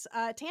 Tantalus.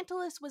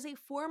 Tantalus was a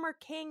former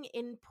king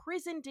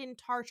imprisoned in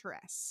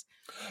Tartarus.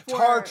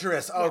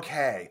 Tartarus,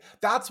 okay.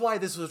 That's why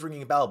this was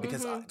ringing a bell,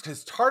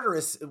 because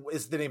Tartarus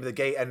is the name of the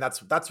gate, and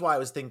that's why I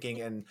was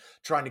thinking and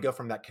trying to go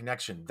from that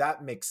connection.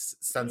 That makes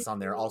sense on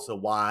there. Also,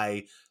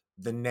 why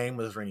the name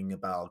was ringing a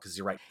bell, because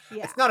you're right.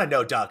 Yeah. It's not a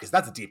no duh, because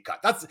that's a deep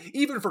cut. That's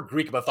even for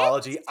Greek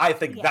mythology. I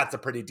think that's a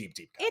pretty deep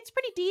cut. It's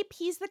pretty deep.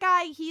 He's the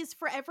guy. He's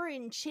forever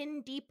in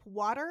chin deep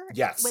water.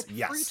 Yes, with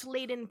fruit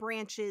laden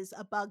branches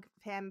above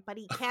him, but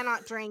he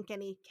cannot drink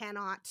and he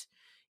cannot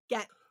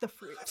get the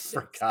fruit.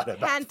 Forgot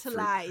about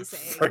tantalizing.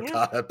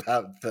 Forgot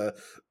about the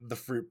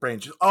fruit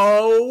branches.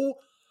 Oh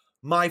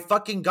my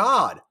fucking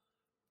god!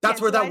 That's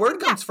where that word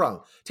comes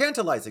from.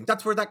 Tantalizing.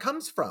 That's where that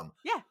comes from.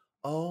 Yeah.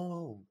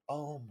 Oh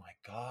my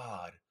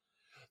god.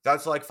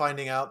 That's like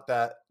finding out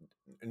that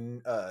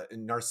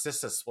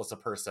Narcissus was a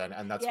person,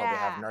 and that's why they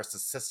have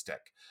narcissistic.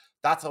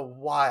 That's a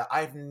why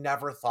I've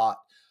never thought.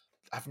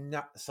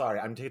 Sorry,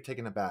 I'm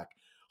taken aback.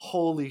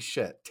 Holy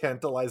shit.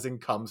 Tantalizing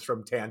comes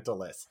from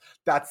Tantalus.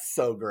 That's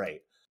so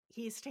great.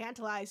 He's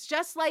tantalized,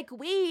 just like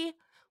we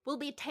will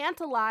be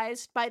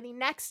tantalized by the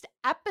next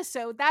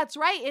episode. That's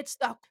right. It's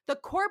the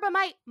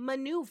Corbomite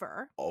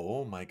maneuver.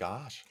 Oh my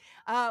gosh.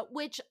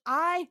 Which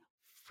I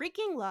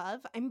freaking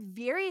love. I'm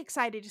very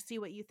excited to see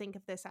what you think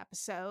of this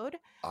episode.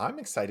 I'm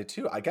excited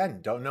too. Again,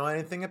 don't know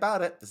anything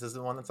about it. This is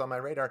the one that's on my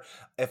radar.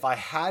 If I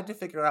had to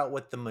figure out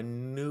what the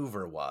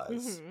maneuver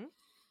was,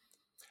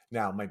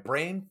 now my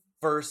brain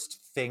first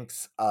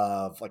thinks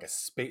of like a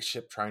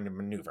spaceship trying to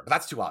maneuver, but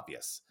that's too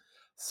obvious.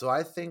 So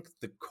I think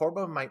the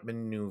Corbomite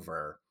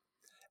maneuver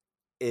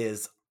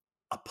is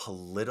a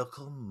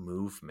political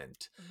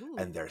movement. Ooh.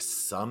 And there's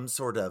some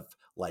sort of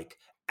like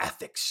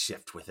ethics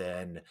shift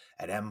within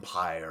an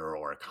empire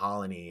or a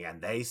colony,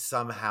 and they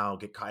somehow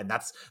get caught, and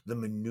that's the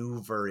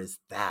maneuver is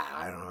that.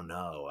 I don't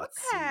know. Let's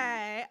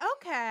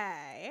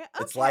okay.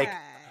 It's like,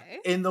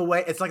 in the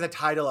way, it's like the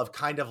title of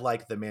kind of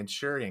like the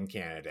Manchurian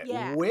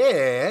Candidate,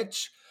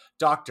 which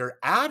Dr.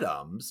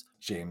 Adams,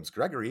 James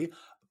Gregory,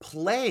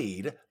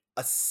 played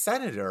a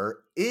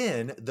senator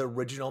in the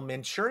original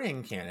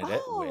Manchurian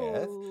Candidate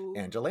with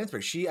Angela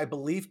Lansbury. She, I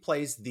believe,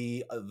 plays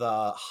the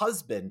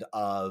husband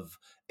of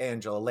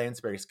Angela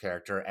Lansbury's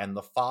character and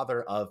the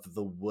father of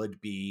the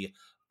would-be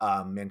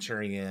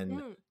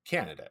Manchurian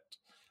candidate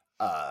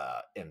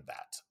in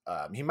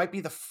that. He might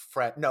be the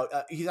friend. No,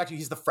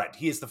 he's the friend.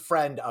 He is the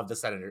friend of the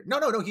senator. No,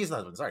 he's the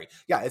husband. Sorry.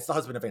 Yeah, it's the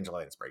husband of Angela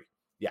Lansbury.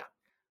 Yeah.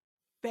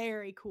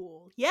 Very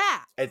cool. Yeah.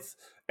 It's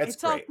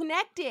great. All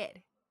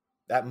connected.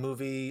 That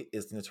movie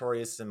is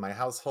notorious in my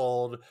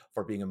household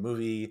for being a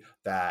movie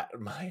that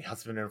my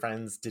husband and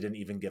friends didn't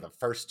even give a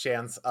first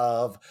chance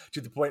of,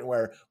 to the point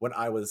where when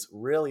I was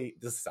really,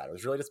 this is sad, I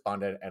was really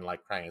despondent and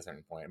like crying at a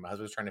certain point. My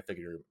husband was trying to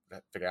figure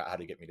out how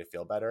to get me to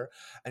feel better.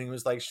 And he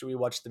was like, should we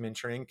watch The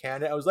Manchurian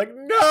Candidate? I was like,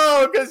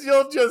 no, because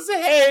you'll just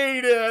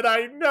hate it.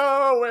 I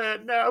know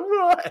it.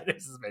 No.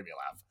 This has made me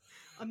laugh.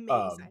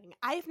 Amazing.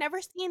 I've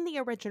never seen the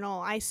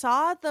original. I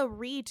saw the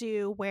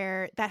redo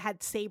that had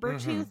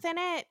Sabretooth in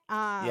it.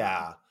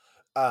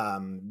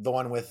 The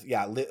one with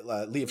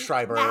Liev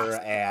Schreiber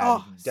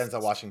and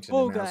Denzel Washington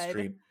and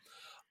Meryl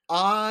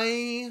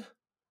Streep.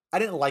 I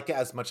didn't like it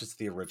as much as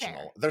the original.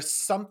 Fair. There's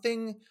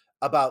something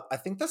about, I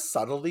think, the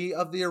subtlety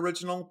of the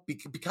original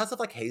because of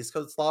like Hays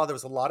Code's Law. There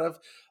was a lot of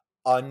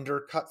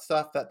undercut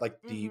stuff that like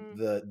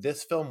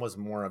this film was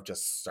more of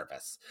just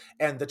surface,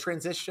 and the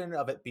transition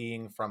of it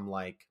being from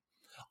like,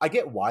 I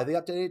get why they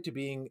updated it to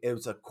being, it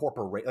was a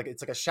corporate, like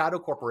it's like a shadow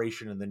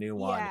corporation in the new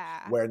one,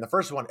 Yeah. where in the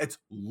first one it's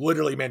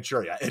literally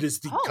Manchuria. It is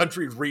the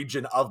country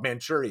region of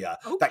Manchuria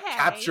that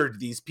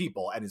captured these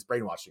people and is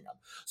brainwashing them.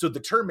 So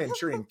the term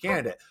Manchurian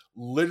candidate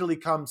literally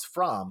comes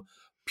from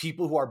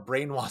people who are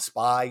brainwashed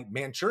by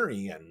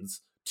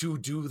Manchurians to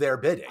do their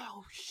bidding.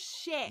 Oh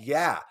shit.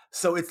 Yeah.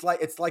 So it's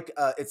like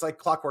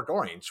Clockwork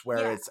Orange,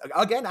 where it's,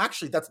 again,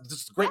 actually that's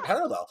just a great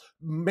parallel.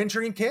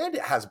 Manchurian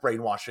Candidate has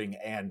brainwashing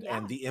and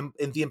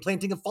the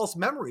implanting of false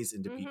memories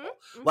into people.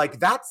 Like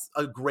that's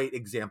a great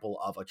example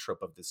of a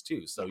trope of this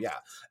too. So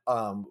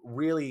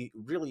really,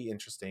 really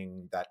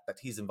interesting that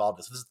he's involved.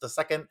 This is the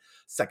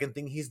second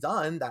thing he's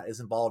done that is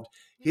involved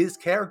his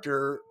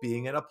character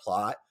being in a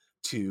plot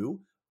to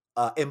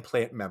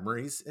implant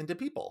memories into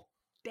people.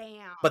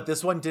 Damn. But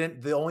this one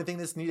didn't. The only thing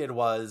this needed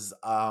was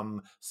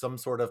some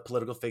sort of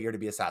political figure to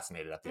be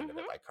assassinated at the end of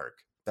it by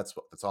Kirk. That's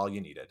all you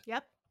needed.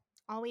 Yep.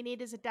 All we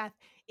need is a death.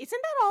 Isn't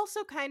that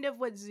also kind of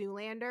what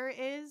Zoolander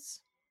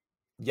is?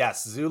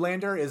 Yes,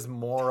 Zoolander is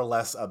more or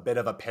less a bit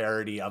of a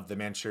parody of the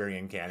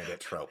Manchurian Candidate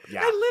trope.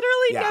 Yeah. I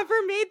literally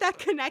never made that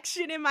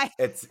connection in my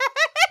head.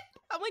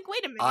 I'm like,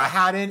 wait a minute. I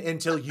hadn't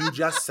until you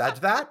just said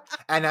that,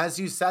 and as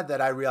you said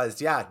that, I realized,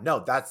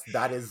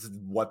 that is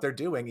what they're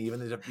doing. Even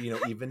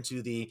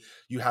to the,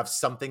 you have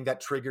something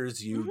that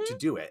triggers you to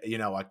do it.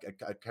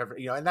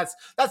 And that's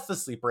the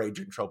sleeper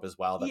agent trope as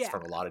well. That's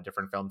from a lot of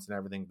different films and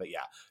everything. But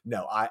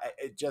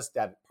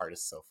that part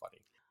is so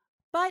funny.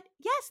 But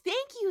yes,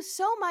 thank you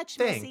so much,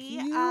 Missy.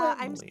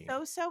 I'm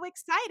so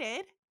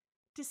excited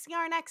to see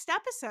our next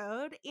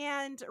episode.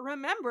 And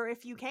remember,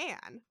 if you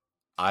can,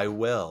 I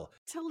will.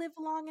 To live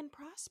long and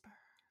prosper.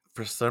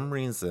 For some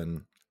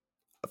reason,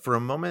 for a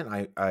moment,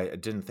 I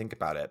didn't think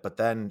about it, but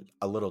then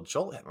a little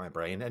jolt hit my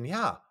brain, and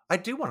I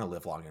do want to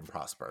live long and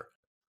prosper.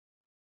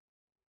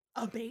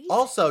 Amazing.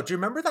 Also, do you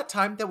remember that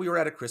time that we were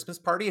at a Christmas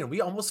party and we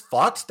almost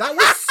fucked? That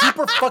was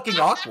super fucking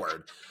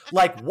awkward.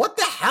 Like, what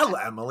the hell,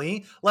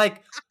 Emily?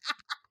 Like,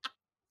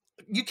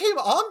 you came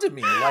on to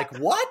me. Like,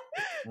 what?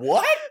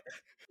 What?